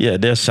 Right. Yeah,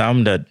 there's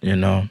some that,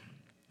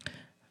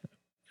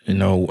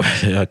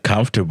 are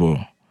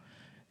comfortable,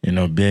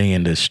 being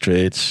in the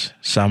streets.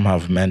 Some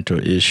have mental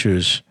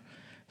issues.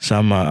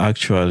 Some are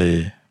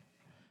actually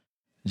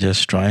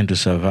just trying to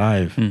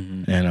survive,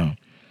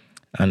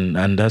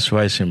 And that's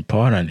why it's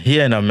important.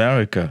 Here in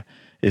America,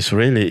 it's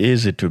really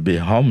easy to be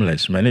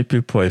homeless. Many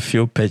people a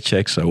few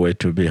paychecks away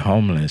to be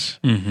homeless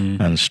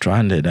and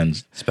stranded.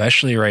 And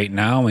especially right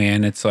now,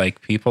 man, it's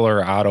like people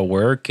are out of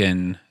work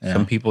and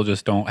some people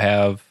just don't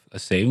have a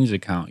savings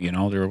account.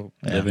 They're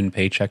living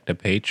paycheck to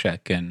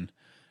paycheck. And,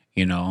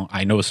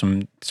 I know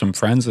some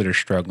friends that are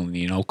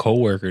struggling,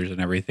 coworkers and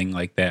everything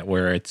like that,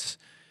 where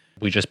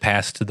we just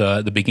passed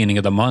the beginning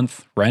of the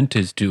month, rent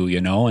is due,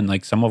 and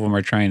like some of them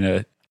are trying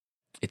to.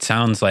 It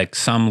sounds like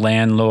some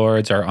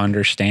landlords are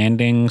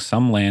understanding,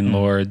 some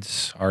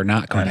landlords are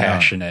not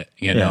compassionate,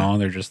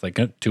 they're just like,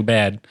 too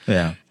bad.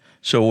 Yeah.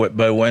 So,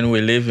 but when we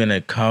live in a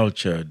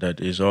culture that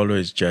is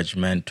always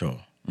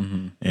judgmental,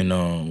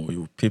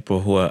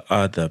 people who are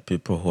other,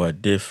 people who are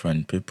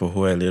different, people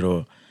who are a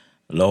little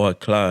lower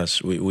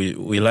class,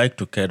 we like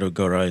to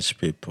categorize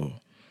people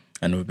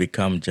and we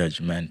become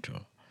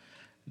judgmental.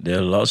 There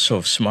are lots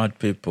of smart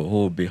people who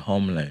will be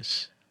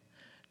homeless.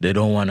 They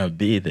don't want to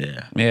be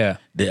there. Yeah.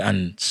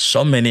 And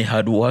so many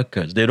hard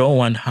workers. They don't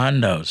want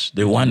handouts.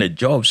 They want a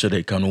job so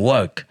they can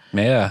work.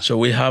 Yeah. So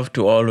we have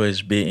to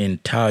always be in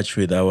touch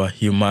with our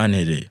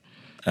humanity.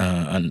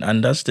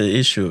 And that's the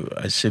issue.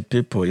 I see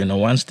people,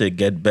 once they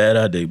get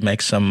better, they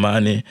make some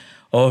money,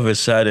 all of a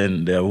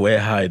sudden they're way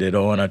high. They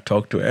don't want to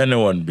talk to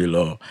anyone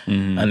below.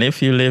 And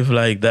if you live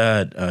like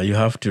that, you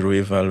have to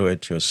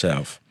reevaluate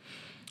yourself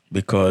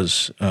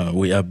because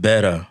we are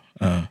better.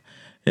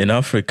 In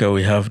Africa,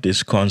 we have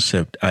this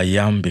concept, I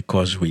am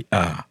because we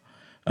are,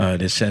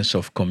 the sense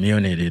of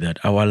community that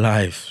our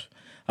lives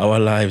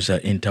are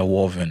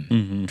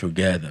interwoven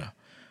together.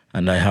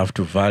 And I have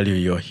to value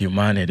your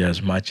humanity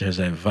as much as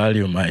I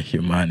value my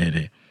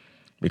humanity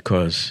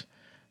because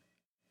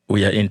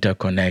we are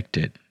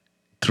interconnected.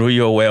 Through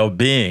your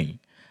well-being,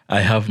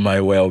 I have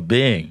my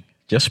well-being.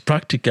 Just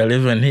practical,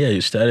 even here,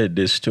 you started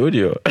this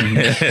studio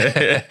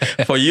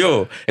for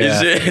you.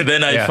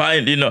 Then I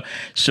find,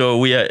 so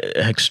we are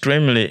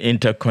extremely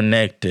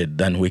interconnected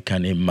than we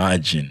can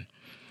imagine.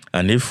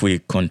 And if we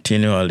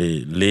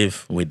continually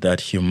live with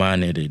that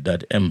humanity,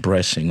 that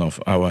embracing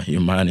of our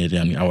humanity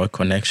and our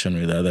connection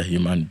with other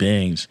human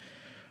beings,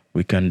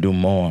 we can do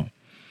more.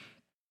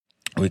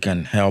 We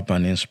can help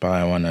and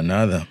inspire one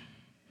another.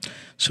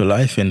 So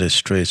life in the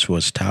streets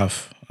was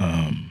tough,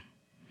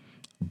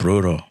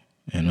 brutal.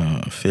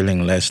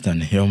 Feeling less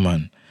than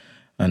human.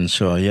 And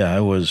so, I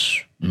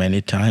was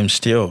many times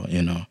still,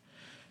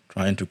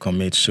 trying to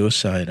commit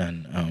suicide.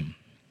 And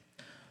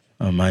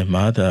my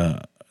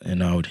mother,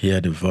 I would hear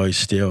the voice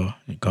still,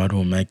 God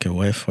will make a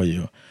way for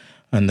you.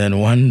 And then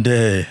one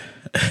day,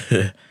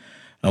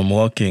 I'm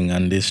walking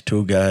and these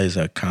two guys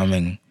are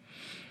coming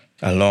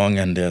along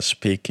and they're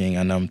speaking.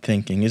 And I'm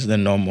thinking, it's the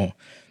normal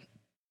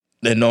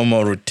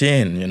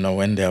routine,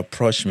 when they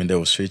approach me, they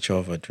will switch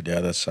over to the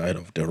other side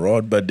of the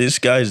road. But these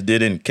guys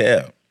didn't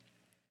care.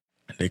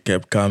 They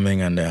kept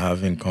coming and they're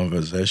having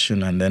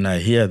conversation. And then I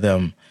hear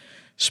them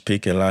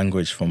speak a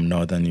language from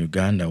northern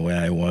Uganda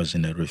where I was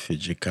in a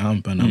refugee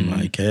camp. And I'm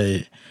like,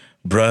 hey,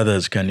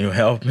 brothers, can you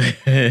help me?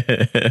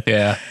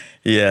 Yeah.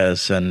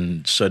 Yes.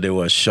 And so they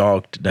were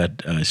shocked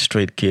that a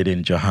street kid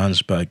in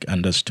Johannesburg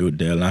understood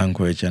their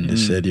language. And they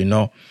said,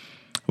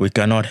 we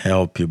cannot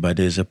help you, but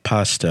there's a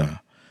pastor.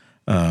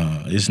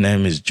 His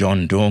name is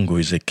John Dungu.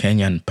 He's a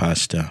Kenyan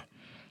pastor.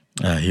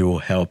 He will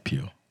help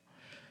you.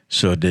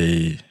 So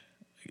they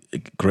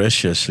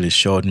graciously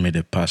showed me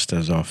the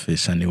pastor's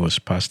office, and he was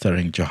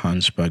pastoring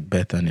Johannesburg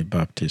Bethany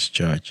Baptist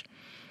Church.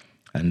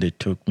 And they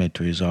took me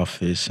to his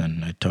office,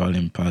 and I told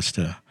him,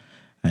 Pastor,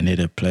 I need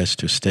a place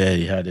to stay.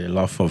 He had a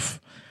loaf of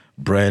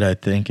bread, I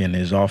think, in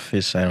his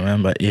office. I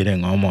remember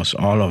eating almost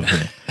all of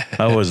it.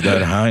 I was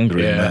that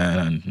hungry,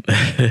 man.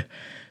 And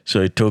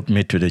so he took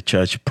me to the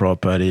church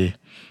property.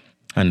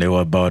 And there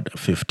were about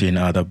 15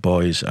 other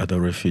boys,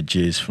 other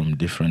refugees from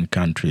different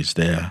countries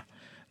there,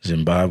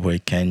 Zimbabwe,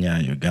 Kenya,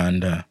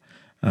 Uganda,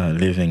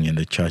 living in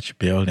the church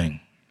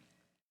building.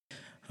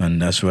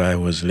 And that's where I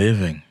was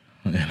living.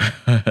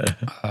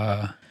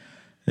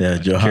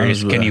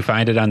 Johannesburg. Can you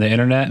find it on the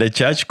internet? The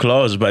church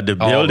closed, but the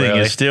building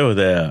is still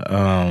there.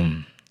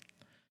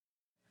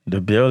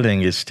 The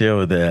building is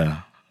still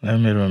there. Let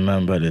me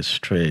remember the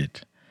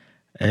street.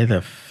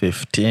 Either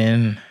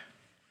 15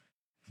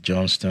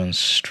 Johnston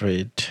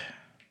Street.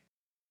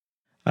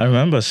 I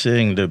remember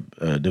seeing the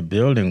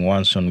building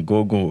once on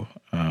Google.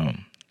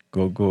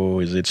 Google,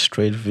 is it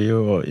Street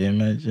View or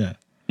Image? Yeah.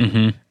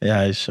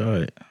 Yeah, I saw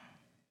it.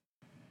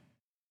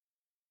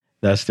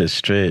 That's the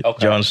street,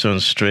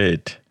 Johnson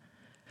Street.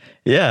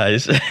 Yeah,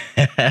 it's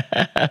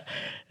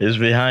it's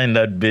behind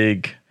that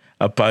big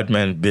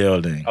apartment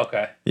building.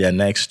 Okay. Yeah,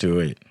 next to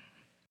it.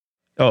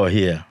 Oh,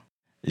 here.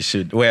 You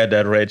see where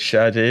that red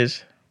shirt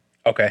is?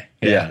 Okay.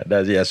 Yeah.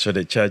 So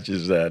the church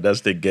is there.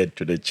 That's the gate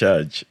to the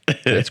church.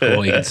 That's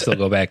cool. You can still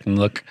go back and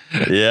look.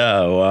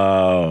 Yeah,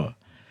 wow.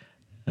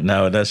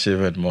 Now that's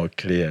even more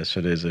clear.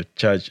 So there's a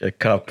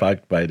car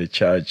parked by the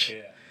church.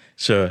 Yeah.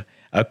 So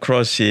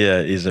across here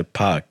is a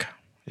park.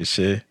 You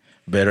see?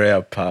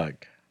 Berea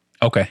Park.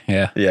 Okay,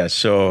 yeah. Yeah,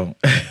 so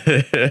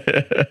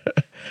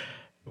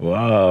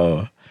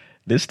wow.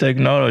 These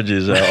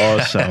technologies are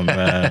awesome,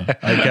 man.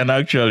 I can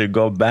actually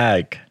go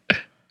back.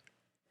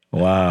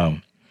 Wow.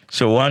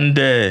 So one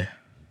day,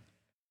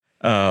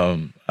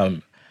 I'm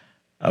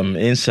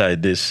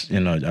inside this,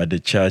 at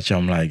the church.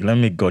 I'm like, let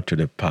me go to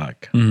the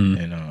park,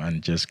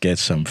 and just get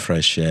some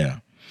fresh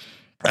air.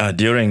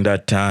 During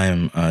that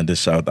time, the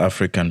South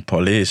African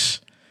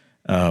police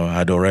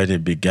had already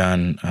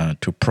begun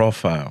to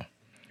profile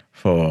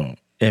for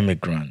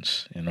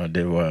immigrants.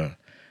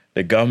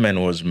 The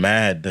government was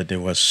mad that there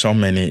were so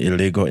many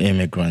illegal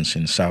immigrants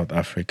in South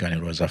Africa and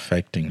it was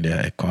affecting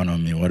their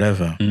economy,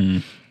 whatever.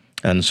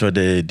 And so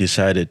they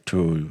decided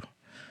to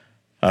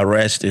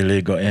arrest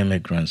illegal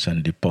immigrants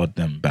and deport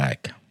them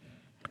back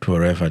to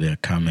wherever they're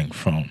coming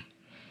from.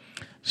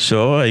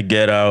 So I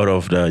get out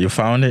of you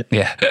found it?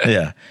 Yeah.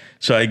 Yeah.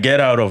 So I get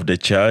out of the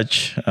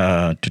church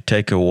to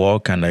take a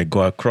walk and I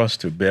go across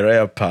to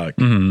Berea Park.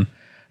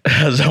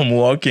 As I'm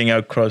walking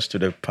across to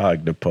the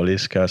park, the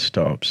police car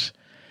stops.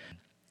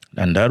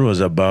 And that was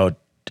about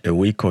a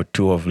week or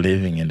two of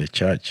living in the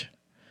church.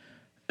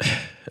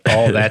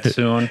 Oh, that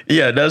soon?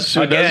 Yeah, that's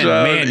soon. Again,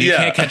 man, you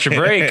can't catch a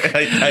break.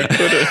 I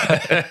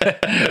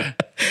couldn't.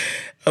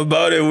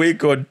 About a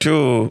week or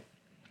two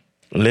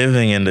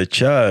living in the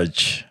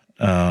church,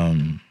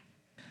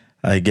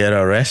 I get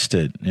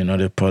arrested.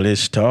 The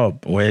police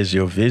stop. Where's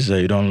your visa?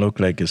 You don't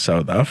look like a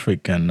South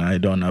African. I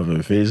don't have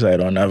a visa. I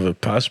don't have a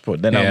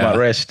passport. Then I'm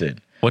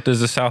arrested. What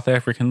does a South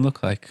African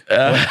look like?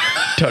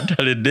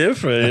 Totally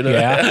different.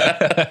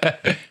 Yeah.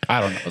 I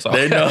don't know.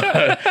 They know.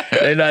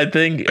 And I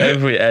think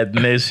every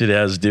ethnicity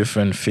has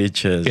different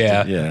features.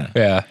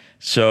 Yeah.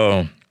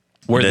 So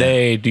were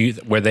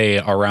they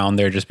around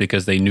there just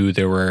because they knew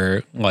there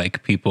were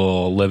like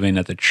people living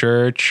at the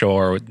church,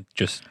 or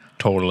just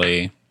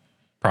totally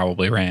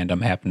probably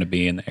random, happened to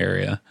be in the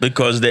area?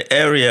 Because the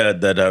area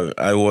that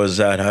I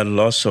was at had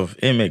lots of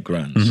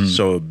immigrants.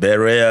 So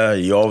Berea,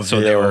 Yeovil.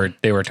 So they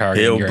were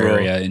targeting your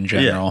area in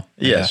general.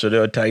 Yeah, so they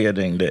were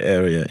targeting the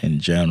area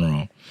in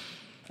general.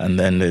 And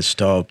then they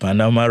stop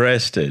and I'm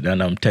arrested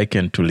and I'm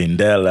taken to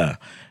Lindela.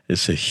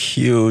 It's a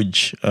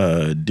huge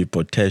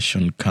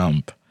deportation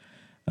camp.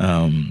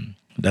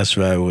 That's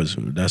where we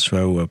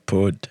were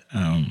put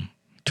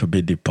to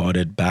be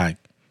deported back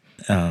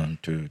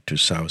to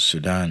South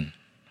Sudan.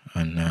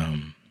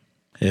 And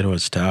it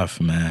was tough,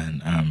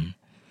 man.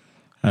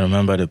 I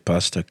remember the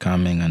pastor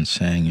coming and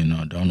saying,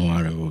 don't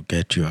worry, we'll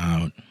get you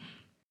out.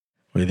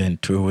 Within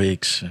 2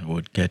 weeks,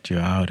 we'll get you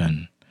out.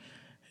 And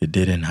it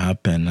didn't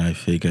happen. I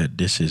figured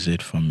this is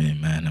it for me,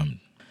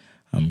 man.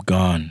 I'm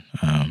gone.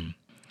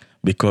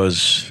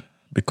 Because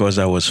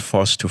I was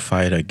forced to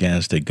fight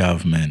against the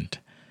government.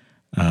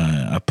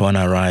 Upon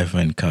arrival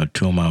in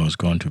Khartoum, I was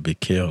going to be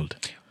killed.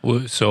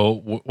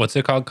 So what's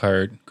it called?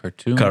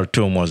 Khartoum?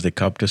 Khartoum was the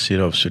capital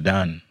city of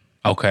Sudan.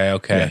 Okay.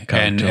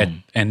 Yeah,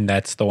 and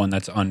that's the one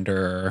that's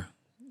under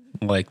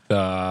like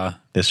the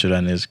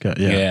Sudanese.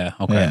 Yeah.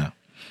 Okay. Yeah.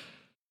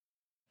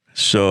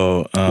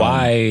 So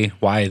why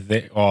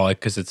they? Oh,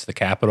 because it's the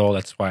capital.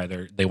 That's why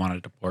they want to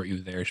deport you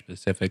there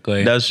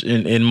specifically. That's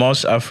in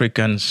most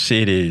African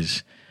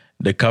cities.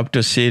 The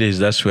capital cities,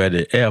 that's where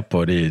the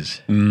airport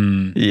is.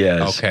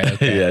 Yes. Okay.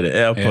 Yeah, the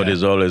airport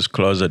is always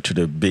closer to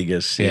the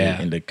biggest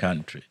city in the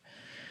country.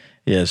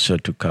 Yeah, so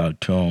to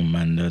Khartoum,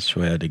 and that's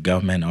where the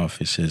government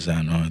offices are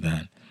and all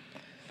that.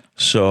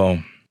 So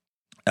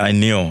I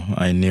knew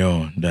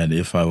that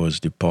if I was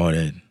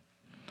deported,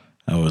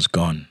 I was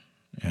gone,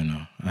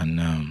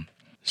 And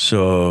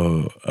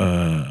so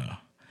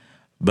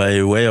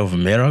by way of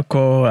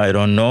miracle, I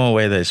don't know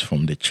whether it's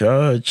from the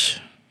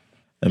church,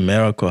 a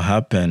miracle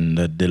happened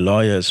that the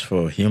lawyers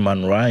for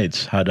human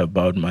rights heard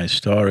about my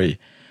story.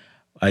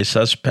 I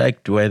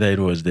suspect whether it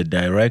was the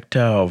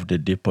director of the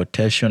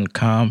deportation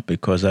camp,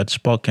 because I'd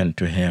spoken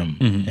to him.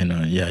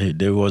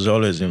 He was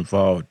always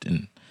involved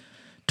in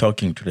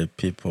talking to the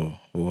people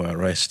who were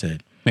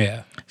arrested.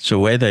 Yeah. So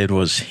whether it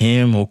was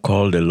him who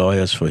called the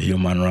lawyers for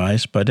human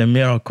rights, but a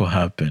miracle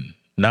happened.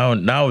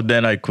 Now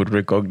then I could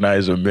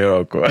recognize a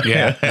miracle.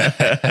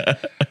 Yeah.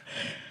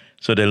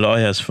 So the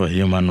lawyers for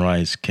human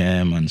rights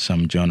came and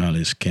some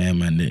journalists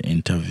came and they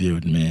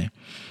interviewed me.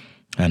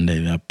 And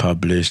they have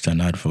published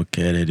and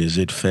advocated, is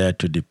it fair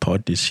to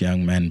deport this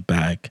young man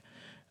back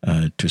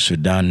to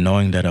Sudan,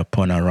 knowing that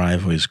upon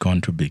arrival he's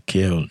going to be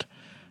killed?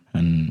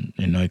 And,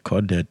 it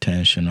caught the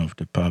attention of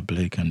the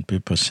public and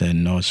people said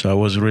no. So I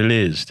was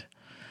released.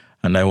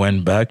 And I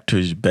went back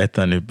to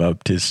Bethany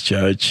Baptist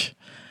Church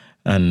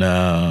and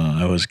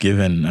I was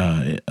given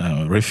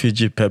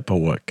refugee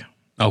paperwork.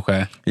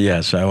 Okay.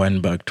 Yeah, so I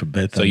went back to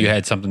Bethany. So you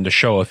had something to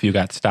show if you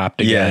got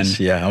stopped again. Yes,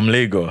 yeah, I'm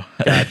legal.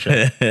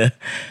 Gotcha.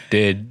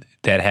 Did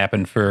that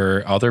happen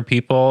for other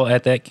people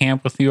at that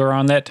camp with you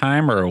around that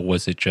time, or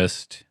was it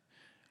just,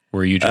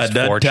 were you just at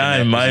that fortunate?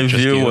 time, my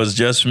view was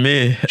just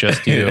me.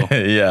 Just you.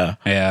 Yeah.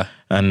 Yeah.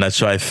 And that's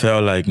why I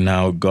felt like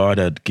now God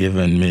had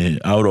given me,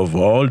 out of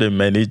all the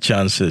many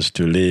chances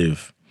to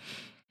live,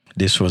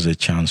 this was a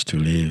chance to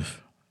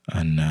live.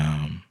 And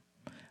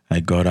I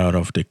got out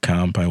of the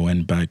camp. I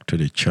went back to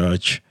the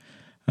church.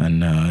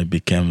 And I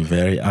became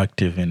very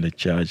active in the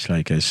church.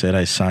 Like I said,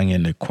 I sang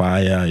in the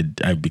choir.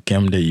 I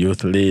became the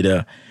youth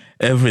leader.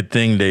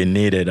 Everything they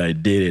needed, I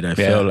did it. I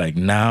felt like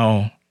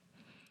now,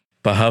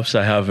 perhaps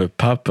I have a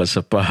purpose.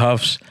 Or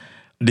perhaps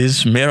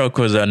these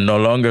miracles are no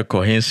longer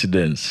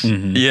coincidence.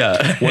 Mm-hmm.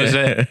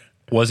 Yeah.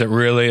 Was it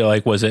really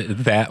like, was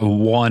it that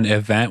one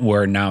event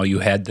where now you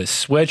had this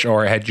switch,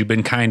 or had you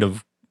been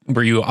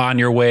were you on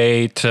your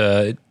way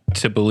to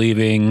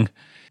believing,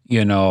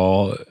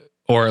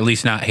 or at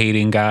least not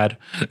hating God?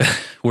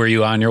 Were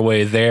you on your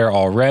way there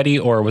already,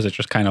 or was it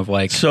just kind of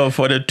like... So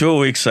for the 2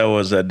 weeks I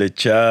was at the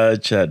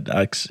church, I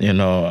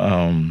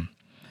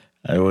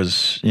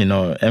was,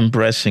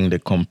 embracing the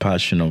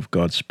compassion of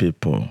God's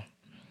people.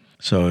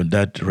 So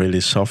that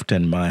really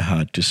softened my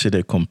heart to see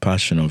the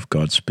compassion of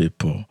God's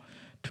people,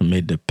 to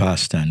meet the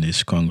pastor and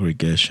his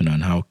congregation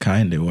and how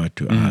kind they were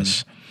to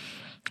us.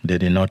 They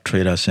did not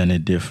treat us any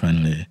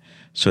differently.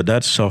 So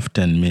that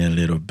softened me a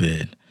little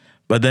bit.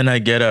 But then I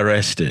get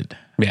arrested.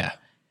 Yeah.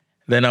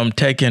 Then I'm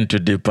taken to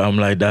deep. I'm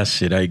like,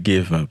 that's it. I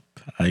give up.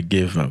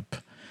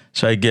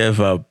 So I gave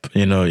up,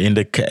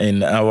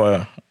 in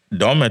our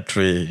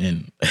dormitory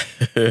in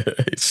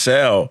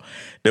cell.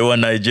 There were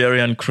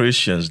Nigerian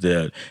Christians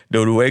there. They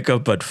would wake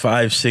up at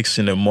 5, 6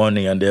 in the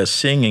morning and they're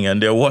singing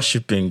and they're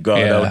worshiping God.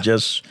 Yeah. I would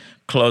just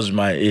close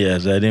my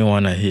ears. I didn't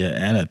want to hear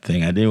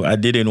anything. I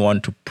didn't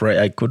want to pray.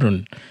 I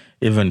couldn't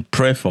even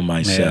pray for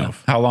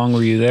myself. Yeah. How long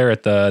were you there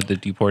at the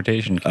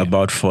deportation camp?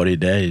 About 40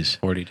 days.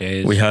 40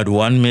 days. We had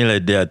one meal a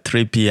day at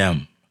 3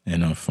 p.m.,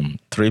 from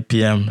 3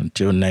 p.m.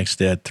 until next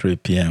day at 3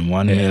 p.m.,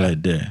 one meal a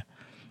day.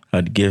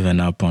 I'd given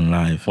up on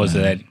life. Was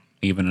that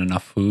even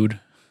enough food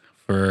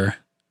for...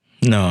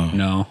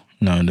 No.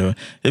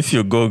 If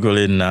you Google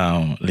it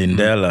now,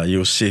 Lindela,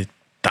 you'll see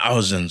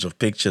thousands of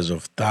pictures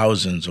of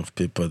thousands of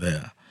people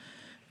there.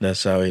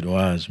 That's how it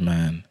was,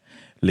 man.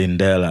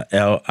 Lindela,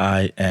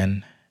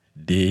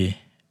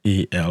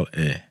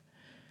 Lindela,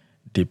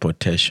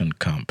 deportation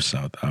camp,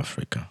 South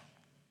Africa.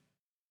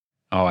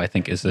 Oh, I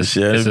think, is this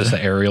an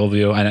aerial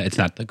view? I know it's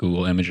not the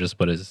Google images,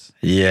 but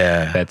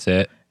that's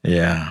it?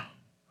 Yeah.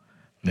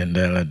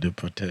 Lindela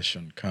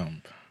deportation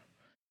camp.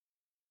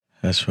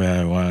 That's where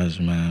I was,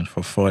 man,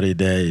 for 40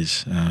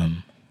 days.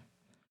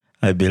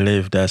 I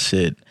believed that's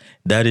it.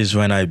 That is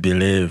when I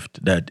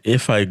believed that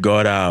if I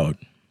got out,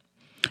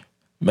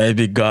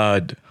 maybe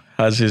God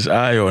has his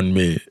eye on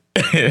me.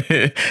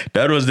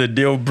 That was the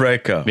deal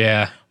breaker.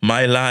 Yeah.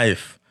 My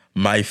life,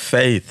 my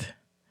faith.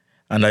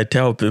 And I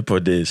tell people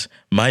this,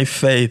 my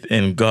faith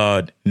in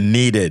God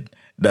needed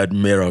that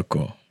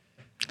miracle.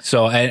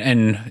 So,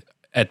 and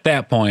at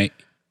that point,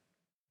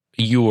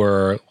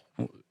 you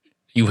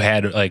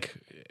had like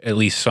at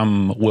least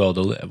some will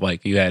to live,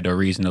 like you had a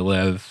reason to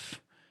live.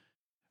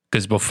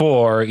 Because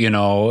before, you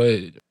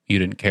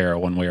didn't care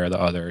one way or the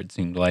other, it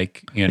seemed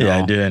like, Yeah,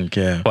 I didn't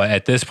care. But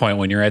at this point,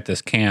 when you're at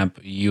this camp,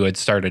 you had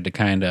started to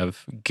kind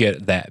of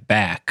get that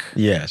back.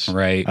 Yes.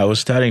 Right? I was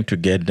starting to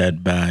get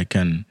that back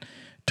and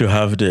to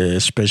have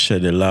especially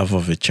the love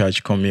of a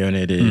church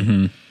community.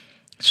 Mm-hmm.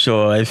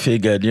 So I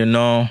figured,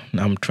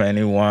 I'm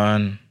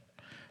 21.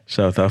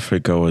 South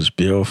Africa was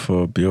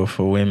beautiful,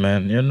 beautiful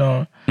women,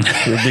 You're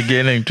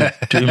beginning to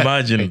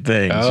imagine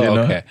things,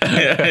 Okay.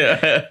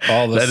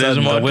 All of a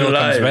sudden, the will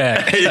comes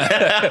back.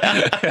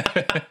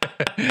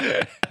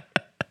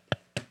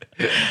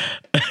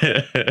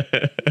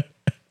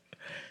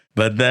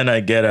 But then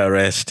I get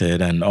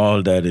arrested and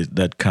all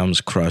that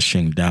comes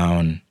crashing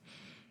down.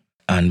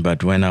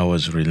 But when I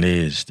was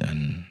released,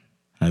 and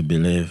I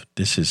believe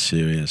this is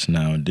serious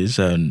now, these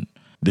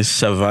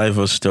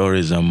survival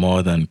stories are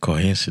more than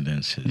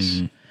coincidences.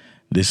 Mm-hmm.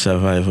 These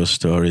survival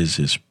stories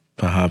is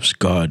perhaps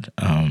God,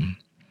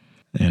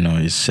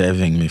 is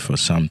saving me for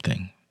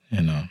something,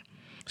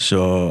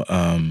 So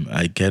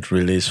I get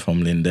released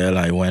from Lindela.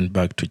 I went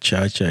back to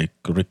church. I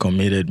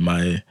recommitted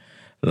my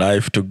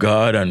life to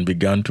God and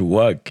began to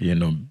work,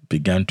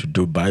 began to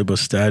do Bible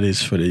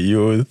studies for the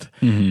youth,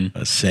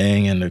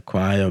 sing in the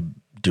choir,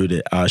 do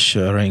the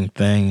ushering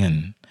thing,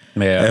 and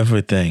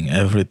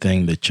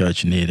everything the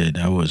church needed.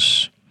 I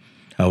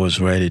was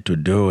ready to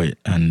do it.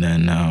 And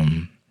then,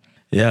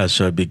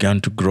 so I began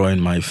to grow in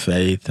my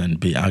faith and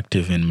be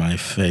active in my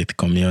faith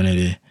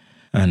community.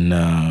 And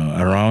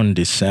around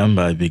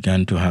December, I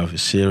began to have a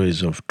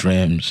series of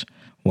dreams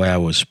where I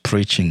was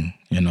preaching,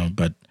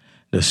 but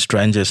the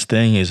strangest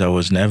thing is I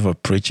was never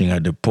preaching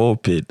at the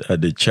pulpit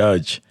at the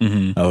church.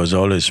 Mm-hmm. I was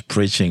always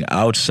preaching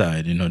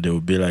outside. There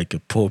would be like a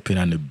pulpit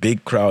and a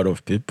big crowd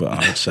of people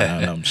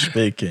outside and I'm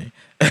speaking.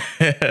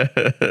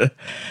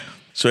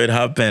 So it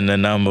happened a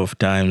number of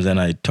times and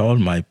I told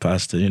my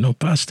pastor,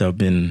 Pastor, I've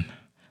been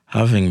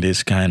having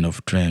this kind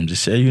of dreams. He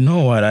said, you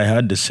know what, I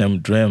had the same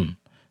dream.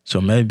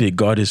 So maybe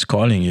God is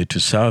calling you to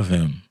serve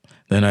him.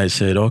 Then I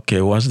said,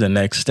 okay, what's the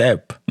next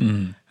step?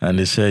 Mm. And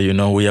he said,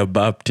 we are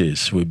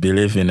Baptists. We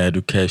believe in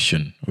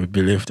education. We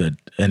believe that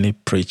any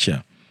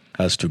preacher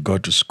has to go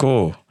to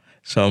school.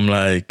 So I'm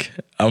like,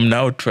 I'm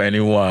now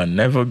 21,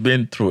 never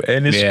been through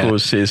any school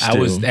system. I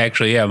was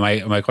actually,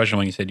 my question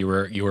when you said you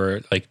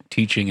were like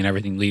teaching and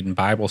everything, leading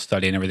Bible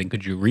study and everything,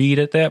 could you read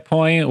at that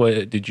point?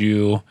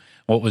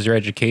 What was your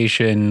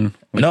education?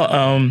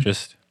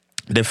 Just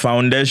the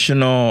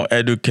foundational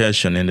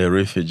education in the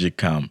refugee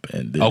camp.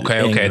 And the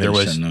okay. There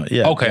was,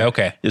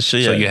 okay. So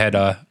you had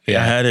I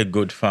had a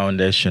good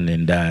foundation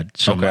in that.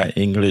 So my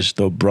English,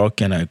 though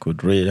broken, I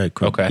could read.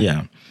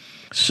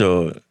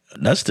 So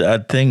I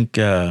think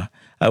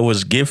I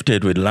was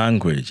gifted with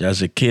language.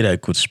 As a kid, I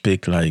could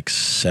speak like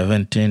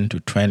 17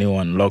 to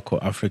 21 local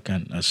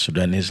African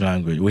Sudanese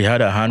language. We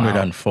had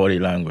 140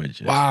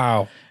 languages.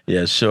 Wow.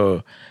 Yeah,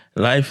 so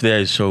life there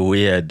is so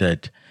weird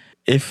that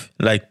if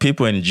like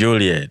people in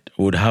Juliet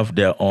would have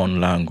their own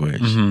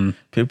language,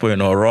 people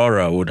in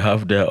Aurora would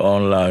have their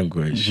own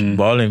language,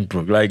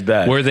 Bolingbrook, like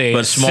that. Were they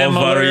but small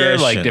similar,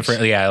 variations. like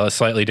different,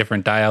 slightly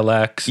different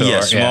dialects?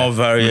 Small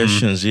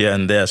variations here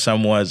and there.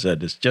 Some words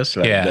that it's just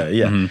like that.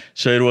 Yeah.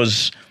 So it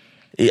was,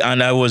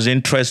 and I was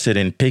interested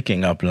in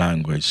picking up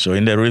language. So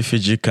in the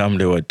refugee camp,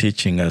 they were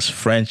teaching us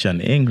French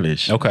and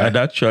English. Okay. I'd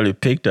actually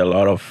picked a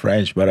lot of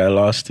French, but I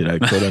lost it. I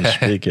couldn't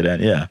speak it.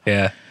 And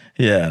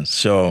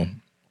So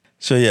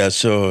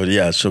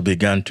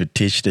began to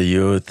teach the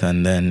youth,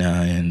 and then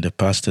and the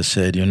pastor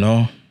said,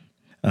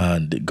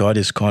 God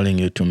is calling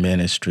you to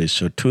ministry.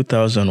 So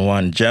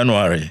 2001,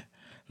 January,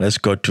 let's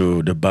go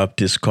to the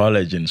Baptist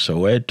College in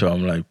Soweto.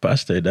 I'm like,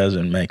 Pastor, it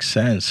doesn't make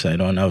sense. I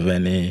don't have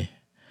any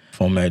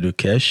formal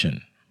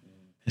education.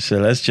 He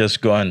said, let's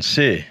just go and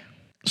see.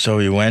 So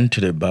we went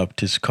to the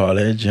Baptist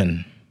College,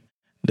 and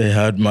they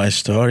heard my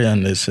story,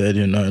 and they said,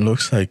 it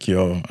looks like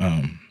your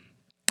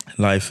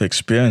life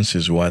experience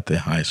is worth a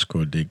high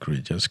school degree.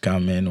 Just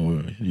come in.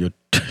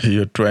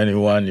 You're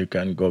 21. You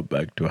can go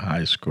back to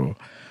high school.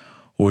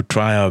 We'll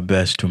try our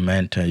best to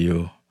mentor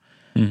you.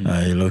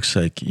 It looks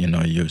like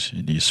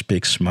you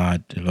speak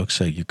smart. It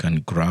looks like you can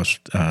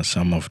grasp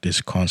some of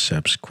these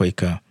concepts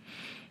quicker,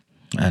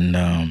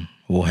 and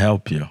we'll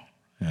help you.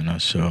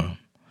 So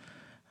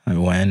I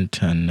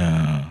went, and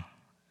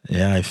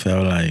I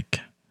felt like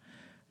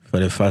for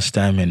the first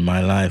time in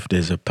my life,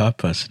 there's a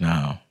purpose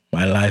now.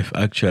 My life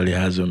actually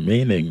has a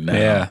meaning now.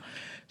 Yeah.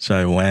 So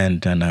I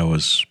went, and I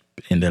was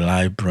in the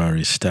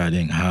library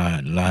studying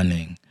hard,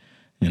 learning,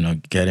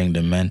 getting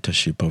the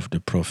mentorship of the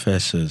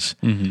professors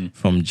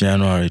from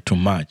January to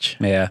March.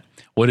 Yeah.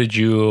 What did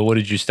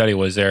you study?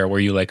 Were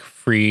you like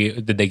free?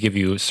 Did they give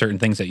you certain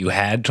things that you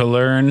had to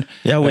learn?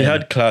 Yeah, we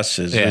had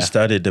classes. Yeah. We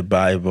studied the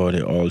Bible,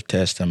 the Old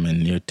Testament,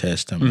 New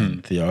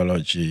Testament,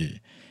 theology,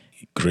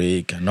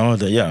 Greek, and all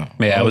that.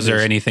 Yeah. Was there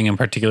anything in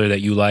particular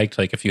that you liked?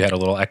 Like if you had a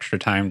little extra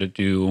time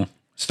to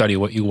study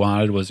what you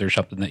wanted, was there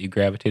something that you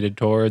gravitated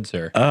towards?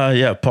 Or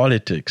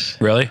politics.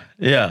 Really?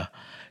 Yeah.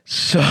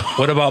 So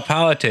what about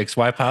politics?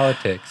 Why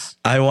politics?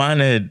 I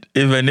wanted,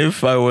 even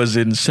if I was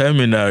in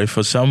seminary,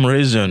 for some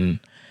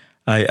reason,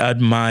 I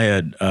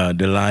admired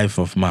the life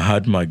of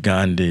Mahatma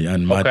Gandhi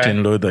and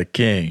Martin Luther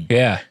King.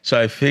 Yeah. So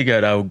I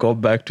figured I would go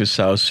back to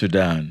South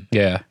Sudan.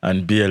 Yeah.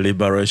 And be a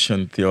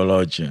liberation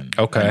theologian.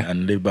 Okay.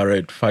 And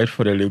fight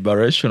for the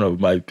liberation of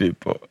my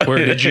people.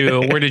 Where did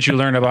you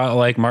learn about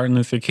like Martin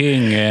Luther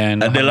King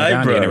and at the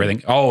library and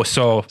everything? Oh,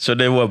 so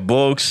there were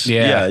books.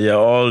 Yeah.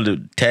 All the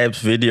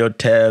tapes, video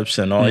tapes,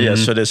 and all. Yeah.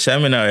 So the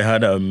seminary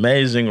had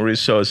amazing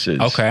resources.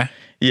 Okay.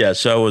 Yeah,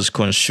 so I was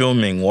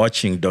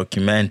watching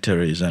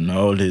documentaries and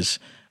all these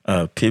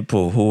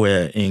people who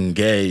were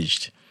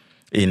engaged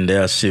in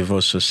their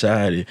civil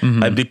society.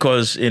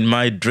 Because in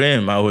my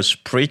dream, I was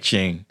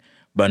preaching,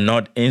 but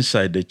not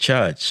inside the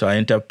church. So I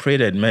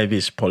interpreted maybe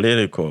it's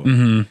political.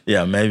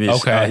 Yeah, maybe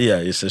it's,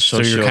 it's a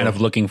social. So you're kind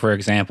of looking for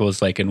examples,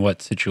 like in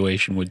what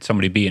situation would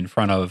somebody be in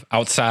front of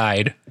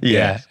outside?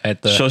 Yeah,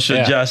 at the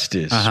social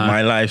justice,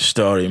 my life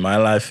story, my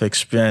life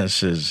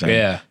experiences.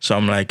 And so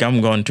I'm like,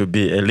 I'm going to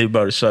be a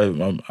liberation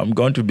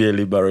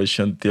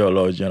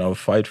theologian. I'll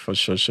fight for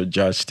social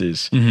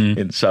justice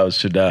in South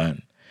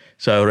Sudan.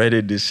 So I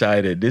already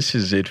decided this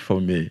is it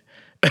for me.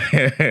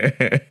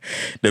 The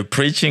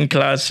preaching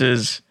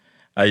classes,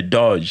 I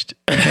dodged.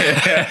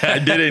 I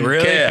didn't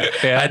care.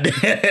 Yeah.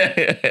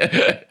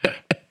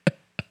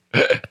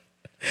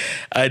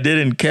 I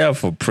didn't care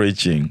for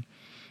preaching.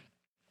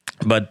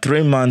 But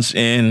 3 months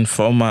in,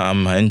 4 months,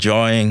 I'm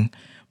enjoying.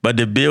 But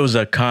the bills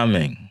are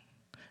coming.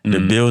 The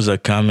bills are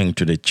coming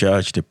to the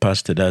church. The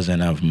pastor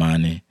doesn't have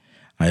money.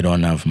 I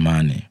don't have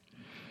money.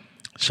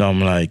 So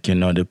I'm like,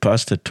 the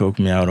pastor took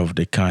me out of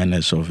the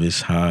kindness of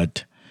his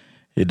heart.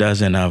 He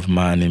doesn't have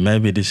money.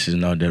 Maybe this is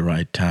not the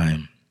right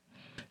time.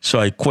 So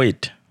I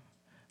quit.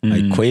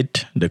 I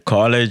quit the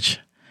college.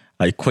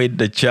 I quit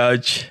the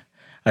church.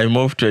 I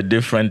moved to a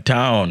different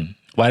town.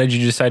 Why did you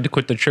decide to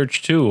quit the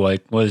church too?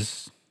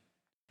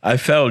 I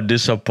felt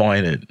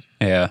disappointed.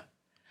 Yeah.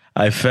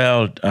 I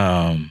felt,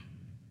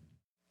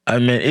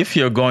 if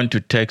you're going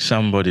to take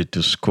somebody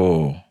to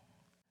school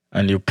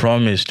and you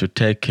promise to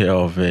take care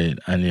of it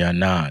and you're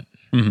not.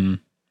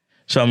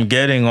 So I'm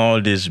getting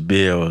all these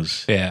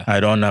bills. Yeah. I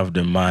don't have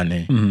the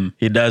money.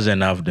 He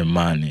doesn't have the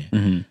money.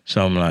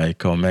 So I'm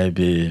like,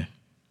 maybe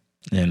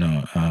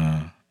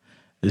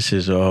This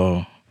is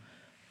all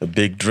a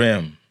big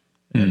dream.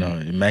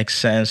 It makes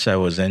sense. I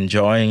was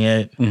enjoying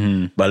it.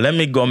 But let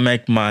me go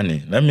make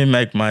money. Let me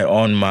make my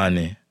own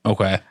money.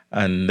 Okay.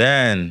 And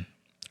then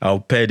I'll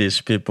pay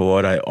these people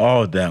what I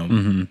owe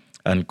them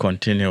and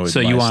continue with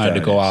my So you wanted to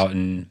go studies. out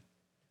and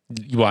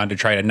you wanted to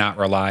try to not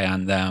rely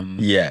on them.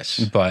 Yes.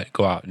 But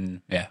go out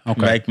and,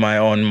 okay. Make my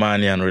own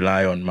money and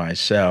rely on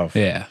myself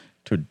Yeah.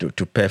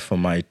 to pay for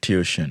my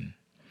tuition.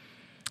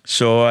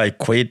 So I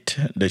quit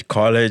the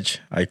college,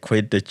 I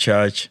quit the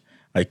church,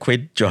 I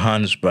quit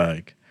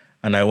Johannesburg,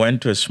 and I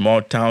went to a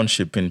small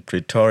township in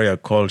Pretoria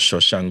called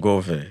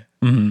Shoshangove.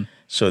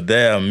 So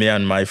there, me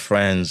and my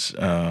friends,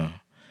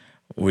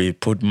 we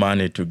put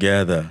money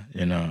together,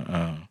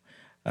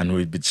 and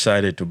we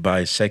decided to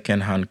buy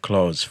second-hand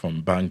clothes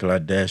from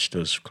Bangladesh,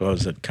 those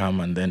clothes that come,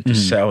 and then to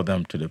sell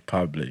them to the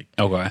public.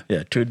 Okay.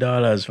 Yeah,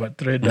 $2 or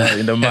 $3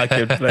 in the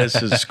marketplace,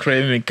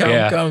 screaming, come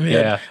here,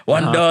 Yeah.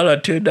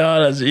 $1,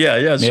 $2.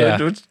 Yeah. So Yeah.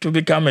 to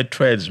become a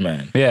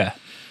tradesman. Yeah.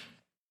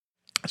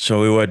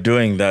 So we were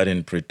doing that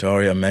in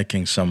Pretoria,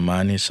 making some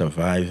money,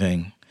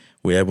 surviving.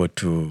 We were able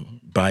to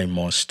buy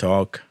more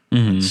stock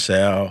and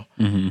sell,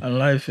 and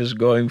life is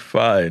going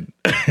fine.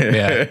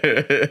 Yeah.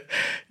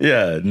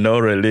 Yeah, no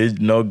religion,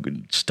 no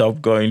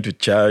stop going to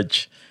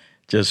church,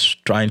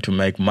 just trying to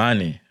make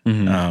money.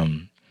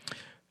 My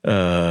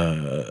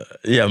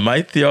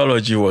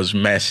theology was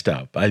messed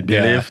up. I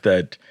believe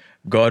that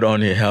God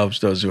only helps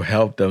those who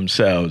help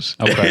themselves.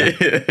 Okay.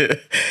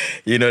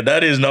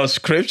 That is not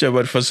scripture,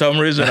 but for some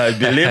reason I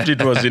believed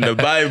it was in the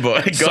Bible.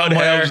 God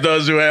Somewhere. helps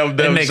those who help It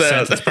themselves. makes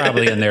sense. It's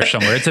probably in there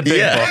somewhere. It's a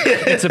big book.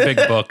 It's a big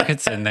book.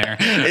 It's in there.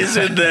 It's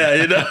in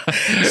there,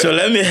 So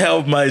let me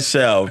help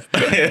myself.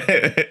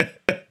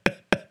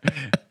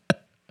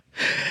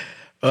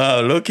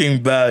 Wow,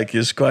 looking back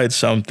is quite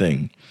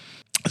something.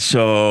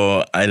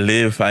 So I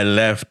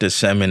left the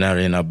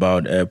seminary in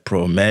about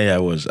April. May I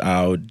was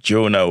out.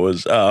 June I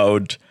was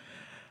out.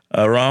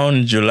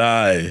 Around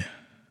July,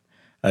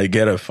 I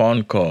get a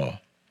phone call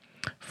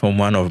from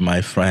one of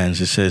my friends.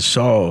 He says,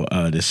 Saul,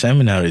 the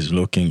seminary is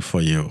looking for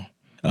you.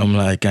 I'm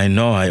like, I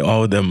know, I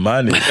owe them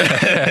money.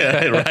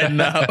 Right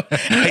now,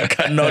 I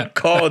cannot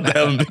call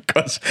them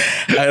because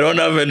I don't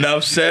have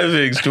enough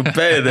savings to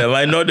pay them.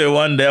 I know they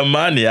want their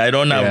money. I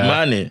don't have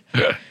money.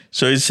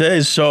 So he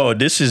says, so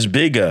this is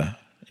bigger.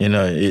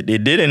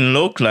 It didn't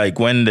look like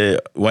when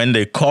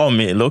they call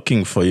me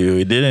looking for you,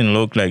 it didn't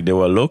look like they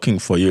were looking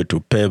for you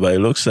to pay, but it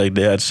looks like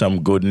they had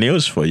some good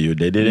news for you.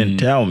 They didn't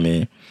tell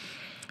me.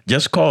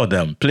 Just call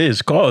them.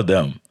 Please call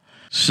them.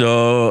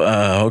 So,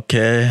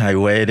 okay, I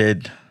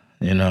waited,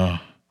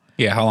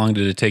 Yeah, how long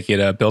did it take you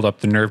to build up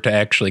the nerve to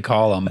actually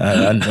call them?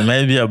 And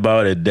maybe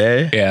about a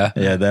day. Yeah.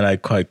 Yeah, then I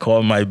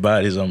call my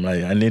buddies. I'm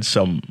like, I need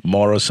some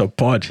moral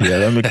support here.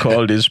 Let me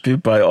call these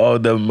people. I owe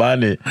them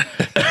money.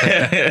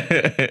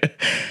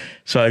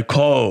 So I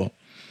call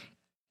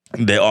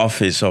the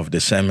office of the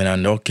seminar,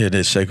 and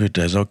the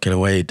secretary says, okay,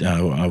 wait,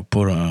 I'll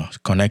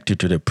connect you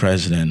to the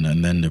president.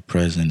 And then the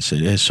president said,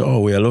 hey, so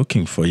we are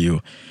looking for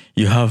you.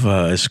 You have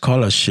a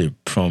scholarship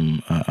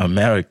from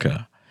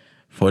America.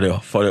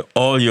 For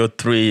all your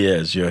 3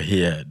 years you're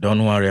here.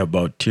 Don't worry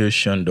about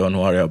tuition. Don't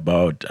worry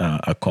about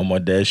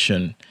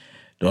accommodation.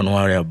 Don't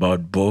worry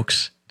about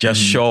books.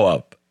 Just show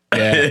up.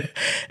 Yeah.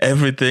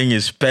 Everything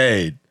is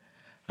paid.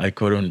 I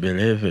couldn't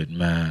believe it,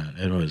 man.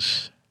 It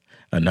was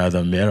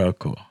another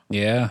miracle.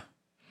 Yeah.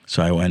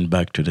 So I went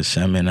back to the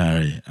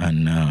seminary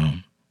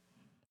and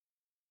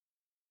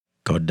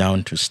got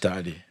down to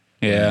study.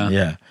 Yeah.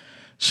 Yeah.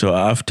 So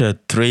after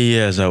 3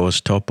 years, I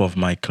was top of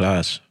my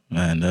class.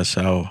 Man, that's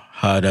how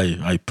hard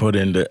I put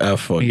in the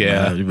effort.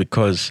 Yeah. Man,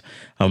 because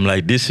I'm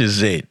like, this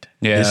is it.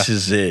 Yeah. This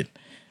is it.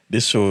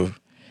 This will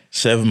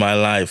save my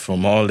life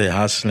from all the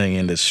hustling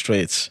in the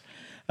streets.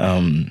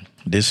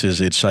 This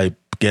is it. So I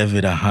gave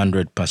it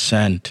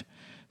 100%.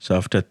 So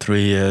after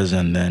 3 years,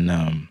 and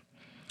then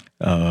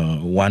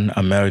one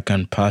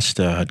American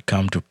pastor had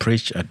come to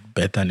preach at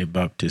Bethany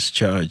Baptist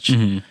Church,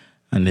 and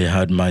he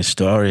heard my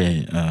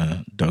story.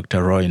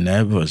 Dr. Roy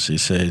Nevers, he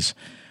says,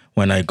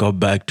 when I go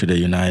back to the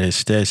United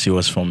States, he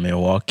was from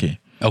Milwaukee.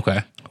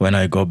 Okay. When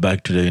I go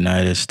back to the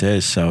United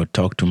States, I'll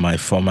talk to my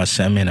former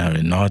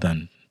seminary,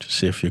 Northern, to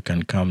see if you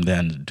can come there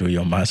and do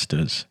your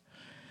master's.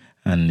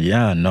 And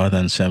yeah,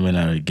 Northern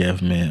Seminary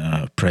gave me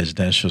a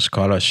presidential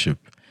scholarship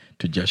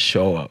to just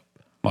show up.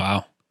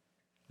 Wow.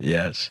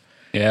 Yes.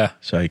 Yeah.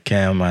 So I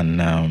came,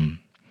 and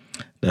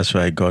that's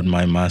where I got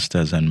my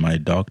master's and my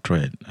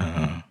doctorate.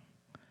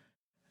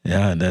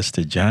 Yeah, that's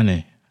the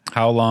journey.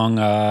 How long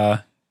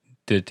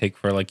did it take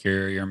for like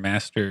your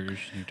master's,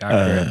 your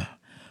doctorate?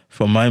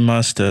 For my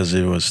master's,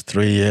 it was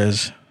 3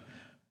 years.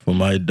 For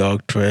my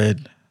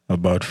doctorate,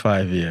 about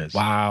 5 years.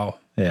 Wow.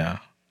 Yeah.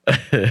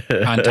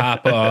 On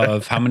top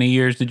of how many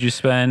years did you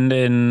spend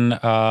in?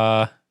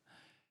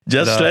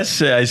 Let's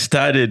say I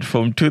started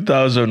from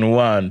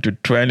 2001 to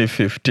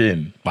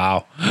 2015.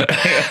 Wow.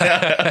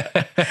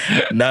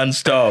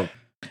 Non-stop.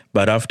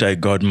 But after I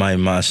got my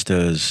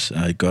master's,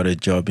 I got a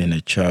job in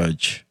a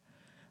church.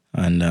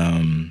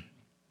 And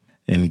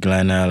in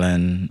Glen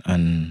Ellen,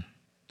 and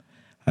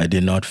I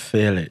did not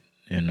feel it,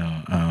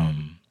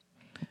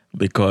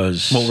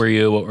 because What were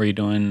you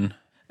doing?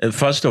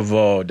 first of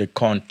all, the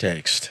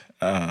context.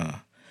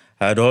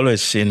 I'd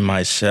always seen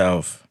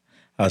myself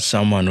as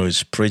someone who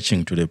is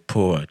preaching to the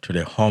poor, to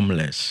the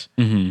homeless,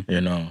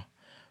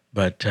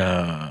 But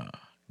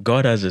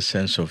God has a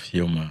sense of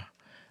humor.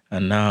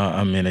 And now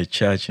I'm in a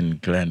church in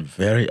Glen,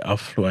 very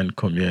affluent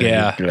community,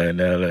 Yeah. Glen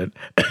Ellen.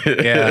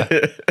 Yeah.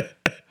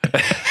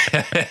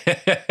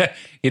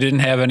 You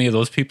didn't have any of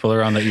those people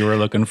around that you were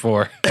looking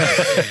for.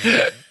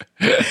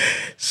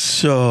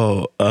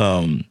 So,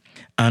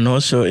 and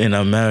also in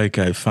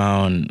America, I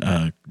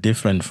found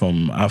different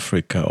from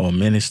Africa or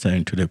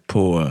ministering to the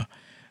poor,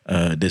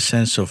 the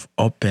sense of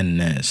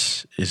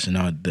openness is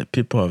not that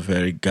people are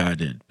very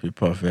guarded,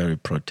 people are very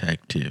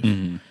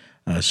protective.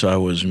 So I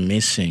was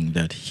missing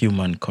that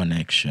human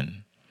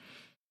connection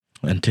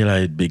until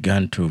I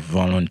began to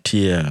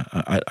volunteer.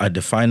 At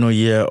the final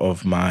year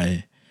of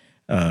my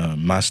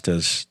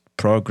master's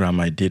program,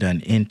 I did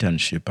an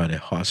internship at a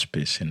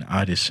hospice in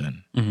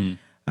Addison,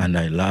 and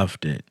I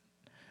loved it.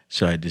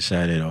 So I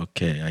decided,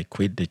 okay, I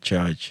quit the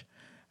church,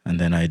 and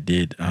then I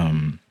did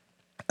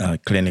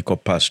clinical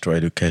pastoral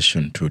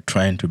education to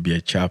train to be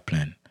a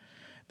chaplain.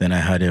 Then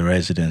I had a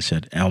residency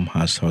at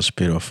Elmhurst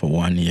Hospital for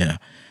 1 year.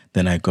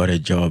 Then I got a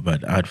job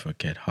at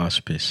Advocate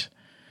Hospice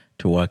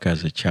to work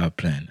as a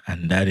chaplain.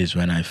 And that is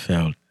when I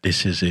felt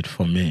this is it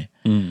for me,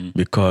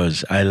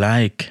 because I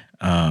like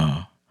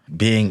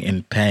being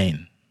in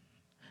pain.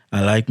 I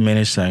like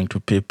ministering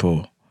to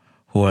people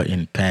who are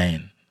in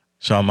pain.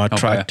 So I'm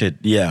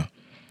attracted,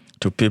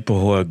 to people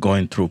who are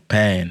going through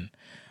pain.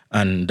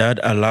 And that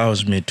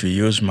allows me to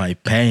use my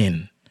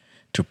pain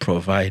to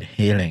provide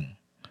healing.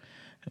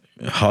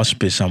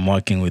 Hospice, I'm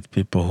working with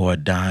people who are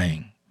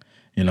dying,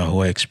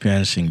 who are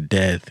experiencing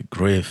death,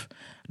 grief.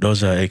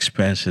 Those are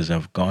experiences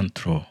I've gone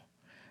through.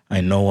 I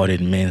know what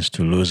it means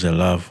to lose a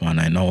loved one.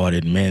 I know what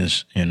it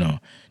means,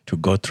 to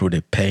go through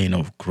the pain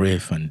of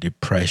grief and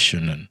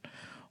depression and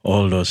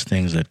all those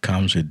things that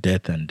comes with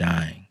death and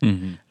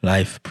dying.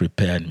 Life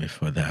prepared me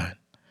for that.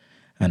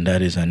 And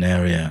that is an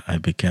area I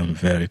became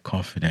very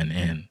confident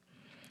in,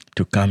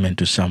 to come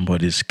into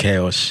somebody's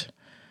chaos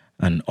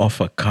and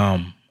offer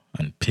calm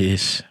and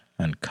peace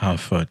and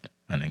comfort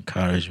and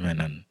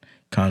encouragement and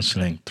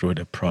counseling through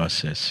the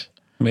process.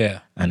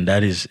 Yeah. And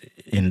that is,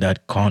 in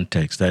that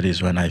context, that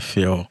is when I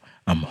feel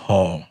I'm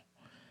whole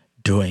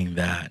doing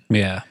that.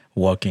 Yeah.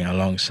 Walking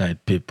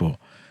alongside people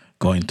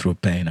going through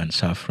pain and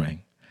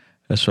suffering.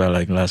 That's why,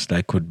 like last,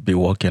 I could be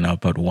waking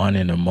up at 1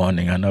 a.m.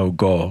 and I'll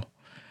go.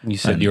 You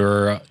said you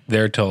were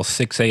there till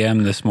 6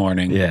 a.m. this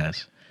morning.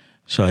 Yes.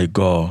 So I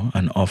go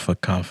and offer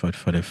comfort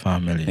for the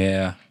family.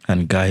 Yeah.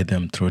 And guide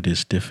them through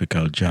this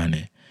difficult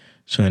journey.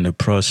 So in the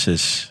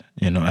process,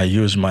 I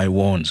use my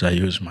wounds, I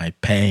use my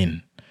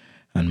pain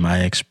and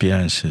my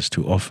experiences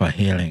to offer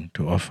healing,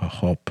 to offer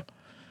hope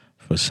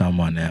for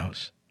someone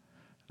else.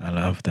 I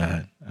love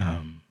that.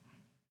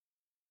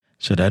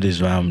 So that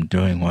is why I'm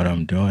doing what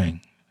I'm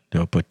doing. The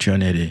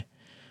opportunity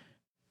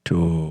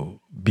to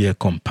be a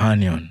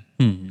companion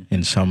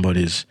in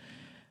somebody's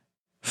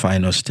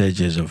final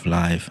stages of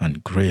life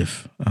and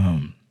grief.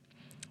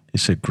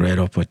 It's a great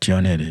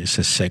opportunity. It's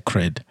a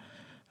sacred,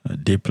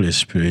 deeply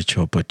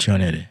spiritual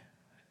opportunity,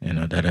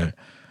 that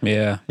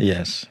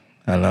yes,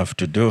 I love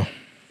to do.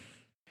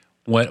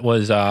 What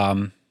was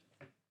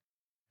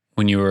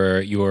when you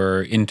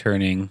were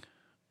interning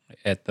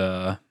at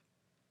the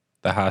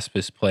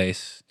hospice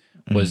place?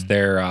 Was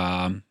there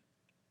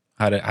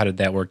how did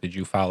that work? Did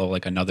you follow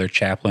like another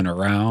chaplain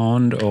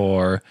around,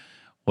 or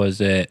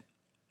was it?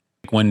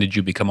 When did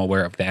you become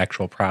aware of the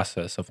actual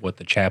process of what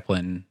the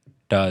chaplain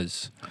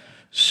does?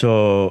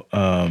 So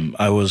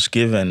I was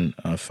given,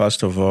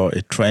 first of all,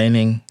 a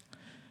training,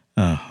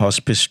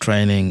 hospice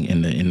training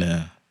in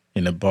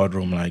a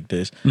boardroom like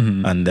this.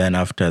 And then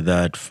after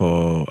that,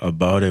 for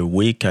about a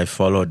week, I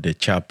followed the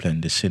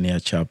chaplain, the senior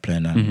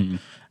chaplain.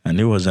 And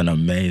he was an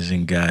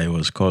amazing guy. He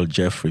was called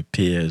Jeffrey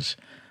Pierce.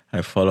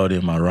 I followed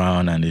him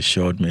around and he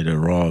showed me the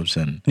robes,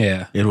 and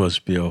it was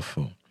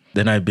beautiful.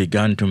 Then I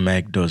began to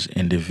make those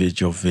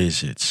individual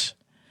visits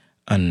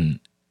and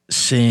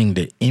seeing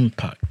the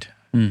impact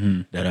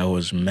that I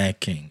was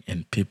making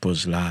in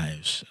people's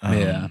lives.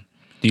 Do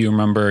you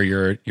remember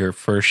your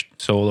first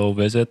solo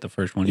visit, the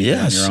first one you did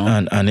on your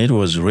own? And it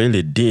was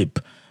really deep,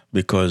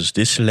 because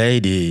this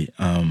lady,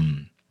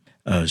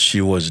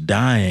 she was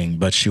dying,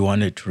 but she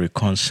wanted to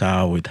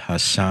reconcile with her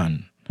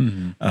son.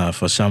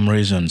 For some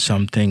reason,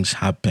 some things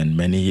happened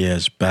many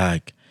years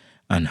back,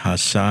 and her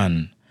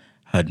son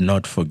had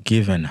not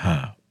forgiven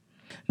her.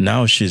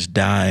 Now she's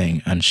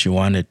dying, and she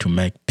wanted to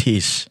make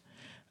peace,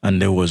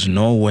 and there was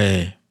no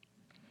way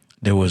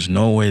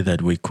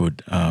that we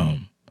could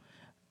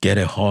get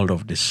a hold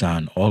of the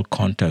son. All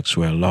contacts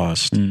were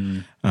lost.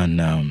 And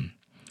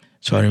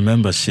so I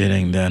remember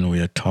sitting there and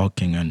we were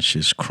talking, and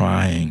she's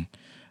crying,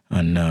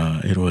 and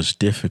it was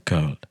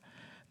difficult.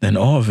 Then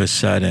all of a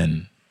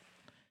sudden,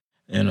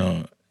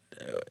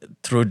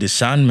 through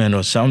discernment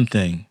or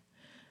something,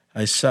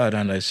 I sat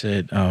and I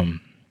said,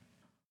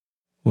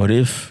 what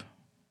if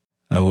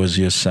I was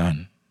your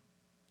son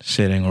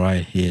sitting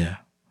right here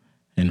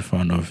in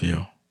front of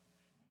you?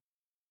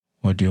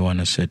 What do you want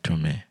to say to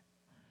me?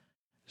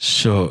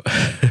 So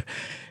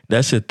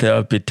that's a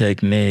therapy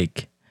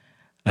technique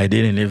I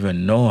didn't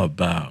even know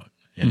about,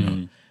 you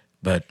know.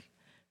 But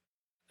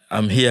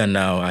I'm here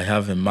now. I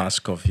have a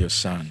mask of your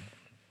son.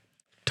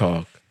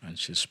 Talk. And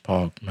she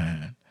spoke,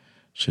 man.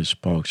 She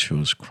spoke. She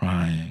was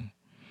crying.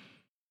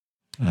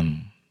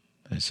 And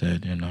I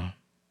said, you know,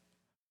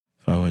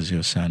 if I was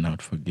your son,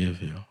 I'd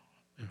forgive you.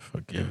 You're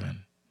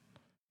forgiven.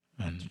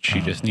 And She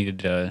just needed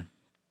to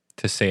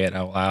say it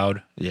out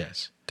loud.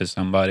 Yes. To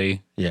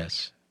somebody.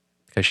 Yes.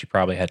 Because she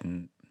probably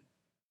hadn't.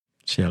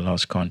 She had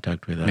lost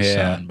contact with her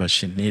son, but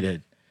she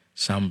needed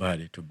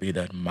somebody to be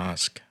that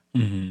mask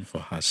for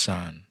her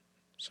son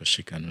so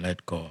she can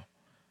let go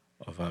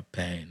of her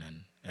pain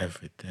and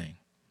everything.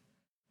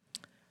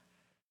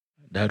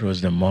 That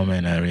was the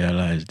moment I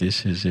realized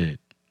this is it.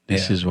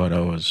 This is what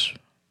I was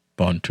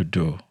born to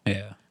do.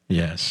 Yeah.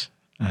 Yes.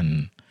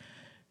 And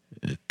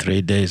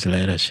 3 days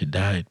later, she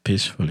died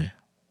peacefully,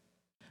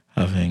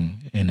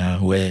 having, in her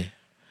way,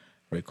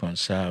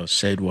 reconciled,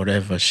 said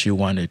whatever she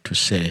wanted to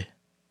say.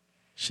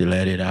 She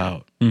let it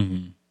out.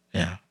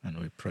 Yeah, and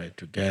we prayed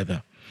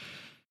together.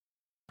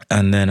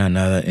 And then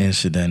another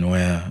incident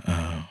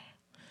where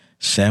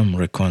same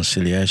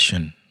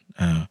reconciliation,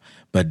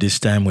 but this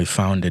time we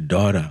found a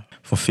daughter.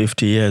 For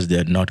 50 years, they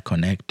had not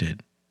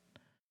connected.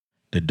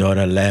 The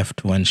daughter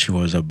left when she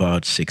was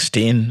about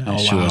 16.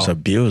 She was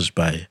abused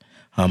by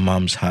her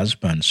mom's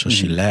husband, so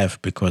she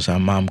left because her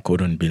mom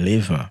couldn't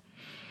believe her.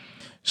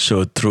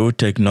 So through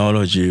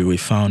technology, we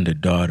found a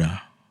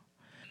daughter.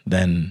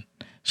 Then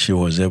she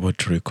was able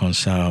to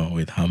reconcile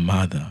with her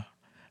mother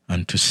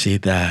and to see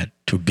that,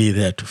 to be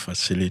there to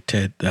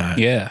facilitate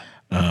that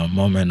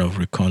moment of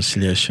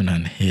reconciliation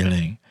and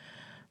healing.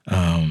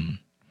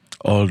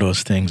 All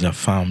those things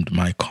affirmed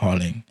my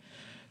calling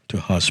to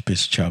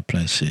hospice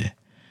chaplaincy,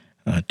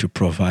 to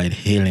provide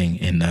healing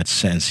in that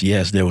sense.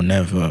 Yes, they will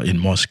never, in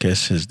most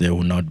cases, they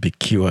will not be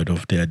cured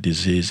of their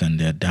disease and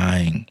they're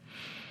dying,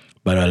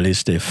 but at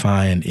least they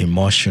find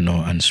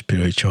emotional and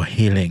spiritual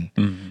healing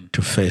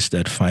to face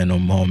that final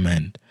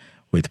moment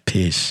with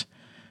peace.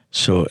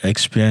 So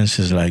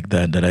experiences like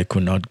that I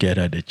could not get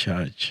at the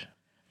church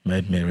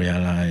made me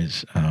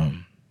realize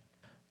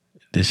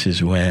this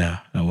is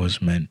where I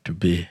was meant to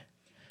be.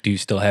 Do you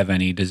still have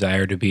any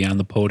desire to be on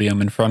the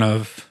podium in front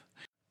of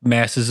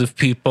masses of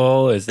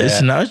people? Is that...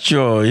 It's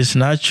natural. It's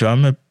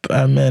natural.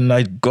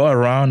 I go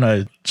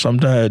around.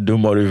 Sometimes I do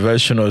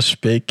motivational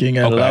speaking.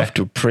 I love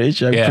to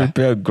preach. I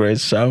prepare a great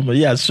sermon.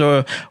 Yeah,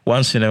 so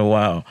once in a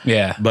while.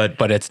 Yeah,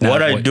 but it's not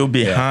what I do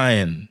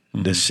behind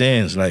the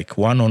scenes, like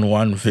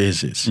one-on-one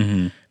visits.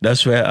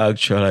 That's where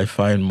actually I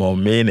find more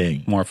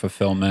meaning, more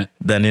fulfillment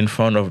than in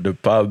front of the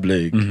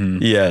public.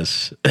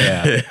 Yes.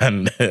 Yeah.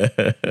 And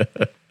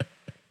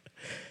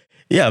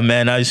yeah,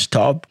 man, I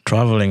stopped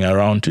traveling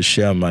around to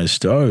share my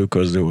story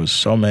because there was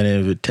so many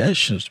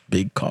invitations,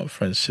 big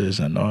conferences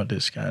and all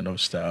this kind of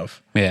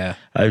stuff. Yeah.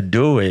 I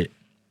do it,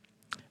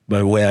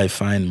 but where I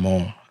find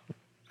more,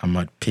 I'm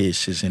at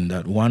peace, is in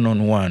that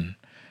one-on-one.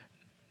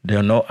 There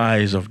are no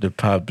eyes of the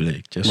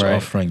public, just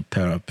offering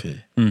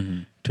therapy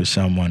to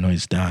someone who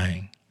is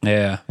dying.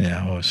 Yeah.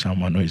 Yeah, or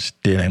someone who is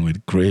dealing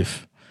with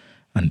grief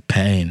and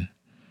pain.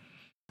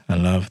 I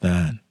love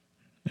that.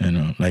 You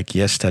know, like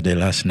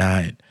last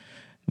night,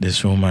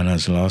 this woman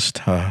has lost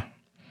her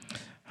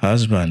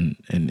husband.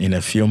 In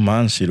a few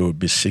months, it will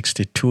be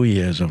 62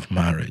 years of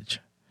marriage.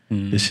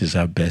 This is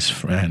her best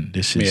friend.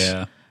 This is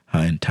her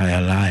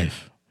entire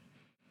life.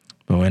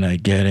 But when I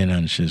get in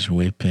and she's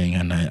weeping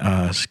and I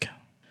ask,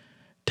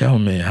 tell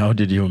me, how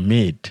did you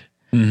meet?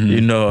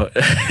 You know,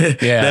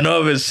 then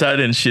all of a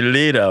sudden she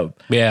lit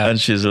up and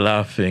she's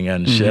laughing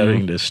and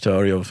sharing the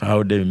story of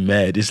how they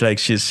met. It's like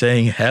she's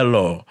saying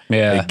hello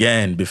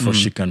again before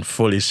she can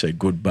fully say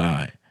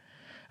goodbye.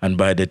 And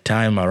by the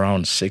time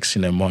around 6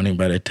 a.m,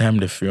 by the time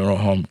the funeral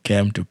home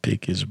came to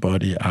pick his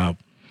body up,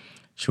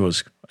 she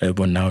was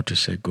able now to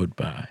say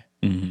goodbye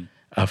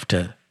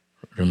after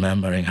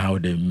remembering how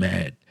they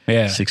met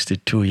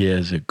 62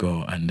 years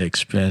ago and the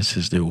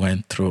experiences they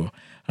went through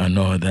and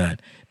all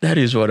that. That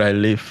is what I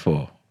live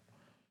for.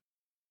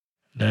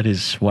 That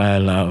is why I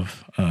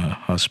love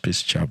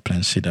hospice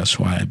chaplaincy. That's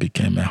why I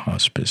became a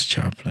hospice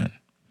chaplain.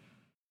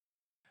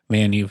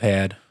 Man, you've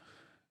had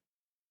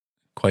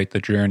quite the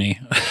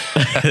journey.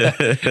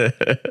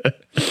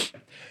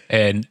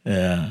 And,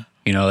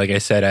 you know, like I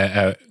said,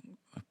 I've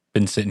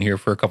been sitting here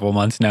for a couple of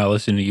months now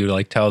listening to you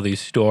like tell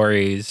these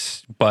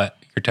stories, but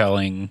you're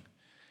telling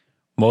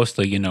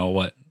mostly, you know,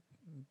 what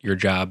your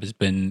job has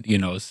been, you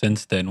know,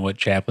 since then, what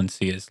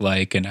chaplaincy is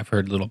like. And I've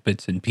heard little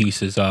bits and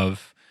pieces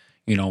of,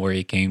 you know, where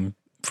you came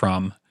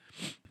from.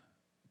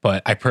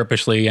 But I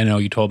purposely, I know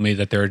you told me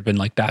that there had been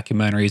like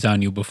documentaries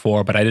on you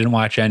before, but I didn't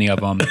watch any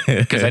of them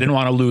because I didn't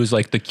want to lose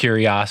like the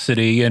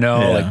curiosity, you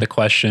know, like the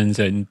questions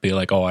and be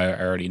like, oh, I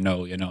already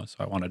know, you know. So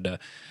I wanted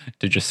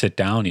to just sit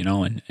down, you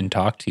know, and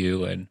talk to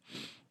you. And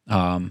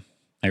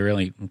I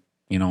really,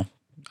 you know,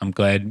 I'm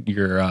glad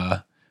you're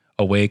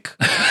awake.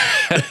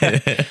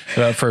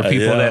 For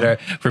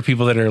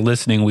people that are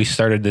listening, we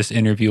started this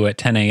interview at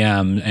 10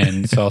 a.m.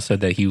 and Saul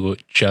said that he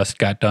just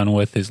got done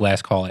with his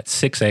last call at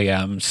 6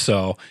 a.m.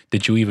 So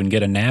did you even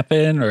get a nap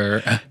in,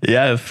 or?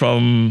 Yeah,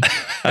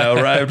 I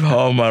arrived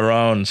home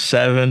around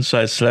 7, so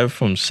I slept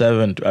from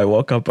 7. I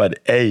woke up at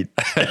 8.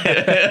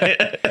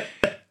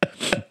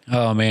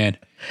 Oh man!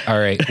 All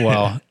right,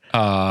 well,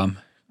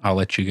 I'll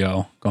let you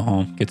go. Go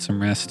home, get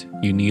some rest.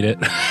 You need it.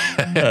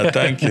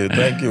 Thank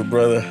you,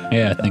 brother.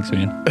 Yeah, thanks,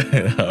 man.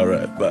 All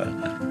right, bye.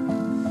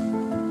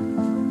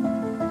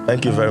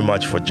 Thank you very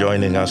much for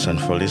joining us and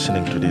for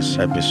listening to this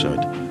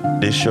episode.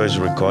 This show is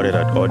recorded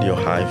at Audio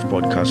Hive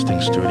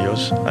Podcasting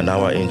Studios, and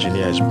our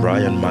engineer is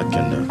Brian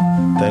McKenna.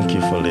 Thank you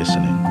for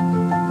listening.